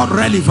without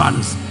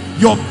relevance.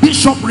 Your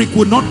bishopric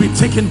will not be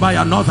taken by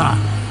another.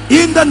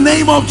 In the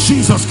name of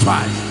Jesus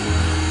Christ.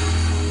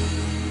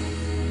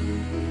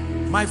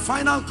 My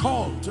final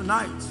call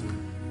tonight,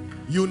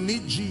 you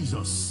need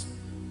Jesus.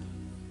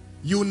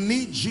 You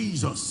need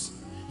Jesus.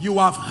 You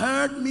have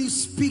heard me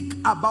speak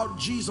about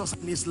Jesus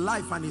and his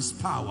life and his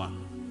power.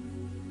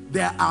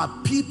 There are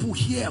people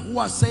here who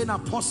are saying,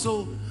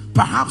 Apostle,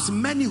 perhaps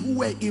many who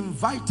were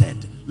invited.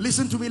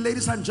 Listen to me,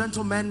 ladies and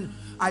gentlemen.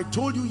 I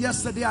told you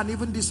yesterday and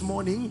even this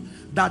morning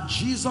that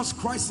Jesus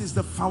Christ is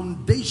the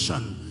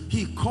foundation.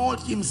 He called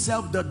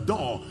himself the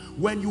door.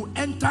 When you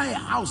enter a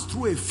house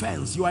through a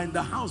fence, you are in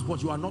the house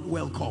but you are not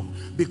welcome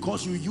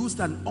because you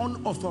used an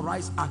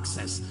unauthorized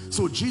access.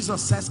 So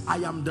Jesus says, I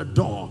am the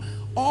door.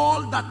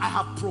 All that I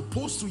have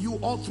proposed to you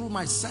all through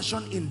my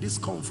session in this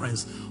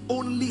conference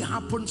only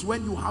happens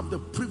when you have the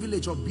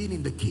privilege of being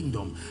in the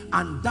kingdom,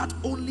 and that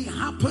only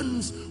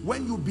happens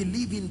when you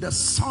believe in the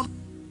Son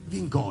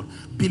living God.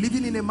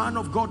 Believing in a man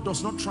of God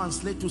does not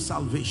translate to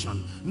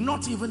salvation,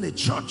 not even a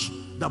church.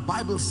 The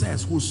Bible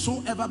says,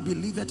 whosoever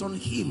believeth on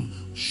him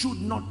should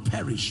not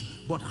perish,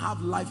 but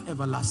have life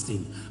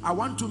everlasting. I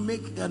want to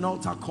make an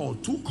altar call,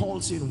 2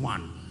 calls in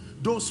one.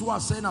 Those who are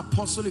saying,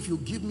 Apostle, if you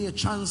give me a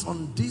chance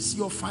on this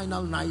your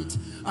final night,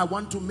 I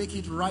want to make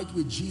it right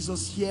with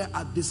Jesus here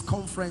at this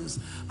conference.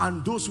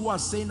 And those who are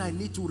saying, I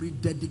need to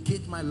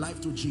rededicate my life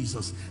to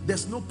Jesus.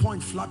 There's no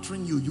point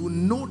flattering you. You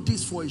know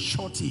this for a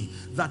shorty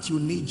that you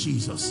need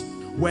Jesus.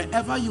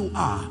 Wherever you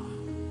are,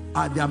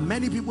 there are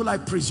many people, I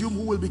presume,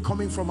 who will be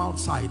coming from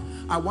outside.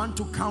 I want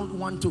to count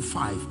 1 to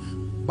 5.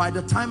 By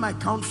the time I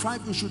count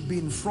 5, you should be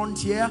in front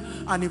here.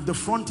 And if the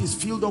front is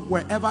filled up,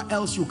 wherever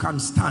else you can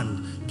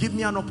stand, give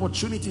me an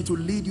opportunity to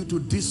lead you to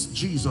this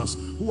Jesus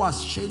who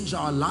has changed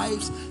our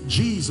lives.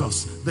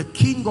 Jesus, the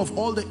King of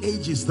all the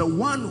ages, the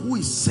one who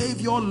is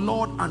Savior,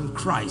 Lord, and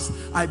Christ.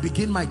 I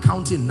begin my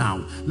counting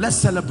now. Let's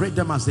celebrate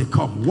them as they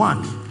come.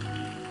 1.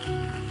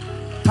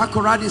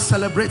 Takoradi,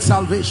 celebrate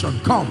salvation.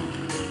 Come.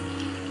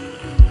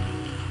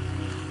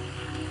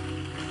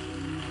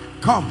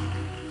 Come.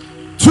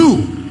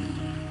 2.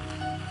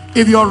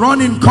 If you're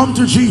running, come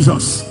to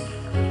Jesus.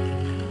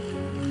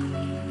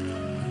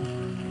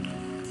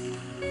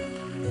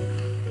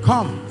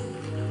 Come.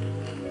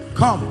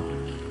 Come.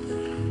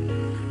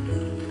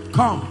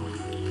 Come.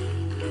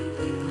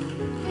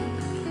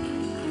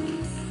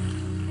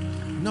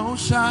 No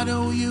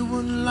shadow you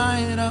won't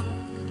light up,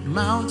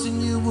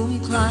 mountain you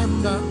won't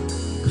climb up,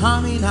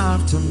 coming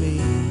after me.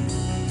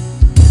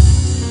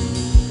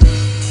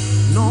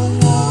 No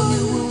wall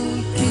you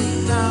won't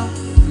kick down,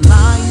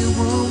 lie you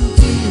won't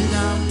tear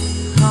down,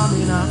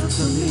 coming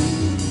after me.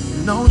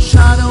 No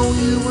shadow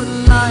you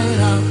would light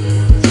up,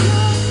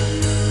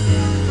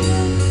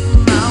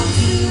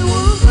 mountain you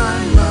will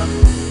climb up,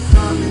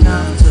 coming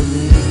after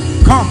me.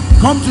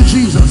 Come to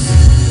Jesus.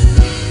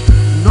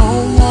 No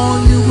wall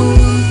you will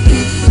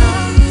kick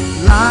down,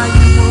 lie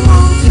you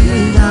won't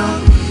tear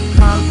down,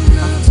 come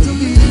after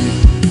me.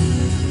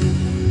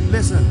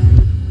 Listen,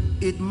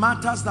 it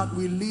matters that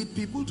we lead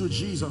people to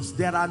Jesus.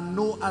 There are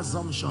no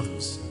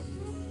assumptions.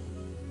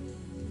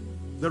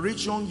 The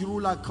rich young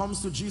ruler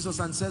comes to Jesus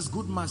and says,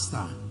 good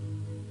master,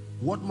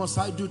 what must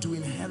I do to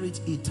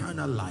inherit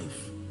eternal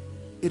life?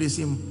 It is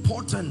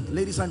important,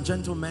 ladies and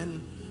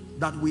gentlemen,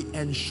 that we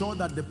ensure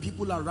that the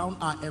people around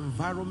our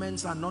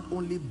environments are not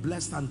only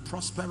blessed and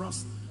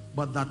prosperous,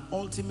 but that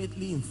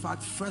ultimately, in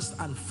fact, first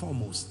and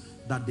foremost,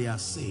 that they are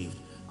saved.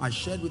 I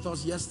shared with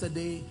us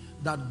yesterday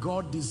that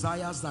God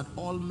desires that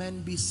all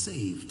men be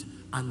saved,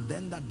 and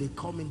then that they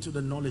come into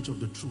the knowledge of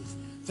the truth.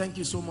 Thank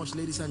you so much,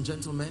 ladies and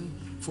gentlemen,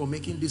 for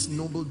making this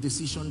noble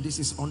decision. This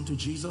is unto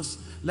Jesus.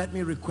 Let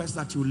me request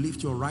that you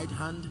lift your right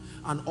hand,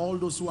 and all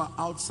those who are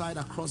outside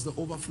across the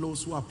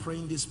overflows who are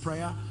praying this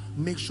prayer,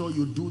 make sure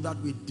you do that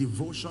with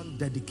devotion,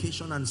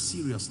 dedication, and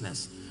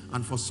seriousness.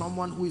 And for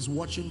someone who is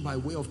watching by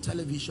way of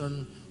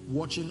television,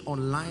 watching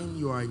online,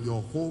 you are in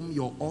your home,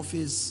 your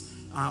office,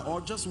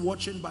 or just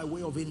watching by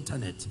way of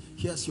internet,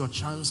 here's your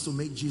chance to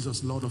make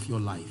Jesus Lord of your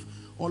life.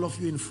 All of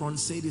you in front,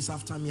 say this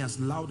after me as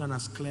loud and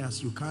as clear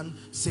as you can.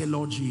 Say,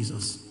 Lord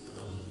Jesus,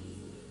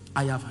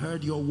 I have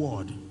heard your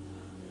word.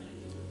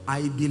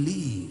 I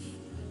believe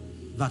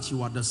that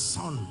you are the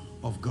Son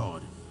of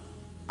God.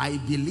 I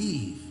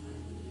believe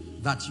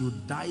that you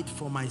died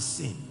for my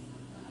sin.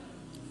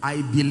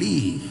 I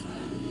believe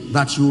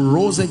that you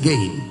rose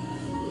again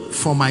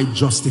for my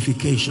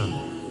justification.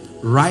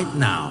 Right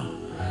now,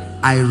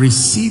 I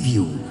receive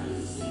you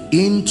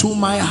into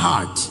my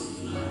heart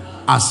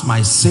as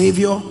my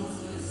Savior,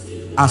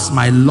 as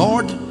my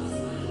Lord,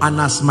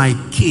 and as my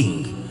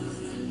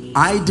King.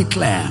 I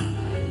declare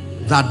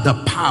that the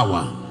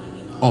power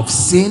of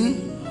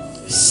sin,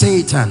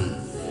 Satan,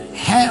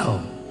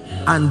 hell,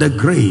 and the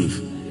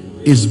grave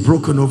is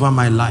broken over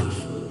my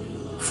life.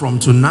 From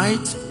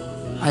tonight,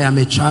 I am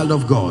a child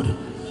of God.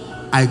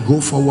 I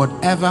go forward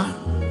ever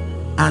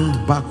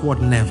and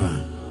backward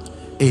never.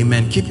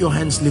 Amen. Keep your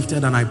hands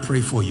lifted and I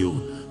pray for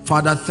you.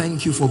 Father,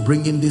 thank you for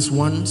bringing these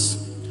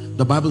ones.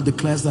 The Bible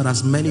declares that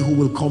as many who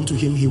will come to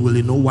him, he will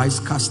in no wise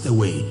cast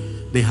away.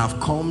 They have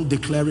come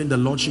declaring the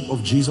lordship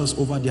of Jesus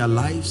over their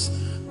lives.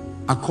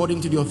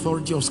 According to the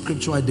authority of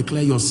scripture, I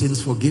declare your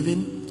sins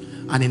forgiven.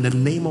 And in the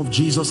name of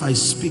Jesus, I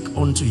speak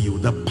unto you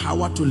the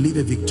power to live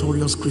a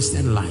victorious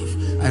Christian life.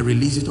 I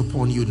release it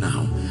upon you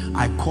now.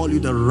 I call you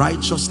the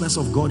righteousness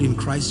of God in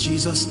Christ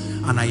Jesus,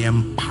 and I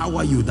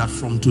empower you that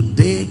from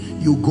today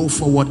you go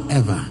forward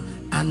ever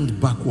and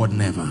backward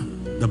never.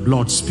 The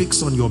blood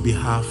speaks on your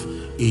behalf.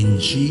 In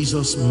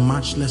Jesus'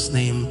 matchless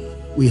name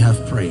we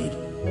have prayed.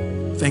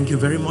 Thank you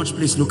very much.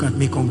 Please look at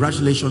me.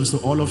 Congratulations to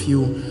all of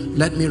you.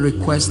 Let me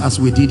request,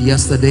 as we did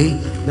yesterday,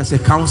 there's a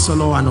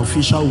counselor, an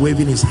official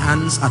waving his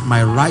hands at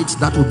my right.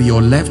 That will be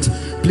your left.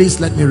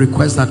 Please let me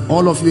request that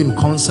all of you in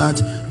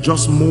concert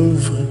just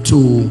move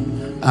to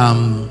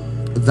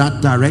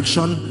that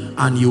direction,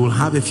 and you will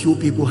have a few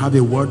people have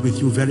a word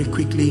with you very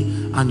quickly,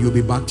 and you'll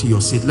be back to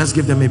your seat. Let's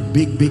give them a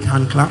big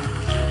hand clap.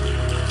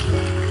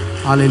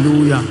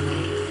 Hallelujah.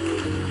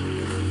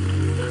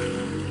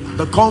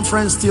 The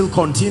conference still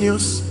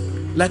continues.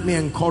 Let me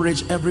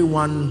encourage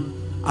everyone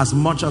as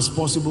much as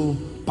possible,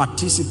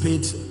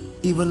 participate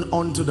even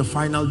onto the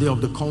final day of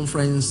the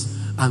conference.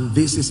 And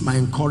this is my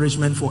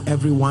encouragement for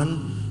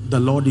everyone. The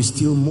Lord is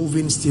still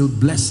moving, still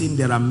blessing.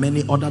 There are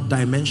many other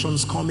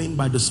dimensions coming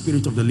by the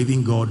Spirit of the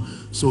living God.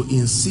 So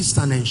insist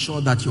and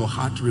ensure that your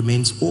heart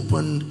remains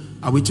open.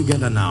 Are we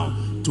together now?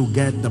 To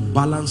get the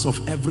balance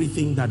of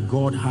everything that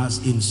God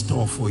has in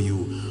store for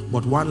you.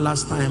 But one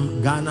last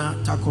time, Ghana,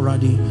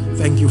 Takoradi,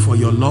 thank you for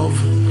your love.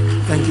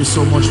 Thank you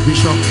so much,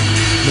 Bishop.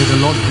 May the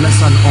Lord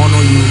bless and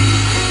honor you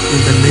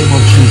in the name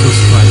of Jesus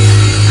Christ.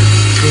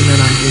 Amen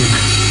and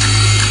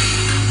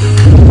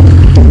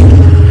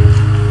amen.